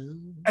 bloom,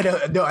 bloom? I know.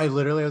 No, I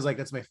literally was like,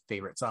 that's my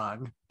favorite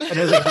song. And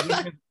I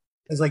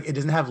was like, it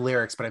doesn't have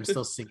lyrics, but I'm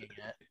still singing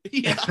it.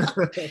 Yeah.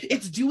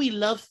 It's Dewey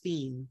love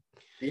theme.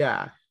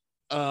 Yeah.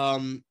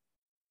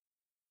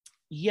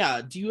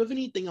 Yeah. Do you have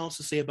anything else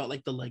to say about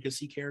like the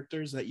legacy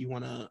characters that you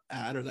want to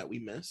add or that we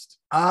missed?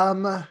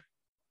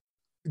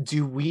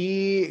 Do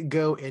we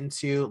go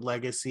into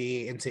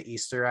legacy, into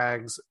Easter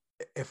eggs?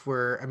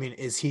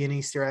 Is he an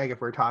Easter egg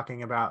if we're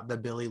talking about the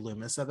Billy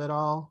Loomis of it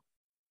all?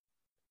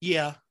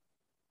 Yeah,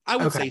 I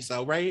would say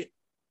so, right?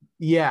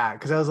 Yeah,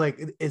 because I was like,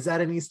 is that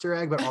an Easter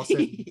egg? But also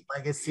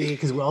legacy,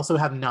 because we also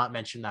have not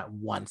mentioned that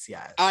once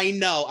yet. I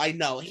know.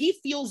 He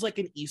feels like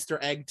an Easter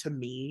egg to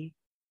me.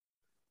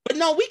 But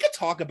no, we could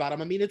talk about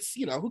him. I mean, it's,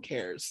 who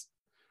cares?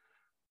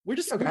 We're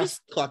just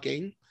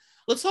clucking.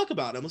 Let's talk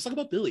about him. Let's talk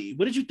about Billy.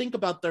 What did you think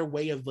about their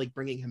way of like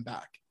bringing him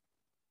back?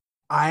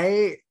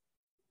 I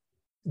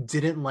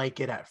didn't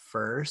like it at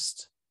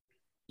first.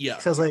 Yeah.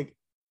 Because I was like,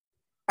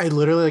 I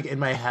literally like in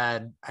my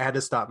head, I had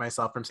to stop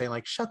myself from saying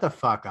like, shut the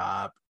fuck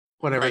up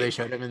whenever they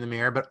showed him in the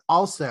mirror. But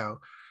also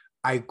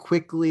I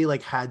quickly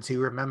like had to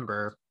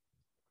remember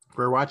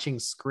we're watching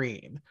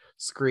Scream.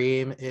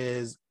 Scream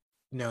is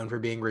known for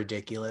being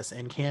ridiculous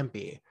and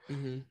campy.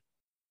 Mm-hmm.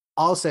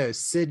 Also,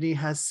 Sydney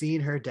has seen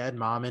her dead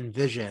mom in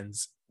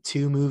visions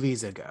 2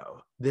 movies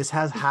ago. This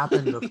has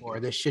happened before.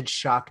 This should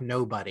shock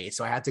nobody.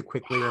 So I had to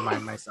quickly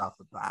remind myself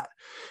of that.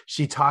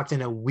 She talked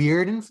in a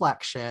weird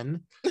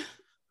inflection.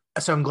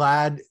 So I'm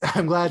glad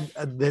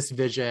this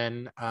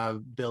vision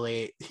of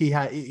Billy, he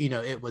had,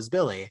 it was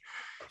Billy.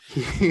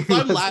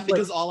 I'm laughing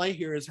because all I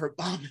hear is her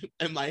mom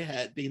in my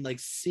head being like,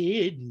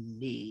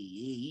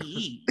 Sydney.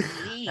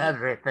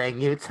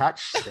 Everything you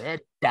touch,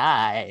 it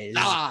dies.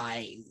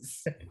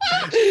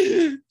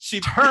 She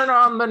turn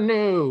on the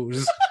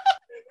news.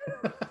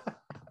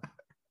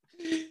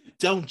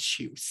 Don't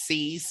you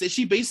see? So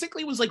she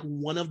basically was like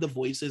one of the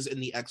voices in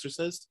The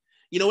Exorcist.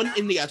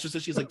 In The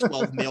Exorcist, she's like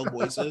 12 male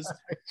voices.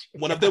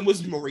 One of them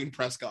was Maureen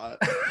Prescott.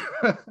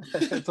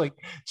 It's like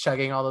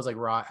chugging all those like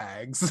raw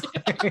eggs.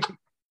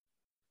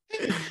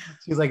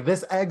 She's like,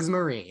 this egg's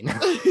Maureen.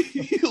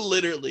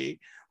 Literally.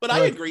 But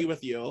I agree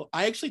with you.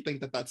 I actually think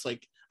that that's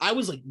like, I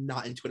was like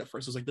not into it at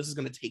first. I was like, this is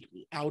going to take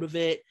me out of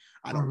it.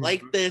 I don't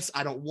like this.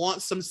 I don't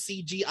want some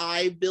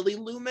CGI Billy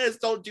Loomis.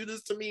 Don't do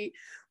this to me.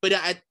 But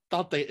I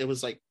thought that it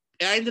was like,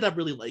 I ended up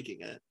really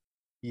liking it.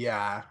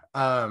 Yeah.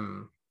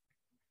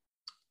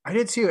 I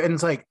did too. And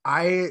it's like,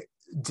 I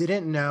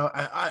didn't know,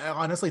 I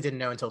honestly didn't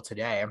know until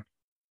today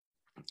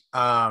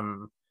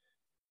how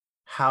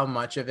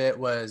much of it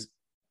was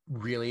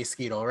really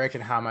Skeet Ulrich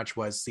and how much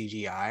was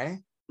CGI.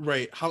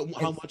 Right. How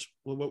much?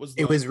 What was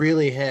that? It was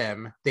really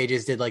him. They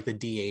just did like the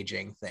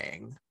de-aging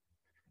thing.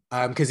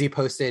 Because he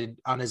posted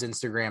on his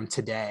Instagram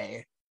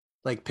today,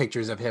 like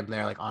pictures of him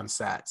there, like on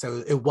set.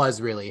 So it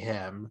was really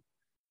him,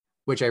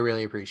 which I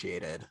really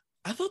appreciated.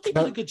 I thought they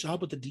did a good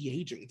job with the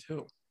de-aging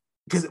too.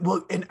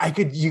 And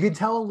you could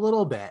tell a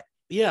little bit.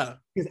 Yeah.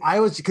 Because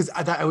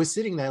I was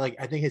sitting there, like,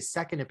 I think his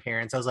second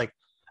appearance, I was like,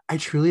 I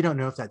truly don't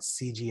know if that's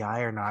CGI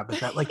or not, but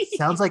that like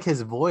sounds like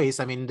his voice.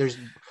 I mean,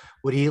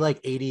 would he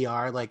like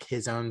ADR like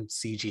his own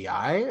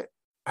CGI?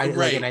 I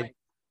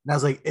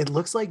was like, it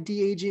looks like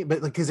de-aging,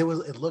 but like, because it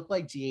looked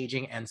like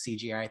de-aging and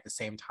CGI at the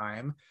same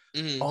time.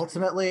 Mm-hmm.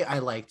 Ultimately, I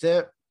liked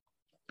it.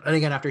 And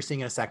again, after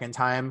seeing it a second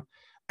time,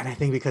 and I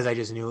think because I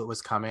just knew it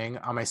was coming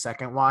on my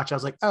second watch, I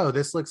was like, oh,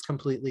 this looks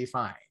completely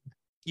fine.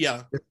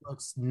 Yeah. It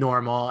looks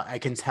normal. I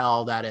can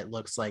tell that it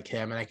looks like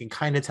him, and I can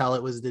kind of tell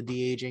it was the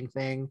de-aging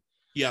thing.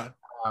 Yeah.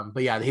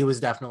 But yeah, he was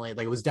definitely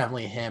it was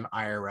definitely him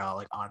IRL,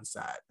 like on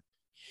set.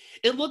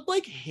 It looked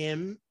like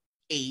him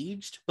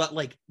aged, but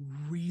like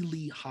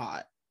really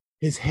hot.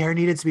 His hair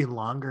needed to be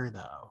longer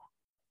though.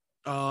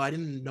 Oh, I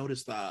didn't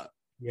notice that.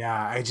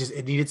 Yeah,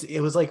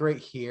 it was like right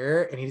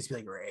here, and he needs to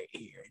be like right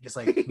here, just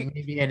like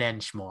maybe an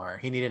inch more.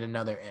 He needed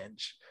another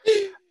inch.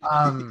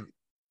 But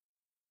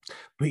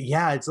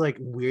yeah, it's like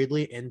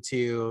weirdly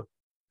into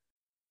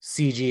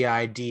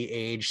CGI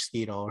de-age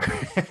Skeet Ulrich.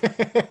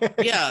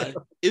 Yeah,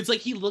 it's like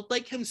he looked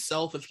like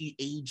himself if he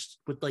aged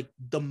with like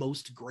the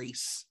most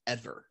grace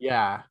ever.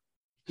 Yeah,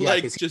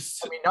 like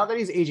not that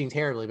he's aging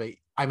terribly, but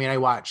I mean,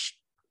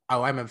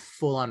 I'm a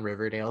full-on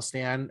Riverdale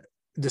stan.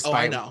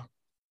 Despite I know.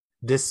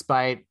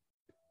 despite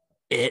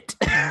it.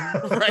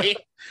 Right?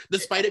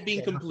 Despite it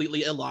being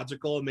completely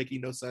illogical and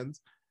making no sense.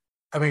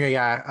 I mean,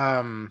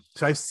 yeah.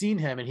 So I've seen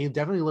him, and he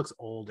definitely looks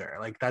older.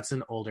 Like, that's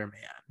an older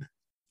man.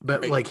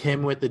 But Right. like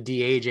him with the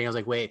de-aging, I was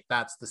like, wait,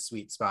 that's the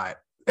sweet spot.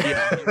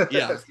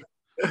 Yeah.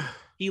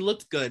 He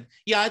looked good.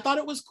 Yeah, I thought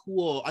it was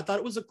cool. I thought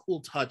it was a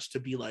cool touch to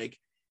be like,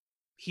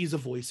 he's a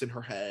voice in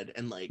her head,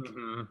 and like,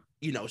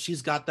 you know,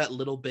 she's got that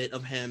little bit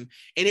of him.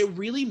 And it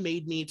really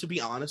made me, to be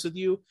honest with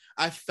you,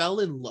 I fell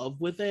in love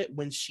with it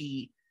when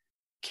she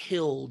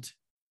had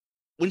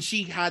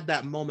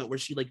that moment where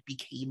she like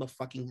became a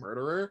fucking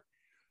murderer.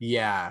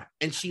 Yeah.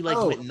 And she like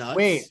went nuts.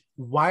 Wait,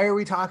 why are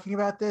we talking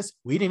about this?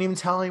 We didn't even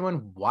tell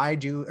anyone why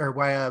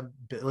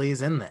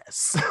Billy's in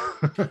this.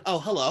 Oh,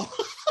 hello.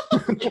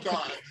 Oh my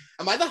God.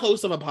 Am I the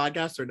host of a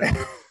podcast or no?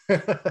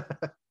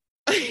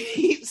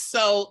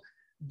 So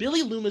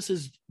Billy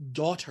Loomis's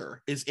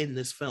daughter is in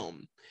this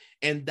film,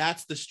 and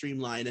that's the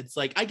streamline. It's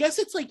like, I guess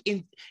it's like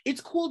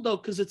it's cool though,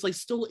 because it's like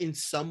still in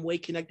some way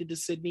connected to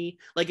Sydney.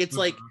 Like it's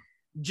like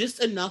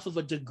just enough of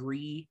a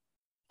degree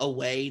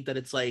away that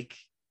it's like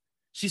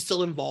she's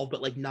still involved,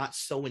 but like not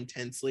so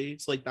intensely.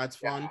 So like that's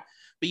fun.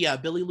 But yeah,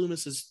 Billy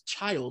Loomis's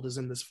child is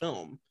in this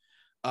film.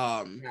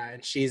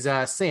 And she's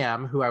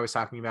Sam, who I was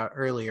talking about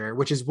earlier,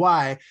 which is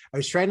why I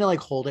was trying to like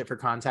hold it for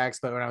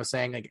context. But when I was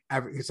saying like,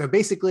 so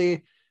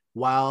basically,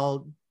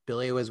 while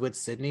Billy was with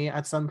Sydney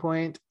at some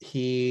point,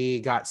 he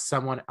got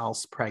someone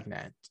else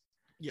pregnant.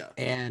 Yeah.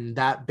 And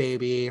that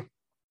baby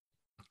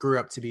grew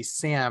up to be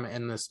Sam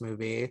in this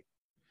movie.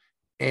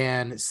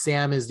 And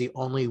Sam is the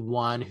only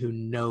one who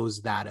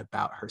knows that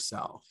about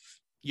herself.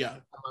 Yeah.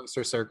 Amongst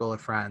her circle of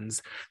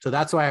friends. So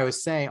that's why I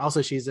was saying,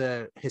 also she's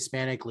a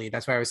Hispanic lead.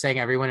 That's why I was saying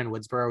everyone in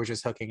Woodsboro was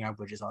just hooking up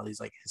with just all these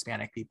like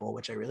Hispanic people,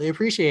 which I really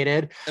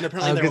appreciated. And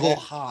apparently they're all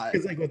hot.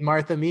 Because like with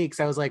Martha Meeks,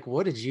 I was like,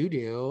 what did you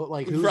do?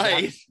 Like, who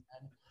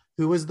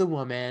was the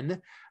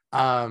woman?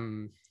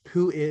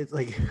 Who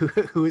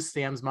is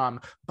Sam's mom?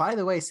 By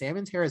the way, Sam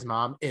and Tara's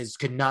mom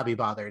could not be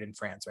bothered in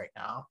France right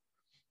now.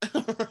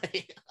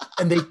 Right.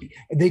 And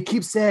they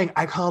keep saying,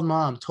 I called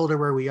mom, told her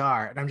where we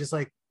are. And I'm just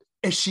like,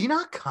 is she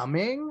not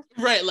coming?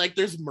 Right. Like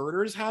there's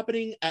murders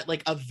happening at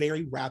like a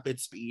very rapid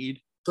speed.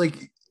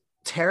 Like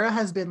Tara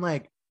has been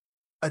like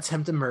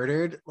attempted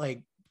murdered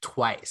like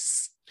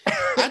twice. I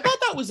thought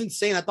that was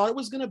insane. I thought it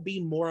was going to be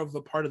more of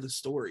a part of the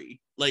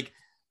story. Like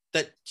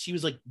that she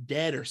was like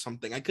dead or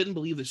something. I couldn't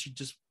believe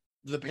that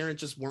the parents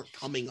just weren't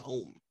coming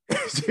home.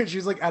 She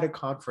was like at a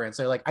conference.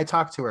 So like I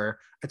talked to her.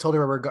 I told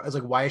her where we're going. I was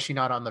like, why is she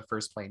not on the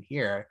first plane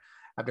here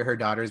after her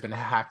daughter's been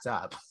hacked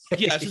up?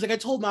 Yeah, she's like, I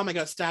told mom I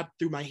got stabbed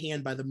through my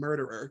hand by the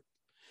murderer.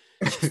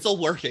 She's still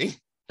working.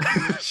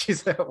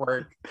 She's at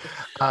work.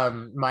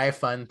 My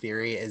fun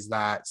theory is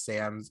that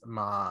Sam's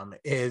mom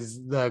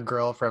is the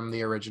girl from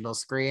the original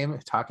Scream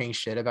talking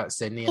shit about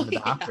Sydney in the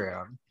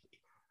bathroom.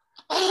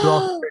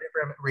 Well,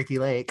 from Ricky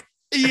Lake.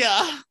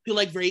 Yeah, who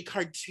like very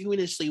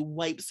cartoonishly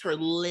wipes her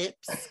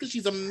lips because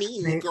she's a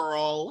mean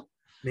girl.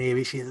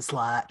 Maybe she's a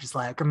slut, just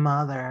like her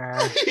mother.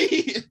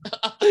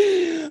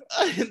 No,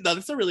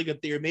 that's a really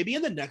good theory. Maybe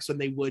in the next one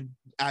they would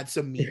add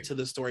some meat to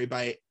the story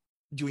by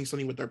doing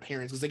something with their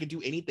parents, because they could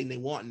do anything they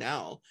want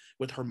now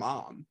with her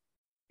mom.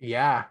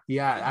 Yeah.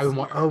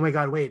 Oh my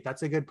God, wait,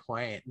 that's a good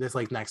point. This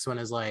like next one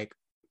is like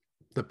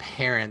the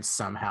parents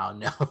somehow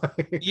know.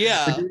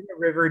 Yeah. We're doing a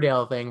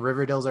Riverdale thing.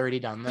 Riverdale's already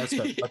done this,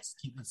 but let's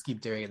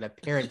keep doing it. The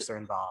parents are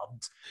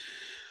involved.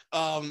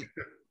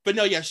 But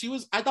no, yeah,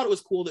 I thought it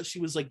was cool that she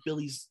was like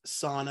Billy's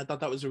son. I thought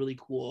that was a really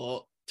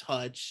cool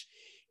touch.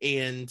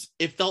 And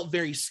it felt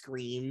very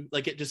Scream.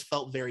 Like it just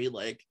felt very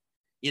like,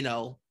 you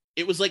know,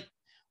 it was like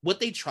what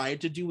they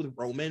tried to do with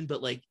Roman,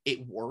 but like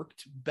it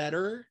worked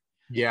better.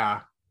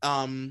 Yeah.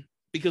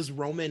 Because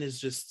Roman is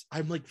just,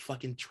 I'm like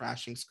fucking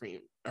trashing Scream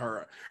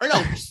or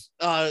no,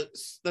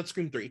 that's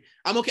Scream 3.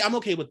 I'm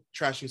okay with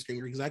trashing Scream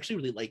 3 because I actually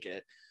really like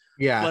it.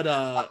 Yeah.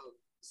 But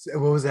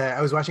what was that?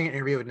 I was watching an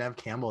interview with Nev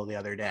Campbell the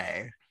other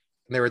day,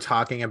 and they were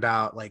talking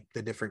about like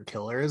the different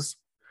killers,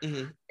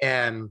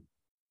 and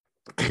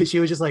she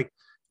was just like,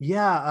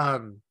 yeah,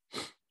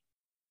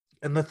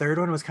 and the third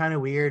one was kind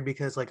of weird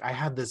because like I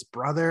had this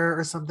brother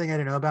or something I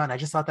didn't know about, and I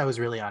just thought that was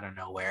really out of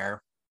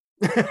nowhere.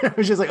 I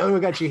was just like, oh my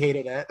God, she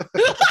hated it.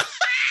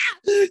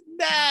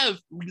 Nev,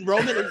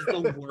 Roman is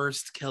the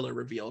worst killer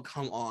reveal.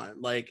 Come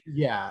on, like,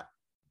 yeah,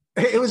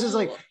 it was just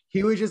like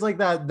he was just like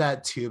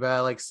that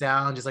tuba like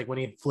sound, just like when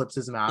he flips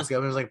his mask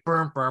up, it was like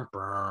burn.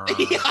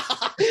 Yeah.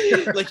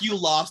 Like you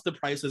lost The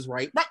Price is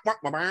Right. Because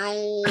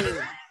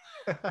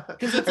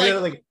it's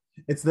like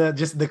it's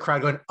the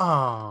crowd going,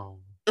 oh,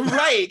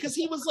 right, because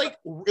he was like,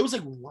 it was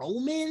like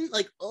Roman,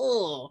 like,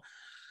 oh,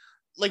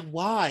 like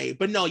why?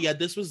 But no, yeah,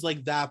 this was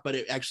like that, but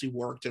it actually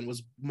worked and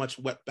was much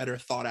better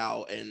thought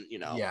out, and you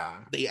know, yeah,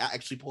 they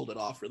actually pulled it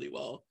off really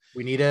well.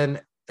 We need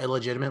a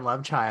legitimate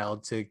love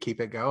child to keep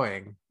it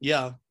going.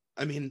 Yeah,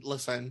 I mean,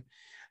 listen,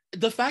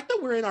 the fact that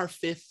we're in our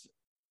 5th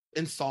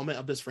installment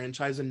of this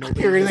franchise and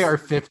nobody really our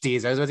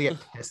 50s, I was about to get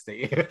pissed at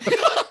you.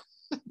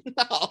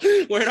 No,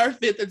 we're in our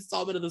 5th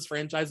installment of this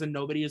franchise and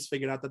nobody has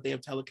figured out that they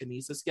have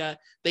telekinesis yet.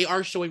 They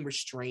are showing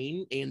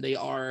restraint, and they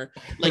are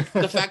like,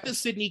 the fact that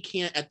Sydney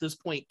can't at this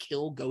point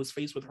kill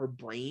Ghostface with her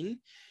brain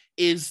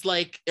is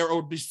like,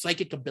 or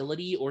psychic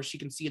ability, or she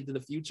can see into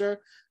the future.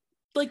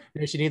 Like,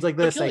 she needs like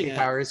the psychic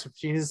powers.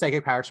 She needs the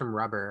psychic powers from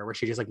Rubber, where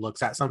she just like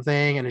looks at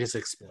something and it just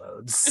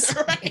explodes.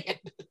 Right.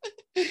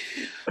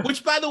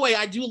 Which, by the way,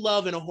 I do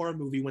love in a horror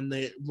movie when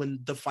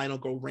the final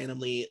girl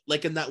randomly,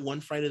 like in that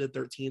one Friday the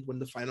 13th, when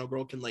the final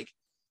girl can like,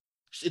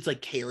 it's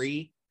like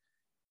Carrie.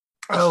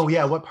 Oh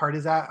yeah, what part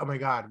is that? Oh my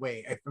god,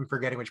 wait, I'm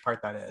forgetting which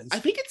part that is. I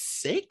think it's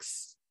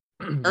 6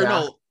 or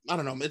no, I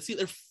don't know. It's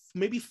either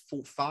maybe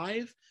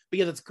 5, but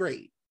yeah, that's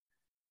great.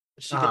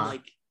 She can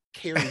like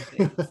carry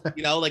things,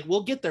 you know, like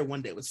we'll get there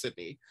one day with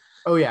Sydney.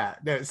 Oh yeah,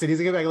 no, Sydney's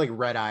gonna get like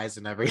red eyes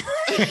and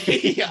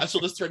everything. Yeah,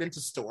 she'll just turn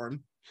into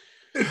Storm.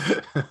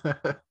 You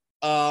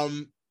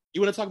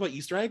want to talk about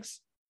Easter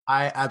eggs?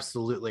 I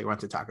absolutely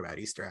want to talk about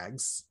Easter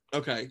eggs.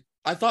 Okay.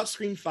 I thought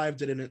Scream 5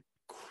 did an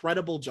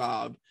incredible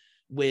job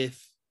with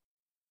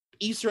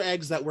Easter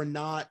eggs that were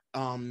not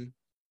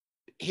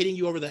hitting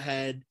you over the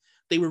head.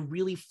 They were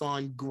really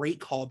fun, great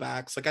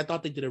callbacks. Like, I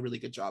thought they did a really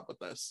good job with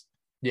this.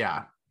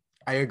 Yeah,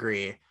 I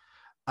agree.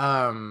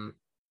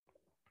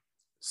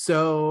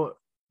 So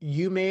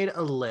you made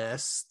a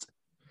list.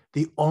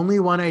 The only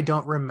one I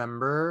don't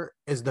remember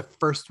is the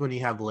first one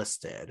you have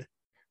listed,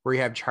 where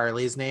you have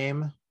Charlie's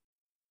name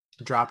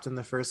dropped in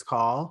the first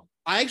call.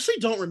 I actually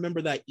don't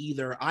remember that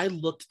either. I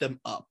looked them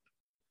up.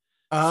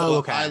 Oh, so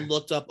okay. I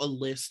looked up a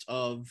list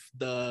of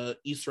the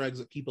Easter eggs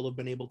that people have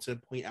been able to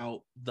point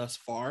out thus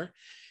far.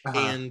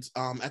 And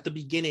at the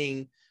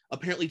beginning,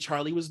 apparently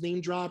Charlie was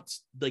name dropped,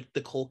 like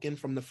the Culkin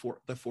from the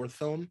fourth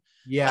film.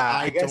 Yeah,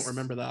 I don't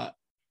remember that.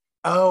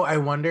 Oh, I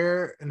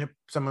wonder, and if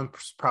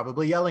someone's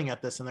probably yelling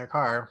at this in their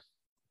car.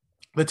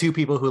 The two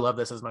people who love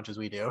this as much as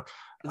we do.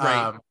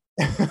 Right.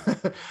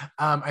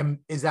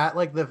 Is that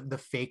like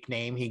the fake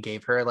name he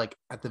gave her, like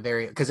at the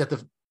very, because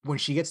when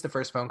she gets the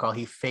first phone call,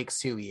 he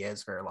fakes who he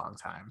is for a long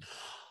time.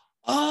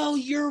 Oh,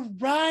 you're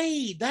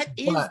right. That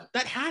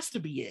has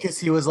to be it. Because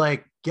he was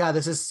like, yeah,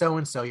 this is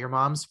so-and-so, your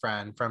mom's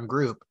friend from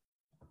group.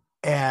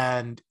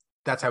 And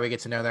that's how we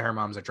get to know that her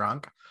mom's a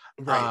drunk.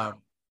 Right.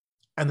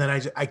 And then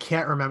I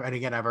can't remember. And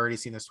again, I've already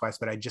seen this twice,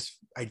 but I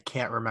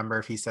can't remember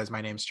if he says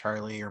my name's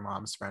Charlie, your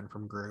mom's friend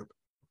from group.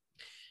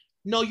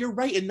 No, you're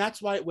right. And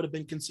that's why it would have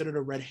been considered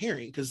a red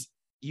herring, because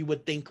you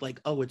would think like,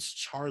 oh, it's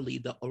Charlie,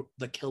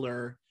 the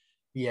killer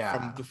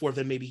from the fourth,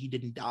 and maybe he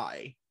didn't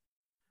die.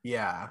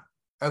 Yeah.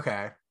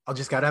 Okay. I'll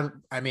just gotta,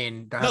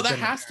 that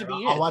has to be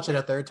it. I'll watch it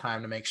a third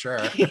time to make sure.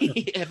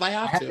 If I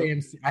have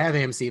to. I have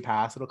AMC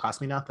Pass. It'll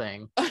cost me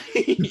nothing.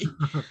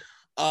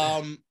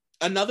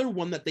 Another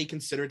one that they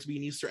consider to be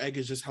an Easter egg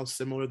is just how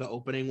similar the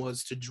opening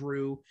was to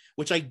Drew,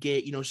 which I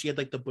get. You know, she had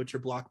like the butcher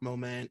block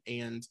moment,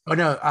 and I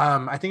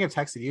think I've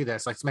texted you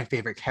this. Like, it's my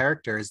favorite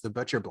character is the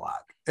butcher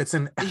block. It's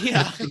in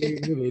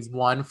movies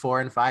 1,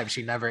 4, and 5.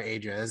 She never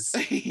ages.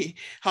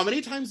 How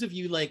many times have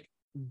you like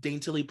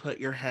daintily put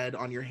your head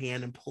on your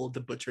hand and pulled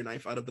the butcher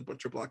knife out of the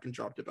butcher block and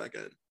dropped it back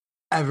in?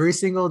 Every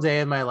single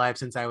day of my life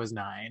since I was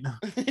 9.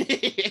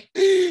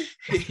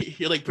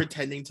 You're like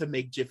pretending to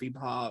make Jiffy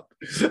Pop.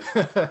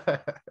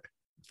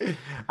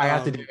 I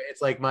have to do it.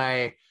 It's like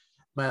my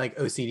like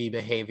OCD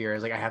behavior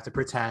is like I have to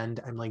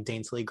pretend I'm like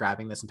daintily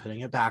grabbing this and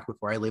putting it back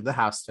before I leave the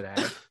house today.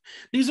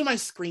 These are my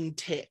Scream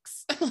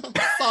ticks.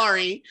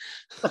 Sorry.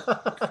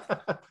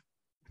 Look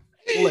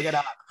it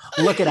up.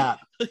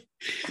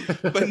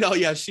 But no,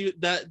 yeah,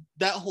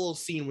 that whole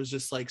scene was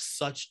just like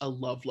such a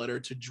love letter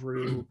to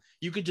Drew.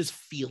 You could just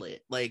feel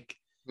it. Like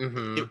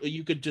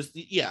you could just,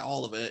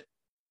 all of it.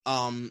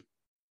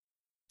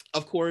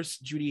 Of course,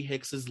 Judy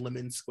Hicks's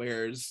lemon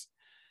squares.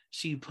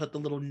 She put the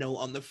little note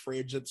on the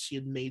fridge that she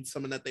had made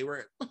some, and that they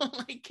were.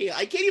 I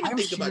can't even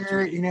think about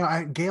Judy. You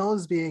know, Gail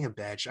is being a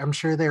bitch. I'm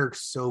sure they're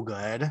so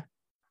good.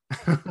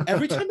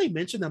 Every time they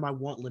mention them, I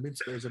want lemon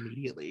squares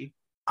immediately.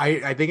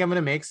 I think I'm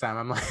gonna make some.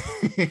 I'm like,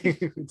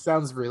 it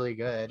sounds really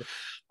good.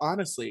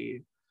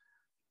 Honestly,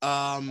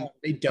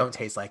 they don't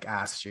taste like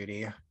ass,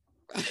 Judy.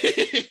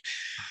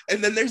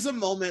 And then there's a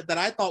moment that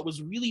I thought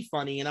was really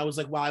funny, and I was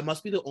like, wow, I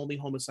must be the only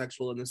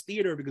homosexual in this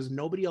theater because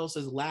nobody else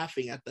is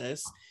laughing at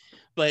this.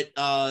 But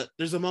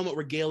there's a moment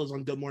where Gail is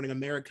on Good Morning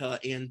America,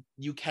 and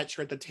you catch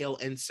her at the tail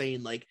end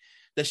saying like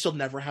that she'll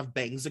never have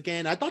bangs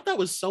again. I thought that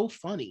was so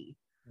funny.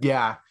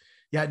 Yeah.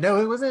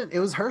 No, it wasn't. It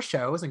was her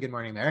show. It wasn't Good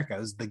Morning America. It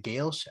was the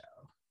Gail show.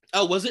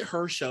 Oh, was it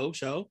her show?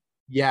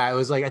 Yeah, it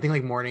was like, I think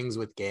like Mornings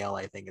with Gail,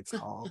 I think it's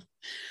called.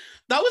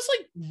 That was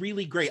like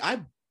really great.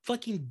 I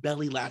fucking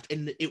belly laughed,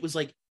 and it was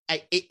like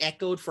it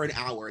echoed for an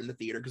hour in the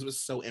theater because it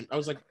was so I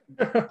was like,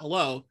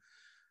 hello,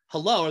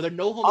 are there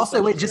no homosexuals?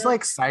 Also, wait, just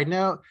like side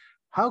note,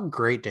 how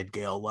great did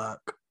Gail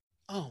look?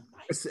 Oh my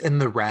in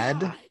the red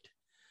God.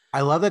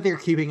 I love that they're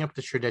keeping up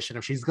the tradition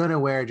of she's gonna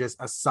wear just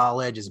a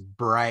solid, just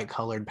bright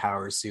colored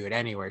power suit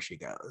anywhere she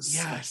goes.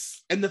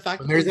 Yes, and the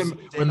fact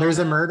when there's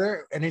a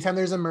murder, anytime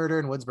there's a murder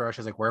in Woodsboro,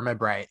 she's like, "Where are my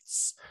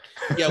brights?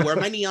 Yeah, where are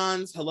my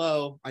neons?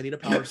 Hello, I need a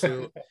power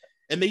suit."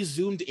 And they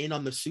zoomed in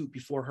on the suit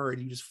before her,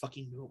 and you just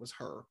fucking knew it was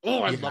her.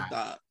 Oh, I love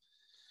that.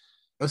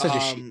 It was such a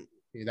chic,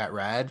 that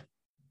red.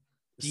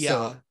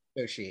 Yeah.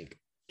 So chic.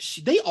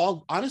 They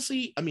all,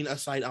 honestly, I mean,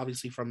 aside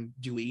obviously from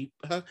Dewey,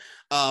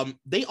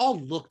 they all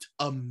looked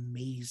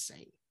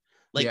amazing.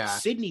 Like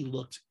Sydney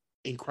looked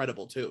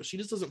incredible too. She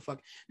just doesn't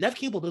Neve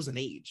Campbell doesn't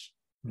age.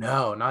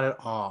 No, not at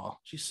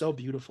all. She's so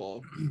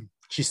beautiful.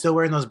 She's still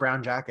wearing those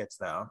brown jackets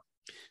though.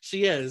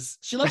 She is.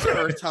 She loves her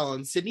earth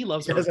tones. Sydney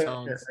loves earth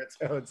tones.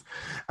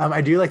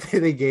 I do like that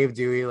they gave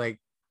Dewey like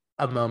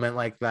a moment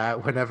like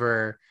that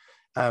whenever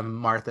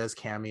Martha's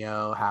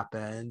cameo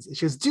happens.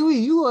 She goes, Dewey,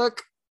 you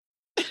look.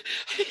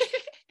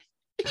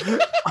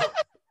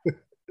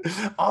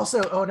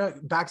 Also, oh no,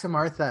 back to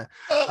Martha.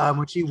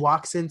 When she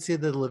walks into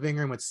the living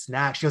room with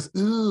snacks, she goes,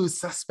 ooh,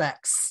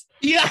 suspects.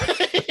 Yeah.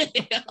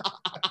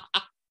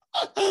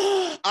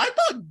 I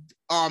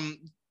thought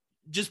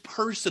just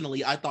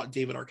personally, I thought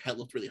David Arquette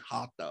looked really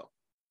hot though.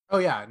 Oh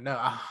yeah, no,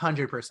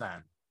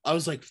 100%. I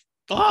was like,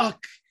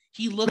 fuck,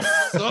 he looks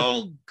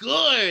so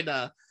good.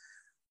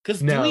 Because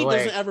Dewey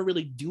doesn't ever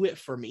really do it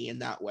for me in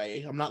that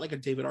way. I'm not like a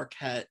David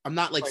Arquette. I'm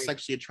not like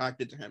sexually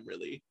attracted to him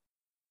really.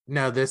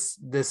 No, this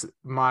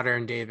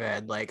modern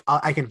David, like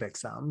I can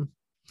fix him.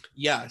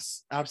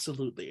 Yes,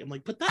 absolutely. I'm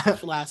like, put that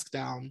flask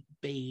down,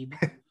 babe.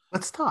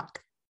 Let's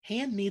talk.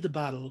 Hand me the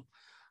bottle.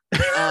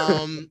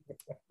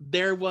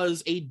 There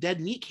was a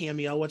Dead Meat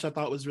cameo, which I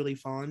thought was really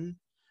fun.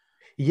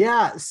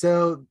 Yeah,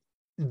 so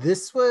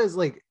this was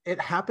like, it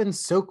happened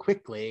so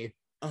quickly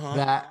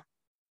that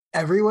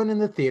everyone in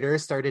the theater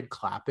started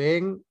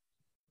clapping,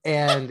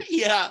 and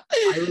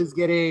I was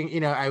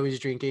getting, I was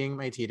drinking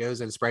my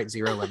Tito's and Sprite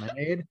Zero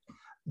lemonade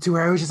to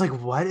where I was just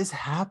like, what is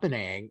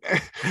happening?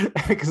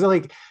 Because I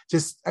was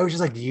just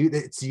like,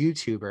 it's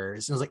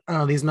YouTubers. I was like,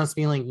 oh, these must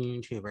be like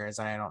YouTubers.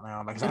 I don't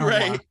know, because I don't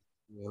want to.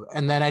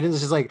 And then I was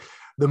just like,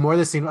 the more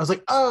the scene, I was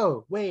like,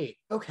 oh wait,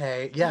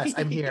 okay, yes,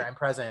 I'm here, I'm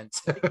present.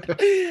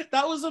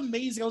 That was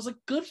amazing. I was like,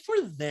 good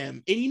for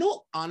them. And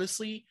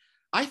honestly,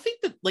 I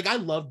think that I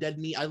love Dead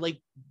Meat. I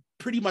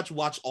pretty much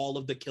watch all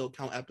of the Kill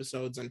Count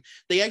episodes, and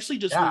they actually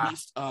just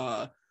released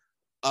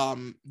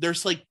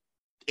there's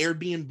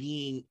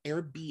Airbnb-ing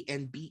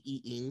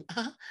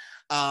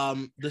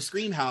the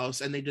Scream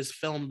house, and they just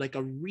filmed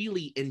a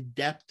really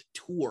in-depth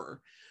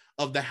tour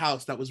of the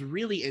house that was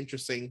really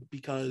interesting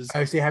because I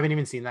actually haven't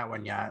even seen that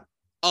one yet.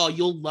 Oh,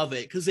 you'll love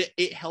it because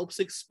it helps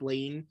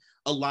explain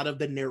a lot of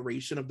the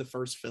narration of the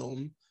first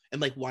film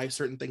and why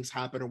certain things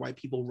happen or why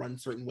people run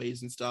certain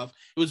ways and stuff.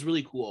 It was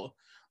really cool.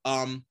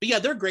 But yeah,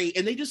 they're great,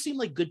 and they just seem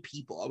like good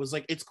people. I was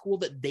like, it's cool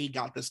that they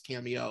got this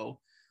cameo.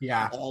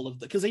 Yeah,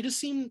 because they just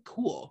seem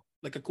cool,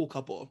 like a cool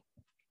couple.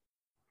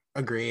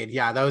 Agreed.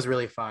 Yeah, that was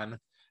really fun.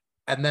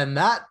 And then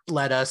that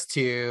led us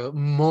to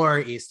more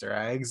Easter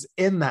eggs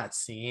in that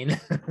scene.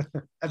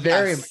 A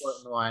very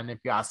important one, if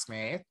you ask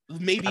me.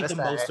 Maybe the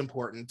most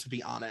important, to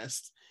be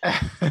honest.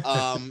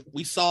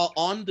 We saw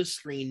on the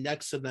screen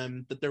next to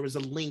them that there was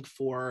a link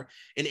for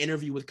an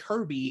interview with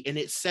Kirby, and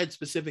it said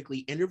specifically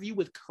interview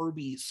with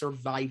Kirby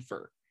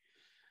Survivor.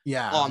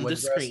 Yeah, on the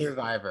screen.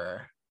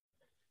 Survivor.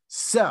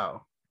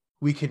 So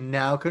we can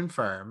now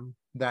confirm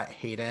that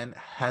Hayden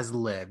has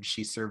lived.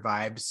 She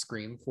survived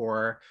Scream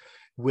 4,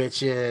 which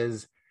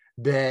has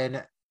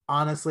been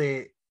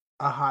honestly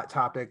a hot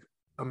topic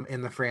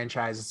in the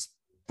franchise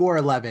for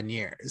 11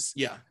 years.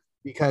 Yeah.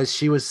 Because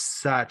she was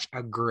such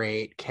a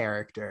great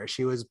character.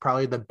 She was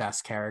probably the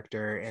best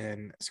character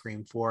in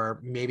Scream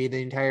 4, maybe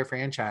the entire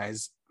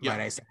franchise,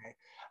 might I say.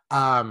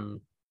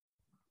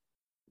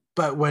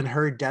 But when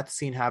her death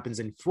scene happens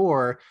in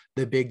 4,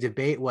 the big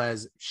debate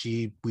was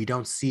we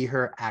don't see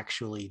her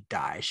actually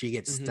die. She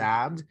gets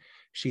stabbed,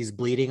 she's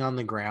bleeding on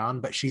the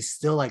ground, but she's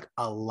still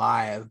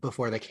alive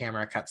before the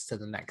camera cuts to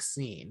the next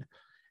scene.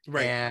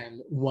 Right. And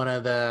one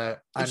of the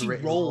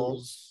unwritten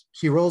rules,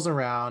 she rolls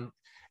around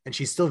and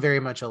she's still very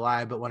much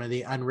alive, but one of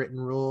the unwritten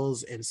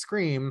rules in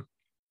Scream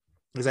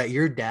is that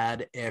you're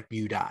dead if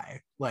you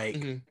die.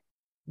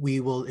 We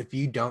will, if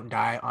you don't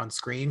die on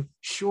screen,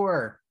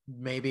 sure,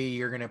 maybe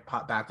you're going to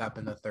pop back up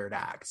in the third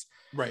act.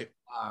 Right.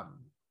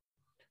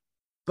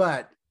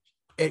 But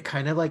it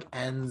kind of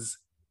ends.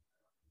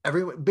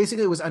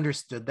 Basically it was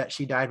understood that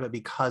she died, but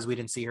because we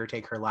didn't see her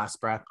take her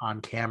last breath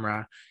on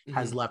camera,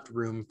 has left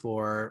room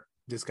for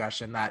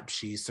discussion that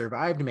she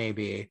survived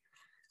maybe.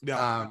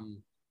 Yeah.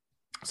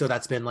 So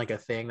that's been a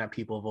thing that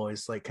people have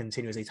always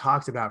continuously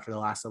talked about for the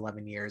last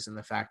 11 years. And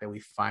the fact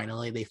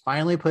that they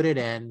finally put it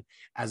in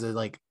as a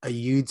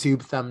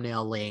YouTube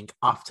thumbnail link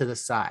off to the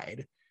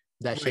side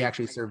that she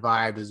actually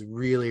survived is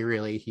really,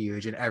 really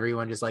huge. And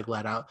everyone just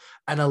let out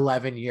an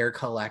 11-year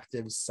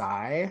collective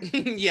sigh.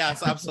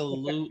 Yes,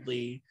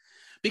 absolutely.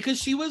 Because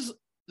she was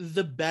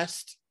the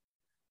best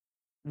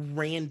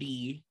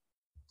Randy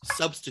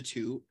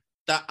substitute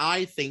that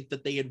I think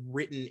that they had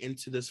written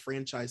into this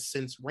franchise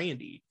since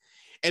Randy.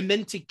 And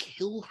then to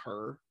kill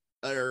her,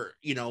 or,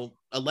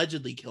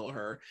 allegedly kill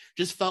her,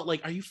 just felt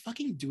like, are you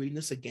fucking doing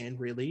this again?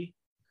 Really?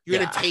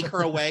 You're gonna take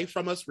her away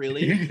from us,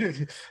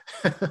 really?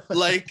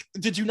 Like,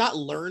 did you not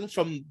learn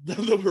from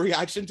the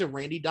reaction to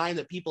Randy dying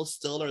that people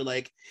still are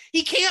like,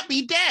 he can't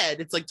be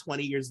dead? It's like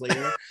 20 years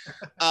later.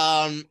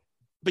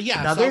 But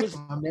yeah, another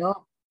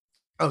thumbnail.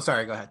 Oh,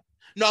 sorry, go ahead.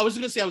 No, I was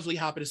gonna say I was really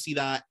happy to see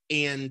that,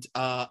 and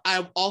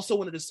I also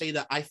wanted to say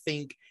that I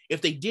think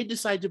if they did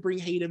decide to bring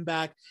Hayden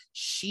back,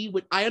 she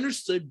would. I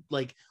understood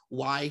like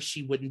why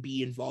she wouldn't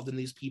be involved in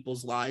these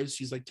people's lives.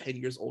 She's like 10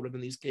 years older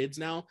than these kids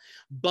now,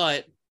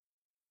 but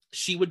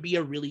she would be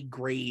a really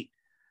great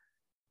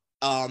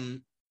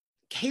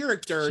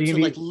character to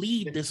like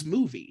lead this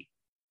movie.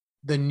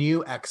 The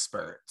new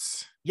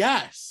experts.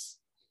 Yes.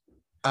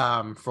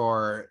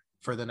 For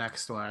the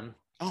next one.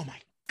 Oh my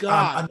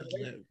God.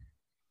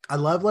 I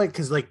love like,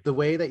 because like the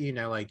way that, you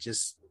know, like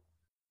just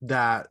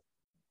that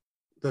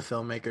the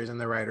filmmakers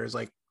and the writers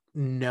like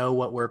know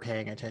what we're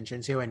paying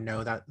attention to and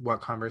know that what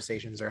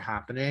conversations are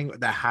happening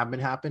that have been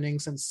happening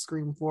since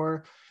Scream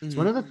 4. It's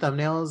one of the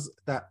thumbnails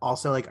that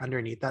also like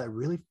underneath that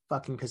really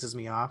fucking pisses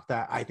me off,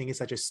 that I think is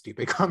such a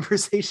stupid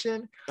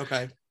conversation.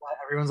 Okay.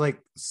 Everyone's like,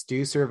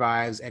 Stu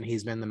survives and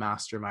he's been the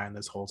mastermind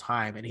this whole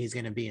time and he's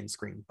going to be in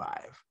Scream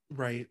 5.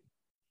 Right.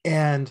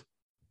 And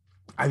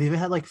I've even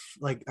had like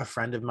a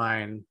friend of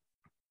mine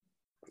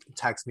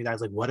text me that I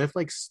was like, what if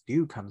like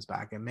Stu comes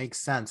back? It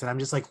makes sense. And I'm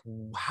just like,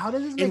 how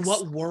does this make in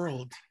what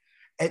world?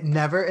 It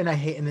never, and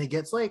it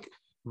gets like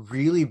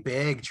really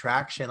big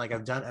traction. Like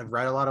I've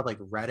read a lot of like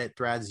Reddit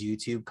threads,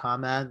 YouTube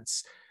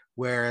comments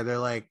where they're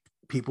like,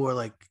 people are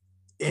like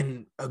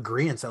in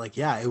agreement that like,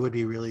 yeah, it would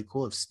be really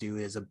cool if Stu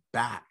is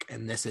back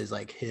and this is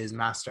like his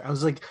master. I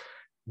was like,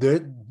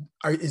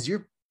 is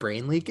your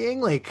brain leaking?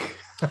 Like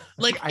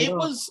it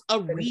was a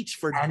reach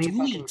for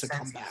Dewey to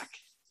come back.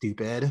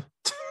 Stupid.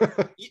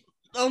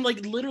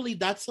 Like literally,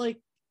 that's like,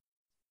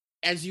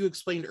 as you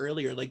explained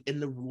earlier, like in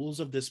the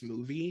rules of this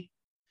movie,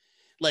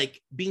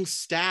 like being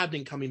stabbed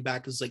and coming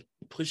back is like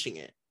pushing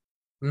it.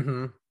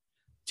 To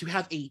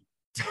have a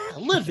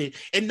television,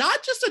 and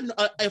not just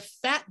a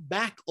fat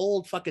back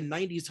old fucking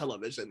 90s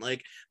television,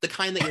 like the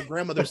kind that your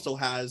grandmother still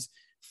has,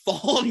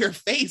 fall on your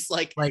face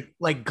like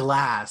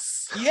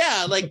glass.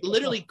 Yeah, like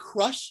literally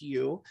crush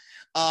you.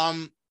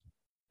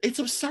 It's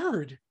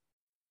absurd.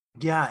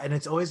 Yeah, and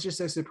it's always just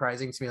so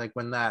surprising to me, like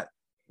when that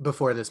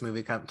before this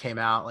movie came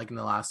out, like in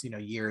the last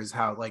years,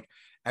 how like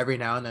every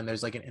now and then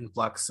there's like an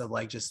influx of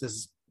like just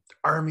this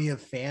army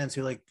of fans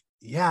who like,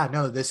 yeah,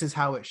 no, this is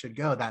how it should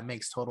go. That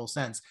makes total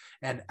sense.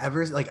 And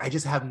ever like I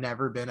just have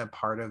never been a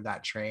part of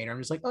that train. I'm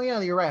just like, oh yeah,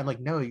 you're right. I'm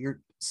like, no, you're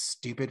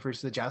stupid for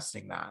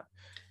suggesting that.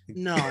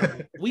 No,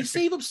 we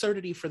save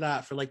absurdity for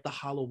that for like the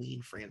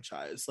Halloween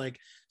franchise. Like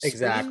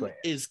exactly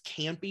is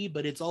campy,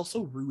 but it's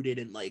also rooted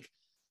in like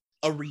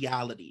a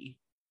reality.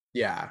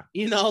 Yeah,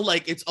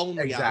 like its own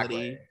reality.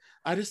 Exactly.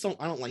 I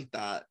don't like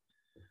that.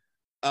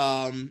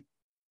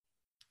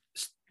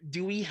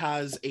 Dewey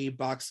has a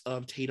box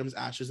of Tatum's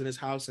ashes in his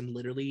house, and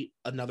literally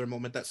another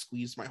moment that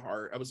squeezed my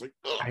heart. I was like,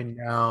 ugh, I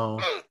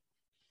know.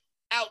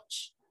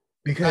 Ouch.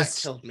 Because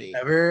that killed me.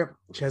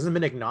 She hasn't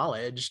been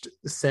acknowledged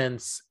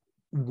since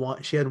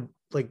she had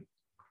like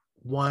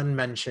one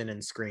mention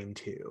in Scream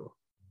 2.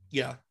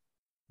 Yeah.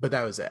 But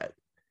that was it.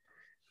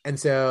 And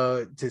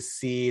so to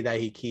see that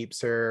he keeps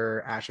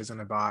her ashes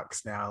in a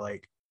box now,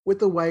 like with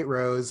the white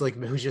rose, like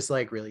it was just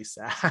like really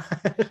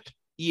sad.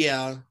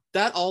 Yeah,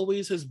 that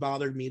always has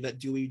bothered me, that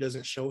Dewey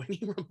doesn't show any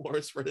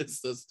remorse for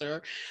his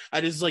sister.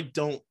 I just like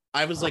don't.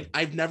 I was like,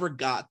 I've never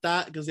got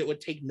that, because it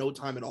would take no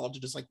time at all to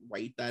just like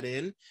write that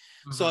in.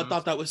 So I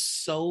thought that was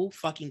so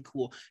fucking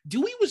cool.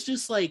 Dewey was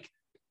just like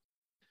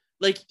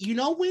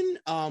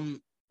when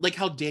like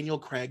how Daniel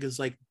Craig is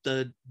like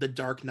the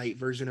Dark Knight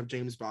version of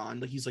James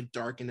Bond, like he's like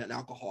dark and an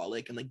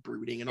alcoholic and like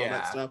brooding and all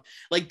that stuff.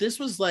 Like this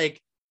was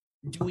like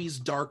Dewey's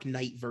Dark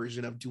Knight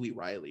version of Dewey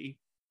Riley.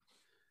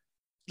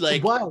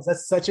 Like,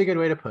 that's such a good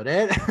way to put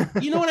it.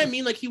 You know what I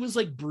mean? Like he was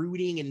like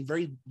brooding and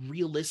very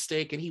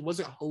realistic, and he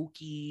wasn't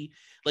hokey.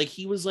 Like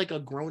he was like a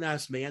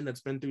grown-ass man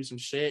that's been through some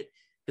shit,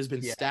 has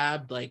been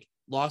stabbed, like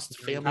lost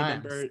a family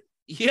member.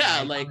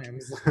 Yeah, like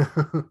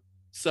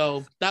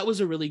so that was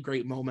a really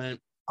great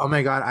moment. Oh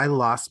my God, I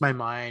lost my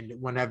mind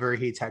whenever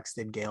he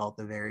texted Gail at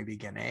the very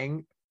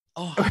beginning.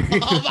 Oh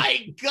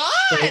my God,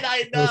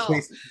 I know.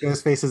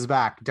 Ghostface is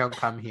back. Don't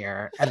come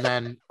here. And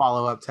then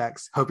follow-up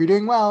text. Hope you're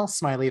doing well.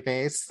 Smiley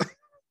face.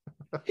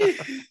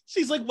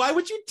 She's like, why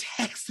would you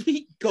text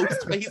me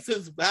Ghostface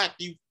is back,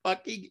 you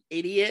fucking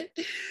idiot?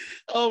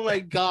 Oh my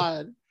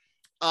God.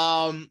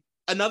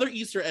 Another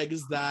Easter egg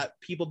is that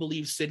people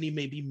believe Sydney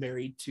may be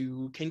married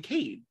to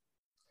Kincaid.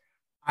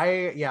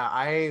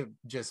 I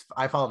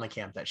fall in the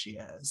camp that she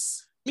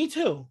is. Me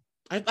too.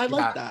 I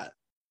like that.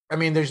 I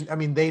mean,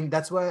 going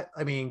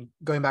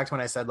back to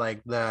when I said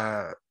like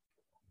the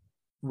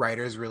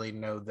writers really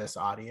know this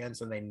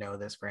audience and they know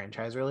this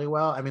franchise really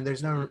well. I mean,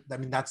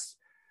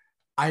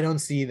 I don't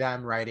see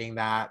them writing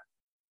that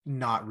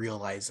not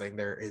realizing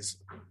there is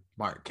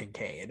Mark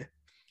Kincaid.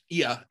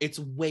 Yeah, it's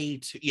way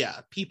too,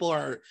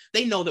 people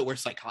they know that we're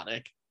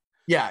psychotic.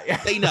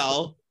 Yeah. They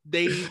know.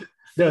 They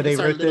No, they It's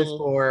our wrote this little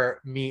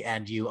for me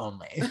and you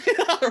only.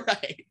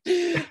 right.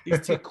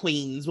 These two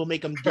queens will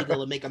make them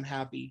giggle and make them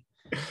happy.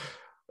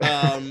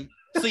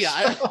 So yeah,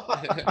 I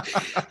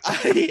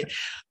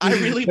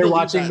really They're believe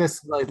watching that.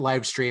 this like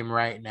live stream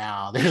right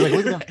now. They're like,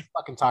 look at them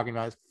fucking talking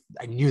about it.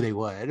 I knew they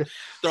would.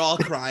 They're all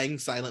crying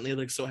silently,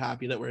 like so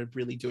happy that we're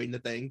really doing the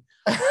thing.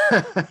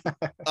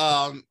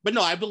 But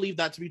no, I believe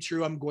that to be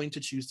true. I'm going to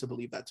choose to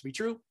believe that to be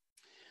true.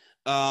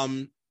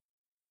 There's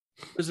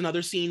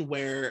another scene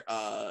where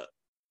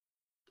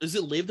is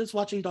it Liv that's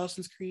watching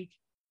Dawson's Creek?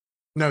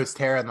 No, it's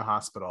Tara in the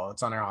hospital.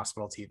 It's on her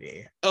hospital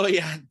TV. Oh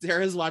yeah,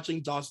 Tara's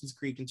watching Dawson's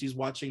Creek and she's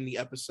watching the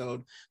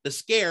episode The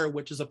Scare,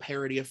 which is a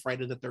parody of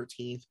Friday the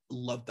 13th.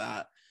 Love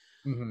that.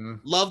 Mm-hmm.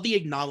 Love the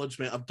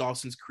acknowledgement of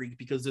Dawson's Creek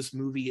because this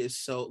movie is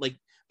so like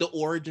the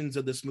origins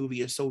of this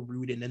movie is so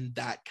rooted in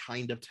that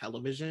kind of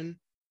television.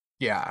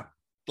 Yeah.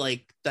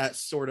 Like that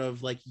sort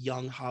of like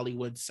young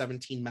Hollywood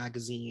 17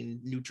 magazine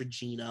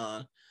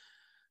Neutrogena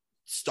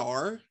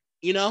star,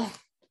 you know?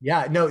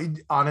 Yeah, no,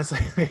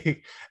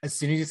 honestly, as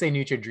soon as you say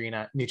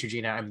Neutrogena,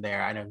 I'm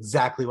there. I know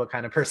exactly what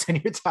kind of person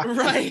you're talking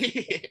about.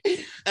 Right.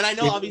 And I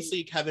know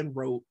obviously Kevin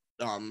wrote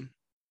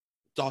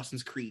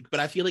Dawson's Creek, but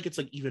I feel like it's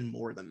like even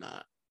more than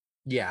that.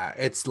 Yeah,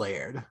 it's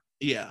layered.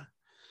 Yeah.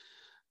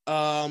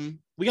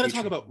 We got to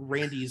talk about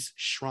Randy's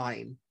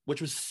shrine,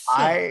 which was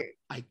so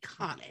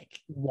iconic.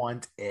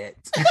 Want it.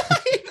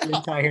 The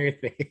entire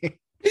thing.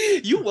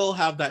 You will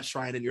have that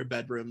shrine in your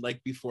bedroom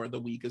like before the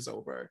week is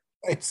over.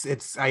 I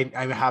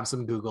have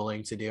some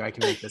Googling to do. I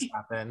can make this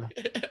happen.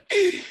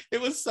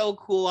 It was so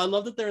cool. I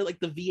love that there like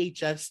the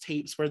VHS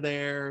tapes were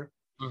there.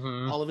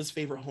 Mm-hmm. All of his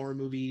favorite horror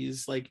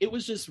movies. Like it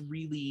was just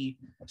really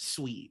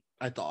sweet,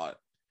 I thought.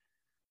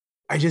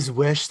 I just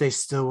wish they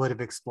still would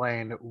have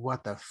explained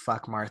what the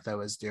fuck Martha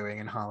was doing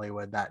in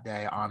Hollywood that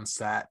day on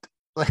set.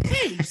 Like,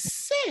 hey,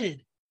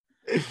 Sid!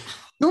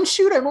 Don't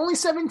shoot, I'm only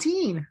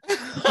 17.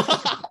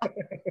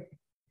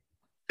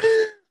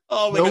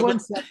 Oh my God. no one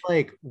said,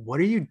 like, what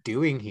are you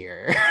doing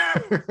here?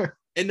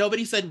 And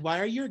nobody said, why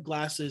are your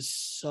glasses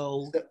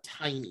so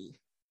tiny?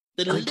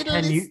 The like,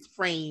 littlest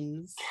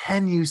frames.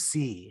 Can you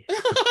see?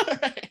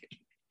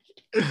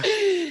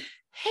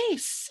 Hey,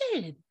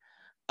 Sid.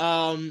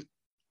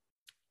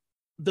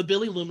 The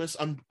Billy Loomis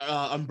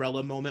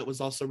umbrella moment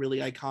was also really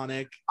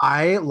iconic.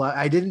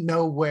 I didn't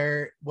know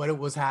what it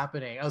was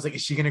happening. I was like,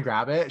 is she gonna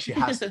grab it? She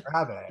has to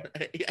grab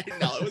it. Yeah,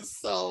 no, it was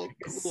so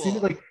cool. As soon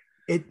as, like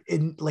it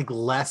in like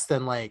less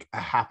than like a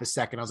half a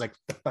second, I was like,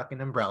 the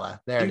fucking umbrella.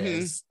 There it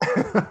is.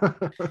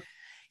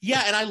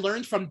 Yeah, and I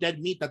learned from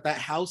Dead Meat that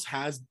house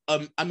has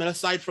I mean,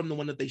 aside from the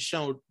one that they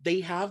showed,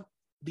 they have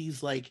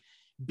these like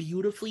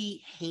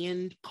beautifully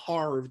hand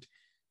carved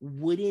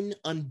wooden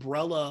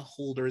umbrella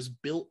holders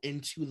built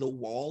into the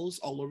walls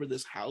all over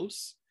this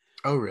house.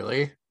 Oh,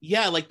 really?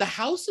 Yeah, like the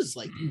house is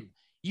like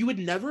you would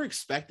never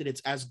expect that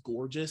it's as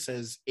gorgeous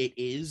as it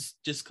is,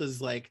 just because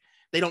like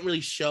they don't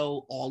really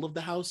show all of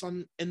the house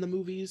in the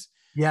movies.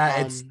 Yeah,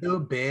 it's so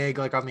big,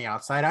 like on the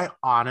outside. I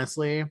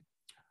honestly,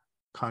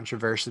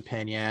 controversial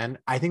opinion,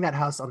 I think that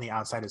house on the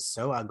outside is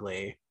so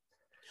ugly.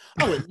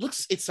 Oh,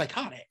 it's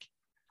psychotic.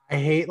 I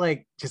hate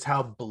like just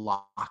how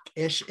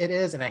block-ish it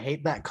is, and I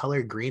hate that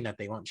color green that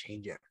they won't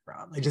change it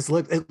from.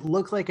 It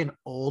looks like an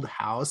old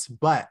house,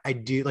 but I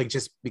do like,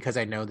 just because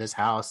I know this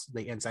house,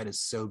 the inside is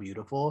so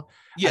beautiful.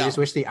 Yeah, I just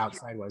wish the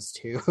outside was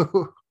too.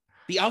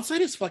 The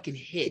outside is fucking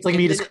hit. It's like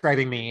me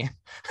describing me.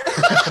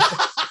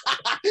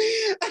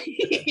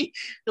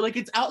 Like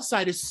its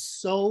outside is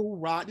so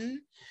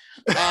rotten.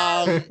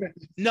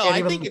 No,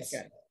 I think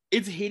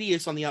it's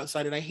hideous on the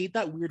outside, and I hate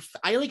that weird.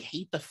 I like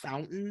hate the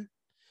fountain.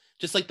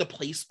 Just like the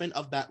placement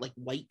of that like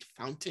white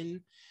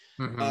fountain.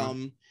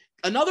 Mm-hmm.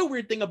 Another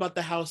weird thing about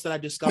the house that I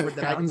discovered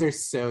that fountains are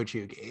so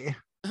chuggy.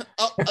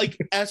 Like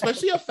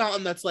especially a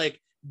fountain that's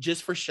like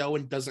just for show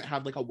and doesn't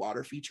have like a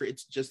water feature.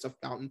 It's just a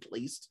fountain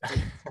placed. Like,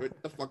 what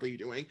the fuck are you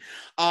doing?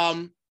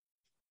 But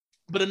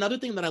another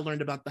thing that I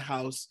learned about the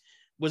house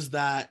was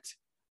that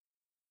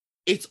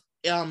it's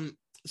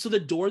so the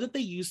door that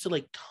they use to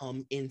like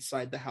come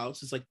inside the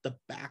house is like the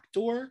back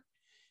door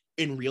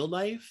in real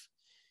life.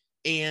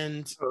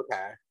 And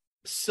okay.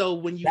 So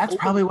when you that's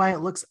probably why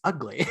it looks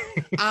ugly.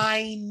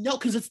 I know,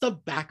 because it's the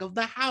back of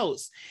the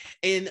house.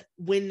 And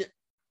when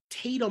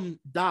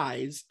Tatum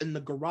dies in the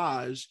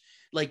garage,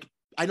 like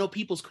I know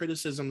people's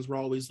criticisms were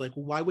always like,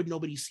 well, why would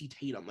nobody see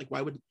Tatum? Like,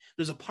 why would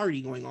there's a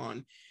party going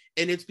on?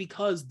 And it's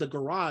because the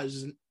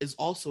garage is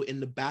also in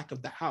the back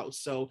of the house.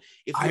 So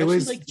if I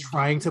was like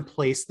trying to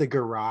place the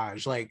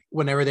garage, like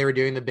whenever they were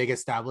doing the big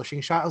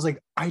establishing shot, I was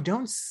like, I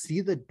don't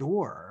see the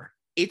door.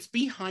 It's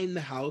behind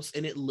the house,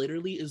 and it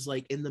literally is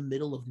like in the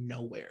middle of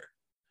nowhere.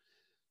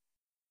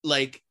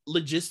 Like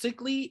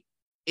logistically,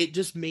 it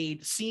just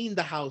made seeing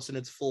the house in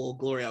its full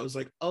glory. I was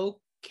like,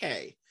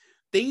 okay,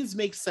 things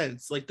make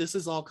sense. Like this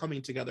is all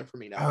coming together for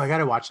me now. Oh, I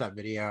gotta watch that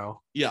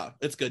video. Yeah,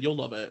 it's good. You'll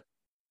love it.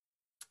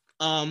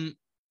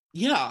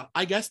 Yeah,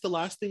 I guess the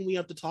last thing we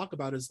have to talk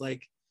about is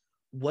like,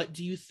 what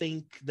do you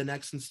think the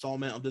next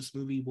installment of this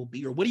movie will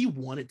be, or what do you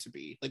want it to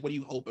be? Like, what do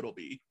you hope it'll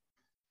be?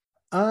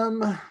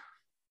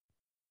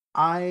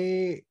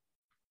 I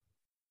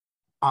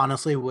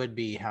honestly would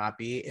be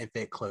happy if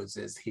it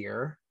closes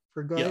here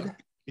for good. Yeah,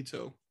 me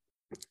too.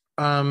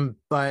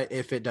 But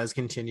if it does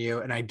continue,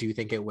 and I do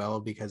think it will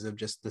because of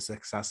just the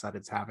success that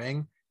it's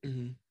having,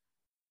 Mm-hmm.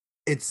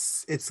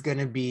 it's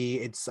gonna be,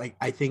 it's like,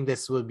 I think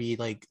this would be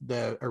like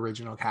the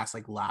original cast,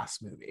 like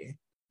last movie.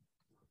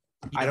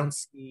 Yeah. I don't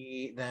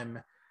see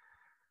them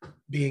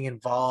being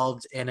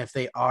involved, and if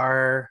they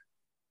are,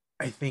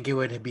 I think it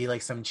would be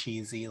like some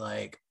cheesy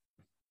like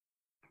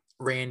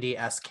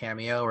Randy-esque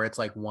cameo where it's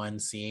like one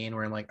scene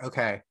where I'm like,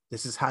 okay,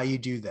 this is how you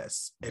do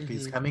this. If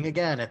he's coming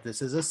again, if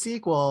this is a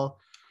sequel,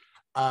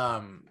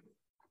 and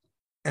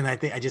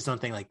I just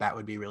don't think like that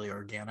would be really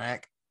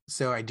organic.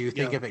 So I do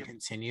think if it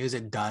continues,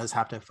 it does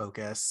have to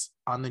focus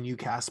on the new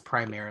cast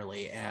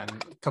primarily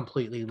and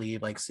completely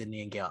leave like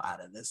Sydney and Gale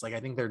out of this. Like I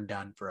think they're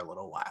done for a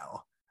little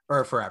while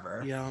or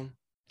forever. Yeah,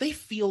 they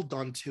feel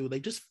done too. They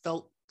just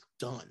felt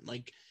done.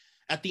 Like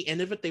at the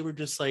end of it, they were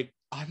just like,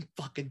 I'm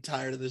fucking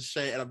tired of this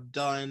shit and I'm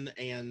done.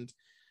 And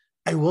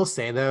I will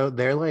say though,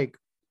 they're like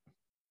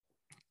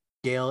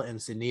Gale and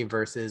Sydney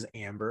versus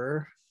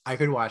Amber. I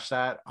could watch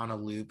that on a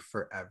loop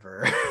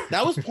forever.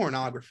 that was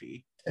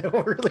pornography. It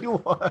really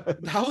was.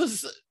 That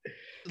was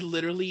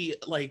literally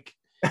like,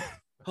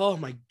 oh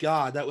my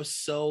God, that was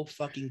so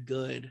fucking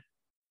good.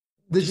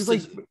 There's just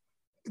like,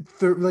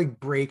 like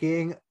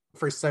breaking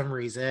for some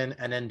reason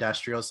an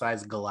industrial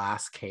sized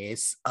glass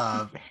case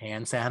of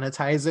hand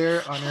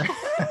sanitizer on her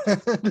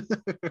head.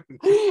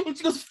 And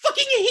she goes,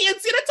 fucking hand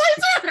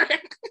sanitizer.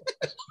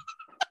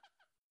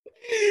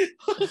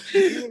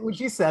 When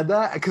she said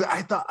that, because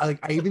I thought, like,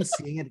 I even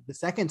seeing it the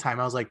second time,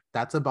 I was like,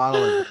 that's a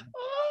bottle of,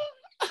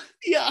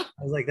 yeah,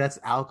 I was like, that's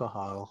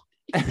alcohol.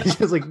 And she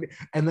was like,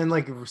 and then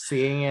like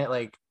seeing it,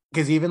 like,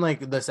 because even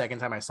like the second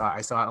time I saw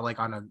it like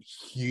on a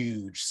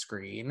huge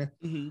screen.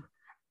 Mm-hmm.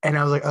 And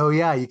I was like, oh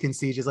yeah, you can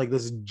see just like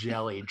this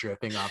jelly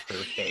dripping off her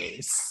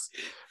face.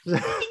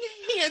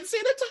 Hand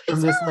sanitizer.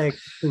 From this like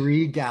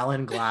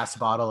 3-gallon glass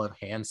bottle of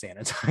hand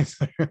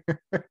sanitizer,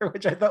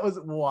 which I thought was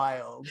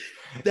wild.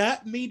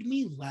 That made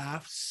me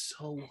laugh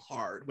so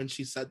hard when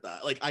she said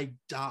that. Like I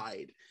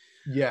died.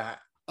 Yeah.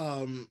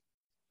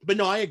 But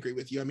no, I agree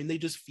with you. I mean, they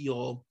just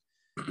feel,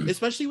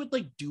 especially with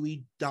like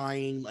Dewey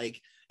dying,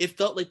 like it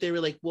felt like they were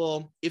like,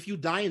 well, if you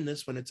die in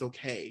this one, it's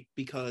okay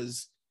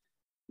because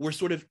we're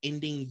sort of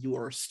ending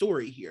your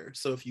story here.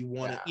 So if you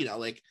want to,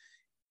 like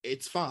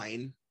it's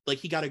fine. Like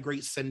he got a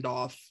great send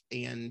off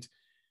and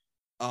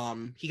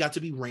he got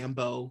to be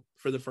Rambo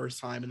for the first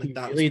time. And like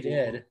that really was cool.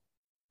 Did.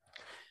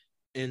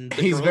 And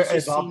he's very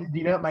involved. Do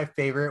you know what my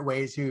favorite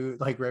way to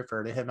like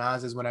refer to him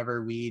as is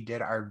whenever we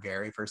did our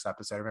very first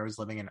episode, I was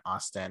living in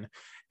Austin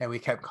and we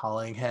kept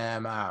calling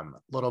him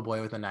little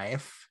boy with a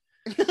knife.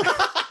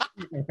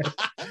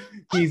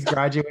 He's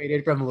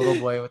graduated from little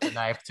boy with a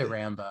knife to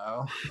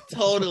Rambo.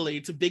 Totally,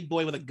 to big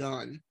boy with a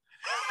gun.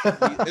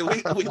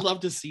 we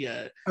love to see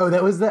it. Oh,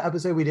 that was the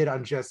episode we did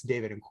on just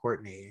David and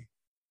Courtney.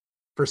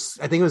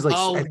 I think it was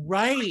like,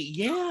 right,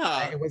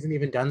 yeah. It wasn't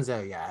even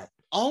Dunzo yet.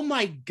 Oh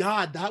my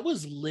God, that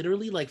was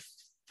literally like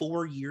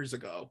 4 years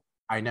ago.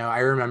 I know. I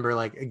remember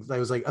like, I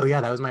was like, oh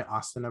yeah, that was my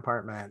Austin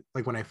apartment.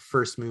 Like when I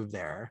first moved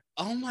there.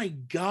 Oh my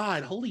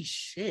God, holy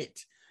shit.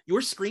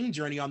 Your screen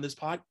journey on this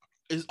podcast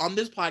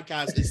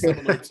is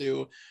similar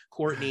to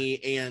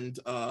Courtney and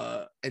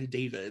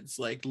David's.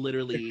 Like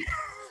literally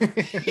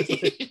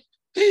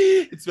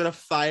it's been a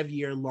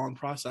 5-year long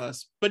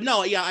process. But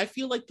no, yeah, I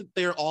feel like that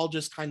they're all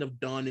just kind of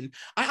done. And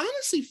I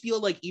honestly feel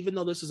like even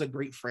though this is a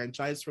great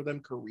franchise for them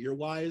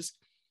career-wise,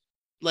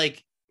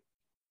 like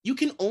you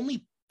can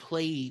only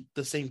play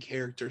the same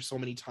character so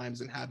many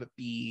times and have it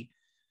be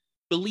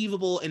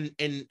believable and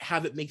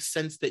have it make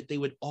sense that they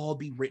would all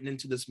be written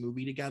into this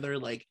movie together.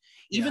 Like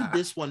even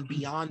this one,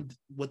 beyond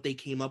what they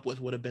came up with,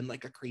 would have been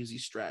like a crazy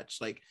stretch.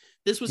 Like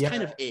this was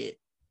kind of it.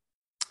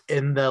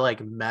 In the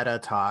like meta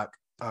talk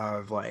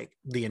of like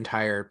the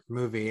entire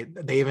movie,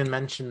 they even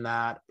mentioned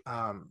that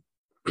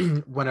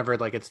whenever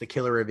like it's the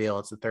killer reveal,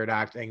 it's the third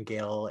act and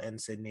Gale and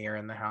Sydney are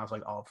in the house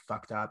like all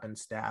fucked up and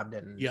stabbed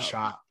and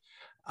shot.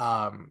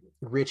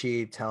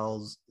 Richie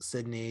tells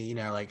Sydney, you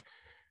know, like,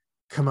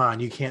 come on,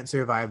 you can't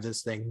survive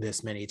this thing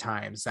this many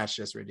times. That's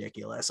just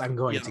ridiculous. I'm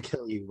going to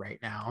kill you right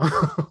now.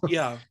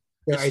 Yeah,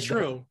 it's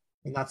true.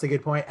 And that's a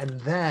good point. And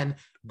then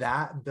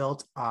that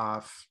built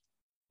off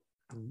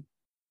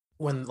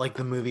when like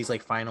the movie's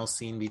like final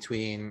scene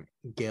between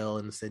Gale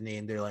and Sydney,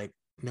 and they're like,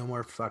 no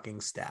more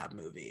fucking stab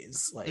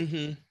movies. Like,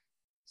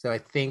 so I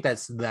think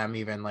that's them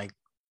even like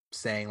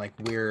saying like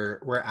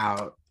we're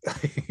out.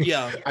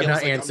 Yeah. I'm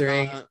not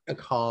answering a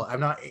call.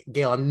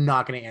 Gale, I'm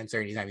not going to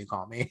answer anytime you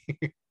call me.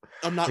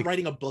 I'm not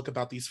writing a book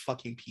about these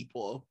fucking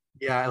people.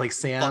 Yeah, like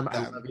Sam,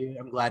 I love you.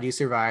 I'm glad you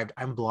survived.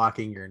 I'm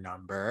blocking your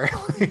number.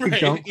 Right,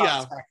 don't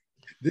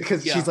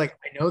because she's like,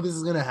 I know this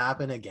is gonna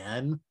happen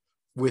again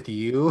with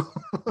you,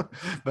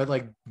 but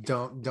like,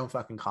 don't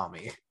fucking call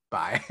me.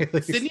 Bye.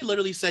 Sydney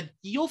literally said,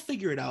 "You'll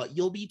figure it out.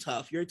 You'll be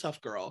tough. You're a tough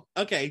girl."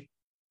 Okay,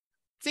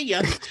 see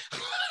ya.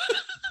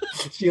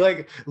 She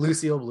like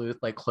Lucille Bluth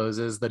like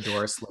closes the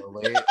door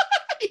slowly.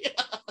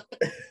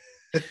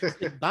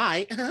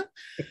 Bye.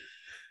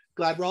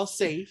 Glad we're all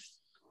safe.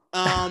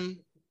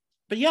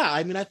 But yeah,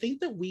 I mean, I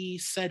think that we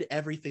said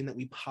everything that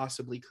we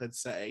possibly could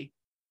say.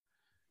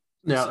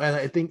 No, and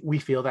I think we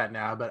feel that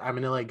now, but I'm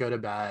gonna like go to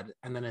bed,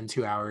 and then in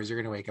 2 hours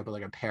you're gonna wake up with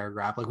like a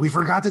paragraph like, we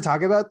forgot to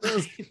talk about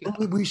this.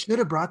 We should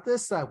have brought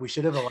this up. We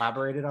should have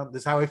elaborated on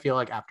this. Is how I feel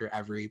like after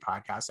every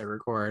podcast I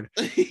record.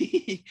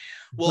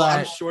 Well, but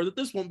I'm sure that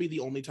this won't be the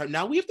only time.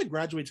 Now we have to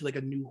graduate to like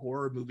a new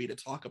horror movie to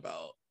talk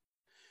about.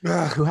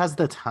 Who has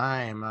the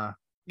time?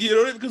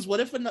 You know, because what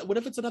if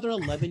it's another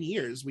 11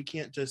 years? We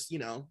can't just, you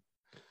know.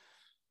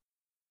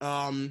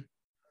 True.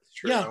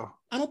 Yeah,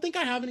 I don't think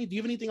I have any. Do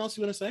you have anything else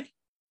you want to say?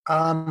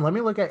 Let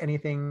me look at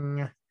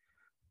anything.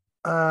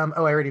 I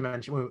already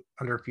mentioned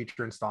under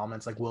future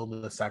installments, like, will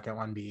the second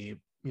one be,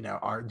 you know,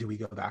 do we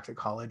go back to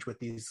college with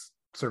these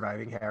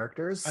surviving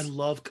characters?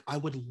 I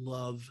would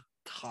love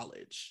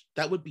college.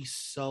 That would be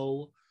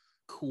so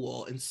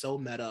cool and so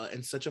meta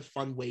and such a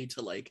fun way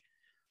to like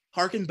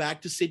harken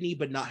back to Sydney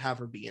but not have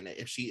her be in it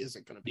if she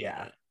isn't going to be in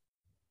it.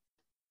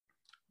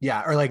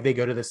 Yeah, or like they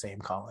go to the same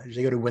college.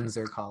 They go to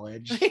Windsor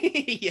College.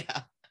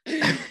 Yeah.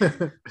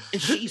 And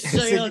she's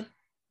saying,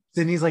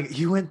 Sydney's like,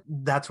 you went,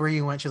 that's where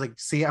you went. She's like,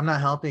 see, I'm not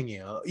helping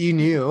you. You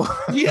knew.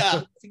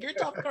 Yeah. You're a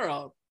tough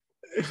girl.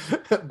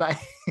 Bye.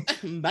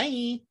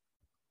 Bye.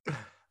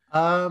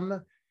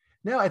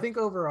 No, I think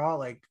overall,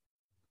 like,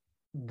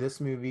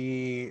 this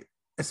movie,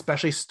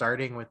 especially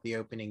starting with the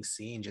opening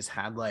scene, just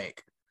had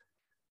like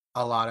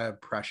a lot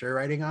of pressure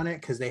riding on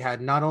it, because they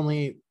had not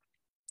only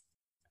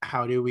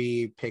how do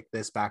we pick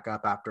this back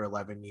up after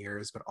 11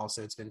 years, but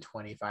also it's been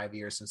 25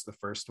 years since the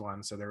first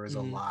one. So there was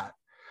a lot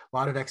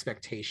of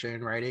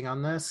expectation riding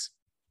on this.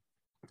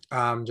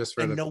 Just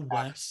for no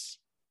Wes.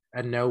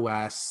 And no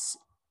Wes.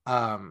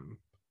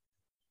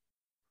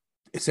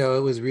 So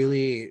it was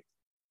really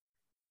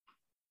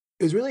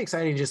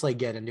exciting to just like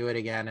get into it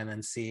again and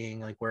then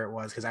seeing like where it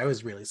was, because I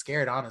was really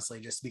scared,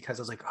 honestly, just because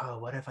I was like, oh,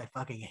 what if I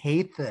fucking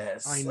hate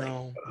this? I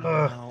know.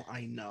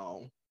 I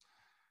know.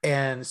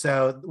 And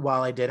so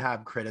while I did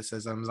have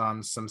criticisms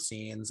on some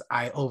scenes,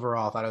 I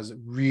overall thought it was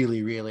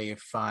really, really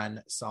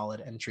fun,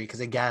 solid entry. Because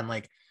again,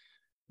 like,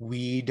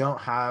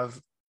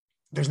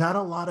 there's not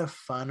a lot of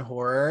fun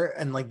horror,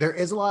 and like there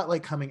is a lot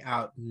like coming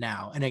out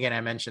now. And again,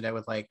 I mentioned it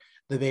with like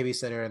The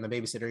Babysitter and The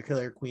Babysitter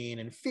Killer Queen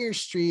and Fear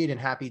Street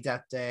and Happy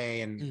Death Day.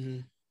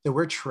 And so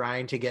we're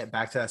trying to get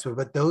back to that.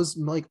 But those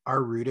like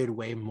are rooted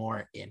way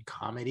more in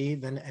comedy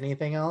than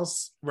anything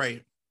else.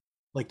 Right.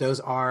 Like those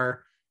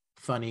are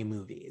funny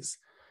movies.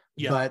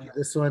 Yeah. But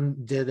this one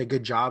did a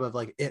good job of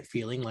like it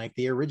feeling like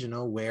the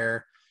original,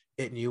 where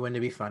it knew when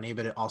to be funny,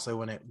 but it also,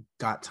 when it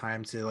got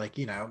time to like,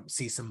 you know,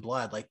 see some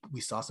blood, like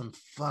we saw some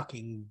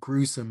fucking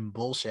gruesome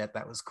bullshit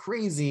that was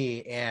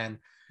crazy. And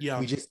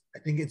I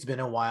think it's been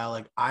a while.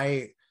 Like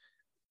I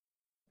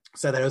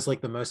said that it was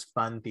like the most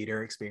fun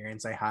theater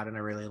experience I had in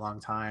a really long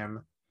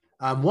time.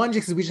 One,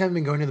 just because we just haven't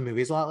been going to the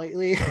movies a lot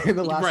lately in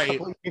the last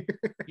couple of years.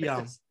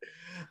 Yeah.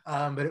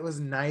 But it was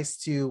nice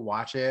to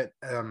watch it,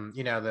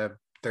 you know, the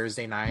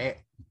Thursday night,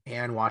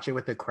 and watch it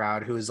with the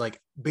crowd, who was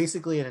like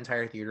basically an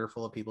entire theater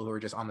full of people who were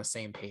just on the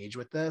same page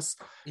with this,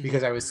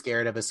 because I was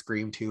scared of a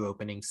Scream 2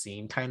 opening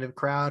scene kind of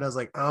crowd. I was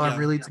like, I'm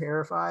really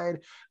terrified.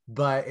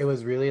 But it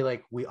was really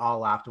like we all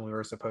laughed when we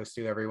were supposed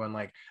to. Everyone,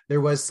 like, there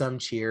was some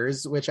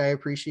cheers, which I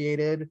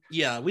appreciated.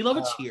 Yeah, we love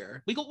a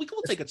cheer. We will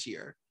take a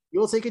cheer. We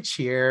will take a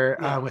cheer,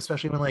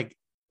 especially when like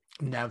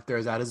Nev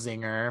throws out a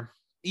zinger.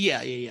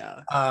 Yeah.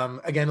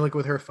 Again, like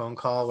with her phone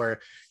call where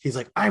he's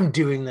like, I'm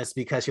doing this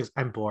because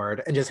I'm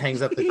bored, and just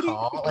hangs up the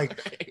call.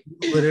 Like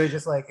literally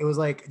just like, it was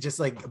like just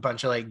like a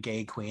bunch of like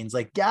gay queens,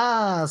 like,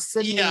 yeah,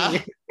 Sydney. Yeah.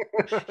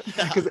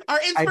 Our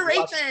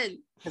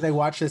inspiration. Because I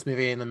watched this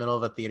movie in the middle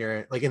of a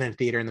theater, like in a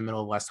theater in the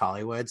middle of West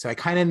Hollywood. So I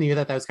kind of knew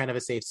that was kind of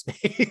a safe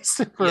space.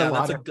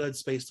 That's a good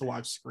space to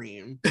watch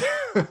Scream.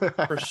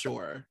 For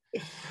sure.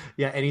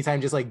 Yeah,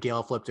 anytime just like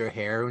Gail flipped her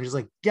hair and just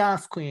like,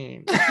 yes,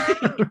 queen.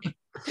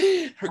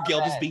 Her Gail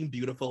just being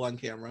beautiful on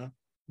camera.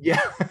 Yeah.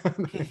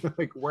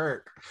 Like,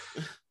 work.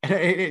 And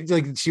it,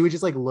 like she would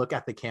just like look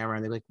at the camera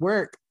and they're like,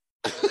 work.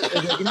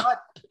 Like, you know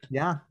what?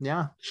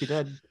 Yeah, she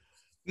did.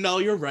 No,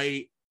 you're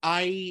right.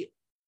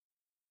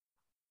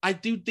 I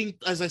do think,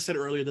 as I said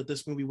earlier, that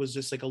this movie was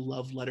just like a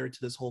love letter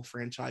to this whole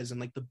franchise in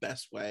like the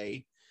best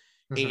way.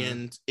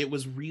 And it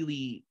was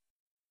really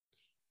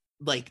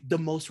like the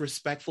most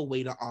respectful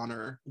way to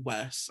honor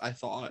Wes, I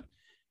thought,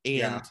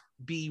 and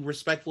be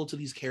respectful to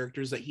these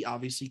characters that he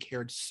obviously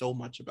cared so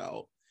much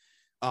about.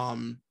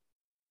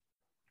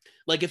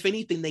 Like if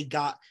anything,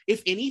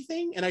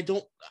 and I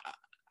don't,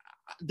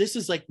 this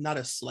is like not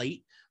a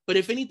slight, but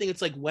if anything,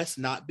 it's like Wes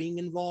not being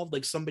involved,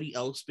 like somebody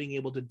else being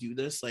able to do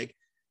this. Like,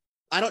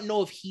 I don't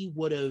know if he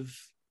would have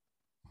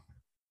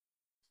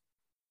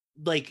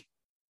like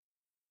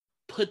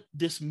put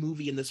this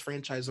movie in this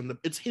franchise on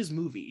it's his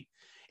movie,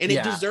 and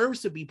it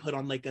deserves to be put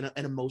on like an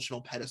emotional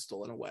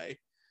pedestal in a way.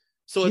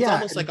 So it's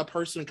almost like a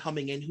person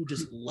coming in who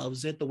just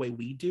loves it the way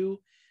we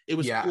do. It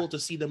was cool to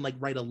see them like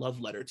write a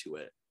love letter to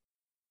it.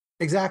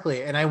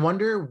 Exactly. And I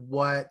wonder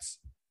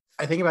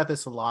I think about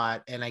this a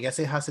lot, and I guess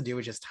it has to do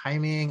with just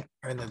timing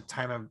or in the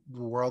time of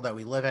the world that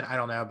we live in. I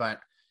don't know,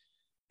 but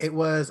it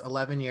was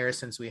 11 years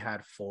since we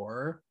had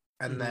 4.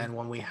 And then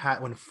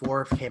when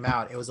 4 came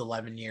out, it was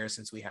 11 years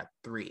since we had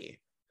 3.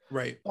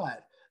 Right.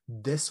 But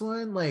this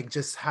one like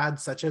just had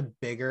such a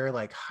bigger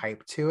like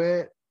hype to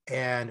it.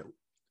 And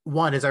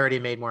 1 has already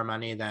made more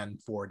money than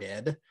 4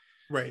 did.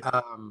 Right.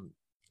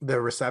 The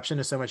reception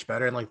is so much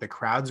better, and like the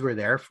crowds were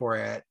there for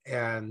it.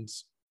 And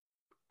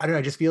I don't know,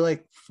 I just feel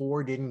like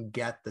 4 didn't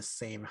get the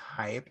same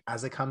hype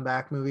as a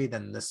comeback movie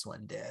than this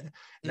one did.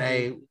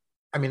 And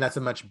I mean, that's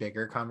a much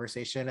bigger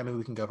conversation. I mean,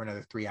 we can go for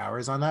another 3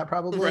 hours on that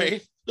probably.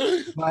 Right.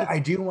 But I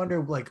do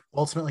wonder, like,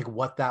 ultimately, like,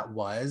 what that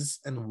was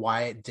and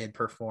why it did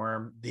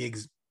perform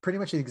pretty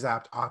much the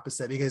exact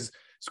opposite. Because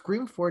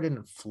Scream 4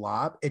 didn't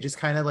flop. It just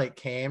kind of like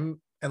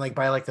came, and like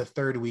by like the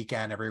 3rd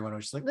weekend, everyone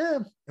was just like,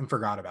 and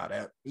forgot about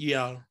it.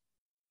 Yeah.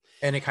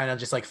 And it kind of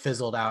just like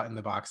fizzled out in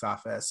the box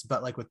office.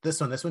 But like with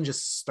this one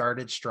just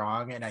started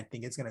strong, and I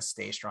think it's going to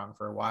stay strong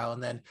for a while.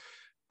 And then,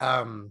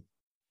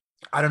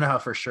 I don't know how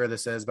for sure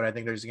this is, but I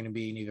think there's going to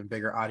be an even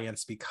bigger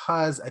audience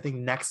because I think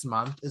next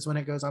month is when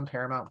it goes on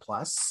Paramount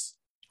Plus.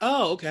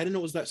 Oh, okay. I didn't know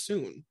it was that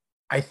soon.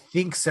 I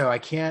think so.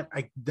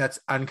 That's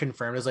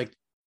unconfirmed. There's like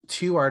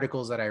 2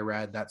 articles that I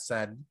read that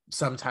said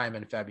sometime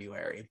in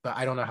February, but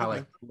I don't know how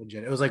like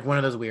legit. It was like one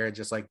of those weird,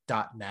 just like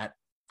 .net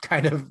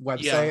kind of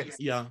websites.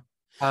 Yeah.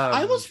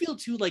 I almost feel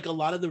too like a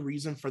lot of the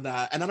reason for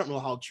that, and I don't know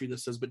how true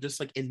this is, but just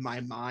like in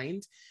my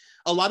mind,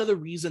 a lot of the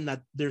reason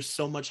that there's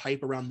so much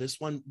hype around this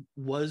one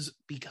was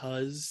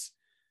because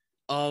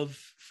of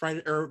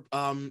Friday or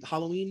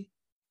Halloween.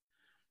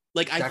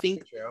 Like I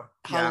think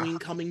Halloween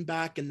coming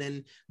back, and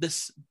then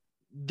this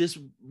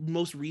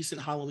most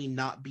recent Halloween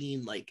not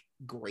being like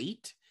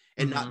great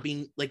and not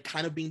being like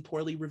kind of being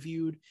poorly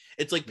reviewed.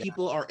 It's like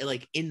people are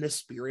like in the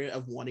spirit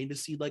of wanting to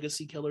see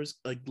legacy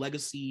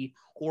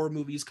horror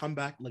movies come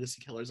back.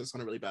 Legacy killers, that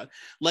sounded really bad.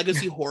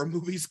 Legacy horror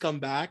movies come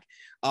back,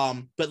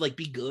 but like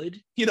be good,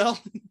 you know.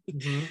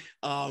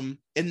 And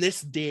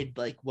this did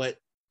like what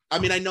I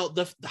mean. I know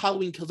the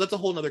Halloween Kills, that's a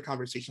whole nother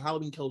conversation.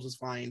 Halloween Kills was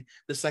fine.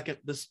 This second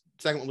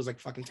one was like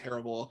fucking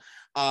terrible.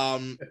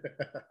 But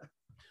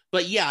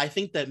yeah, I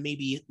think that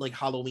maybe like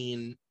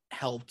Halloween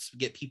helped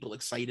get people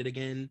excited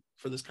again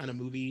for this kind of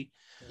movie.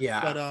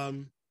 Yeah. But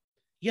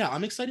yeah,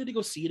 I'm excited to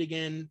go see it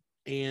again.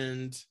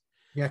 And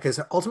yeah, because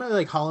ultimately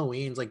like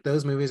Halloween's like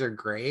those movies are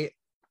great,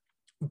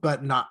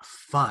 but not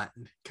fun.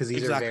 Because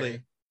these are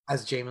very,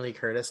 as Jamie Lee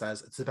Curtis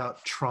says, it's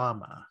about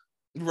trauma.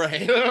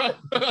 Right.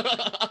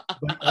 But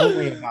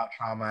only about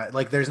trauma.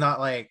 Like there's not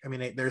like, I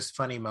mean, there's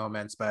funny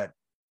moments, but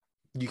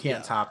you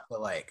can't top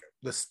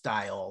the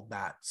style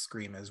that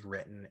Scream is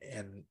written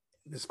in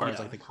as far as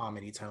like the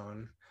comedy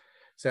tone.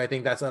 So I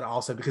think that's that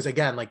also, because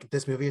again, like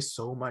this movie is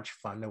so much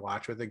fun to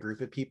watch with a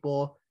group of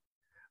people,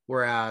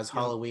 whereas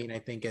Halloween I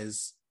think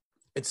it's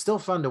still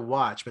fun to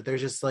watch, but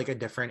there's just like a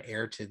different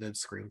air to the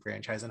Scream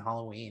franchise in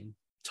Halloween.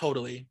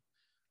 Totally.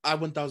 I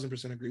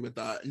 1000% agree with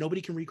that.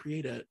 Nobody can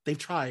recreate it. They've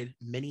tried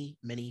many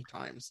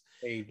times.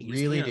 They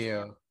really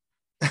do.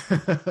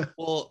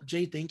 Well,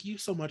 Jay, thank you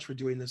so much for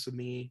doing this with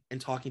me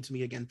and talking to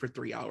me again for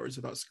 3 hours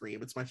about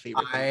Scream. It's my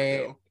favorite thing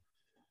to do.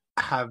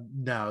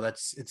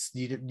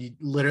 You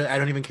literally, I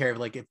don't even care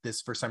if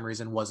this for some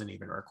reason wasn't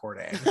even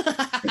recording.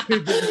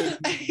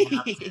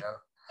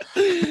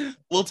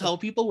 We'll tell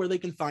people where they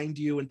can find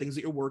you and things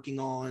that you're working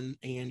on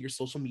and your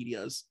social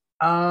medias.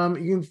 You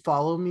can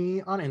follow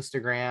me on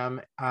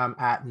Instagram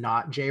at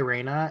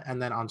notjreyna,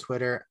 and then on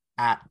Twitter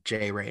at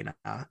jreyna.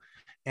 And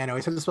I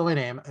always have to spell my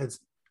name. It's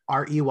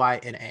Reyna,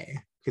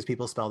 because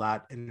people spell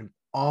that in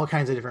all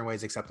kinds of different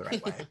ways except the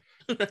right way.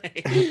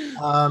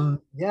 I'm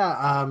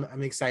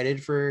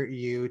excited for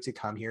you to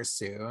come here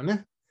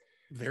soon.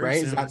 Very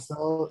soon. Is that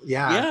still?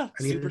 Yeah,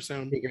 I need super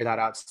soon. Figure that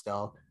out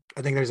still.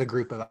 I think there's a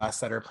group of us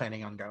that are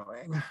planning on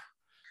going.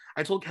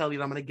 I told Kelly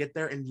that I'm gonna get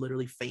there and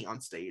literally faint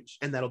on stage,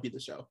 and that'll be the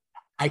show.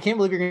 I can't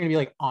believe you're gonna be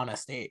like on a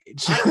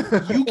stage.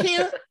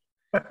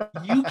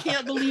 You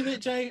can't believe it,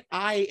 Jay.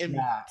 I am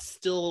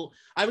still.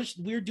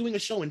 We're doing a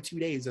show in 2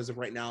 days as of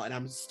right now, and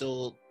I'm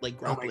still like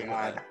grappling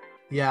with it.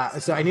 Yeah,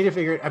 so I need to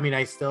figure it. I mean,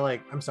 I still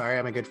I'm sorry,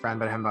 I'm a good friend,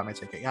 but I haven't bought my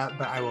ticket yet,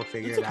 but I will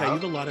figure it out. You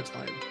have a lot of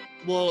time.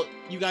 Well,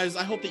 you guys,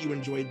 I hope that you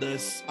enjoyed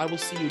this. I will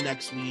see you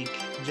next week.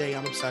 Jay,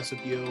 I'm obsessed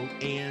with you,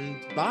 and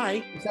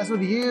bye. Obsessed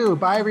with you.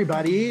 Bye,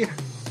 everybody.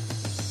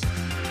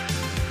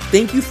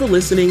 Thank you for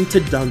listening to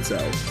Dunzo.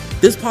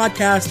 This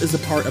podcast is a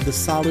part of the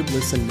Solid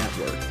Listen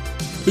Network.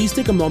 Please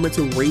take a moment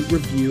to rate,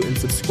 review, and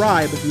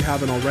subscribe if you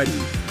haven't already.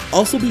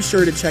 Also be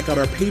sure to check out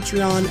our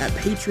Patreon at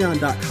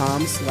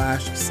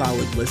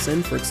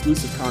patreon.com/solidlisten for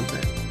exclusive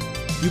content.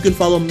 You can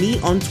follow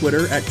me on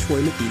Twitter at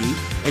Troy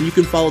McEady, and you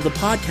can follow the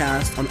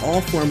podcast on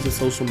all forms of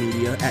social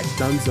media at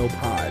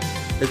DunzoPod.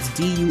 That's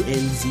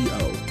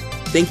DUNZO.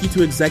 Thank you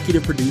to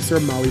executive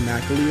producer Molly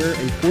McAleer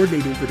and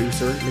coordinating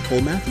producer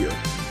Nicole Matthew.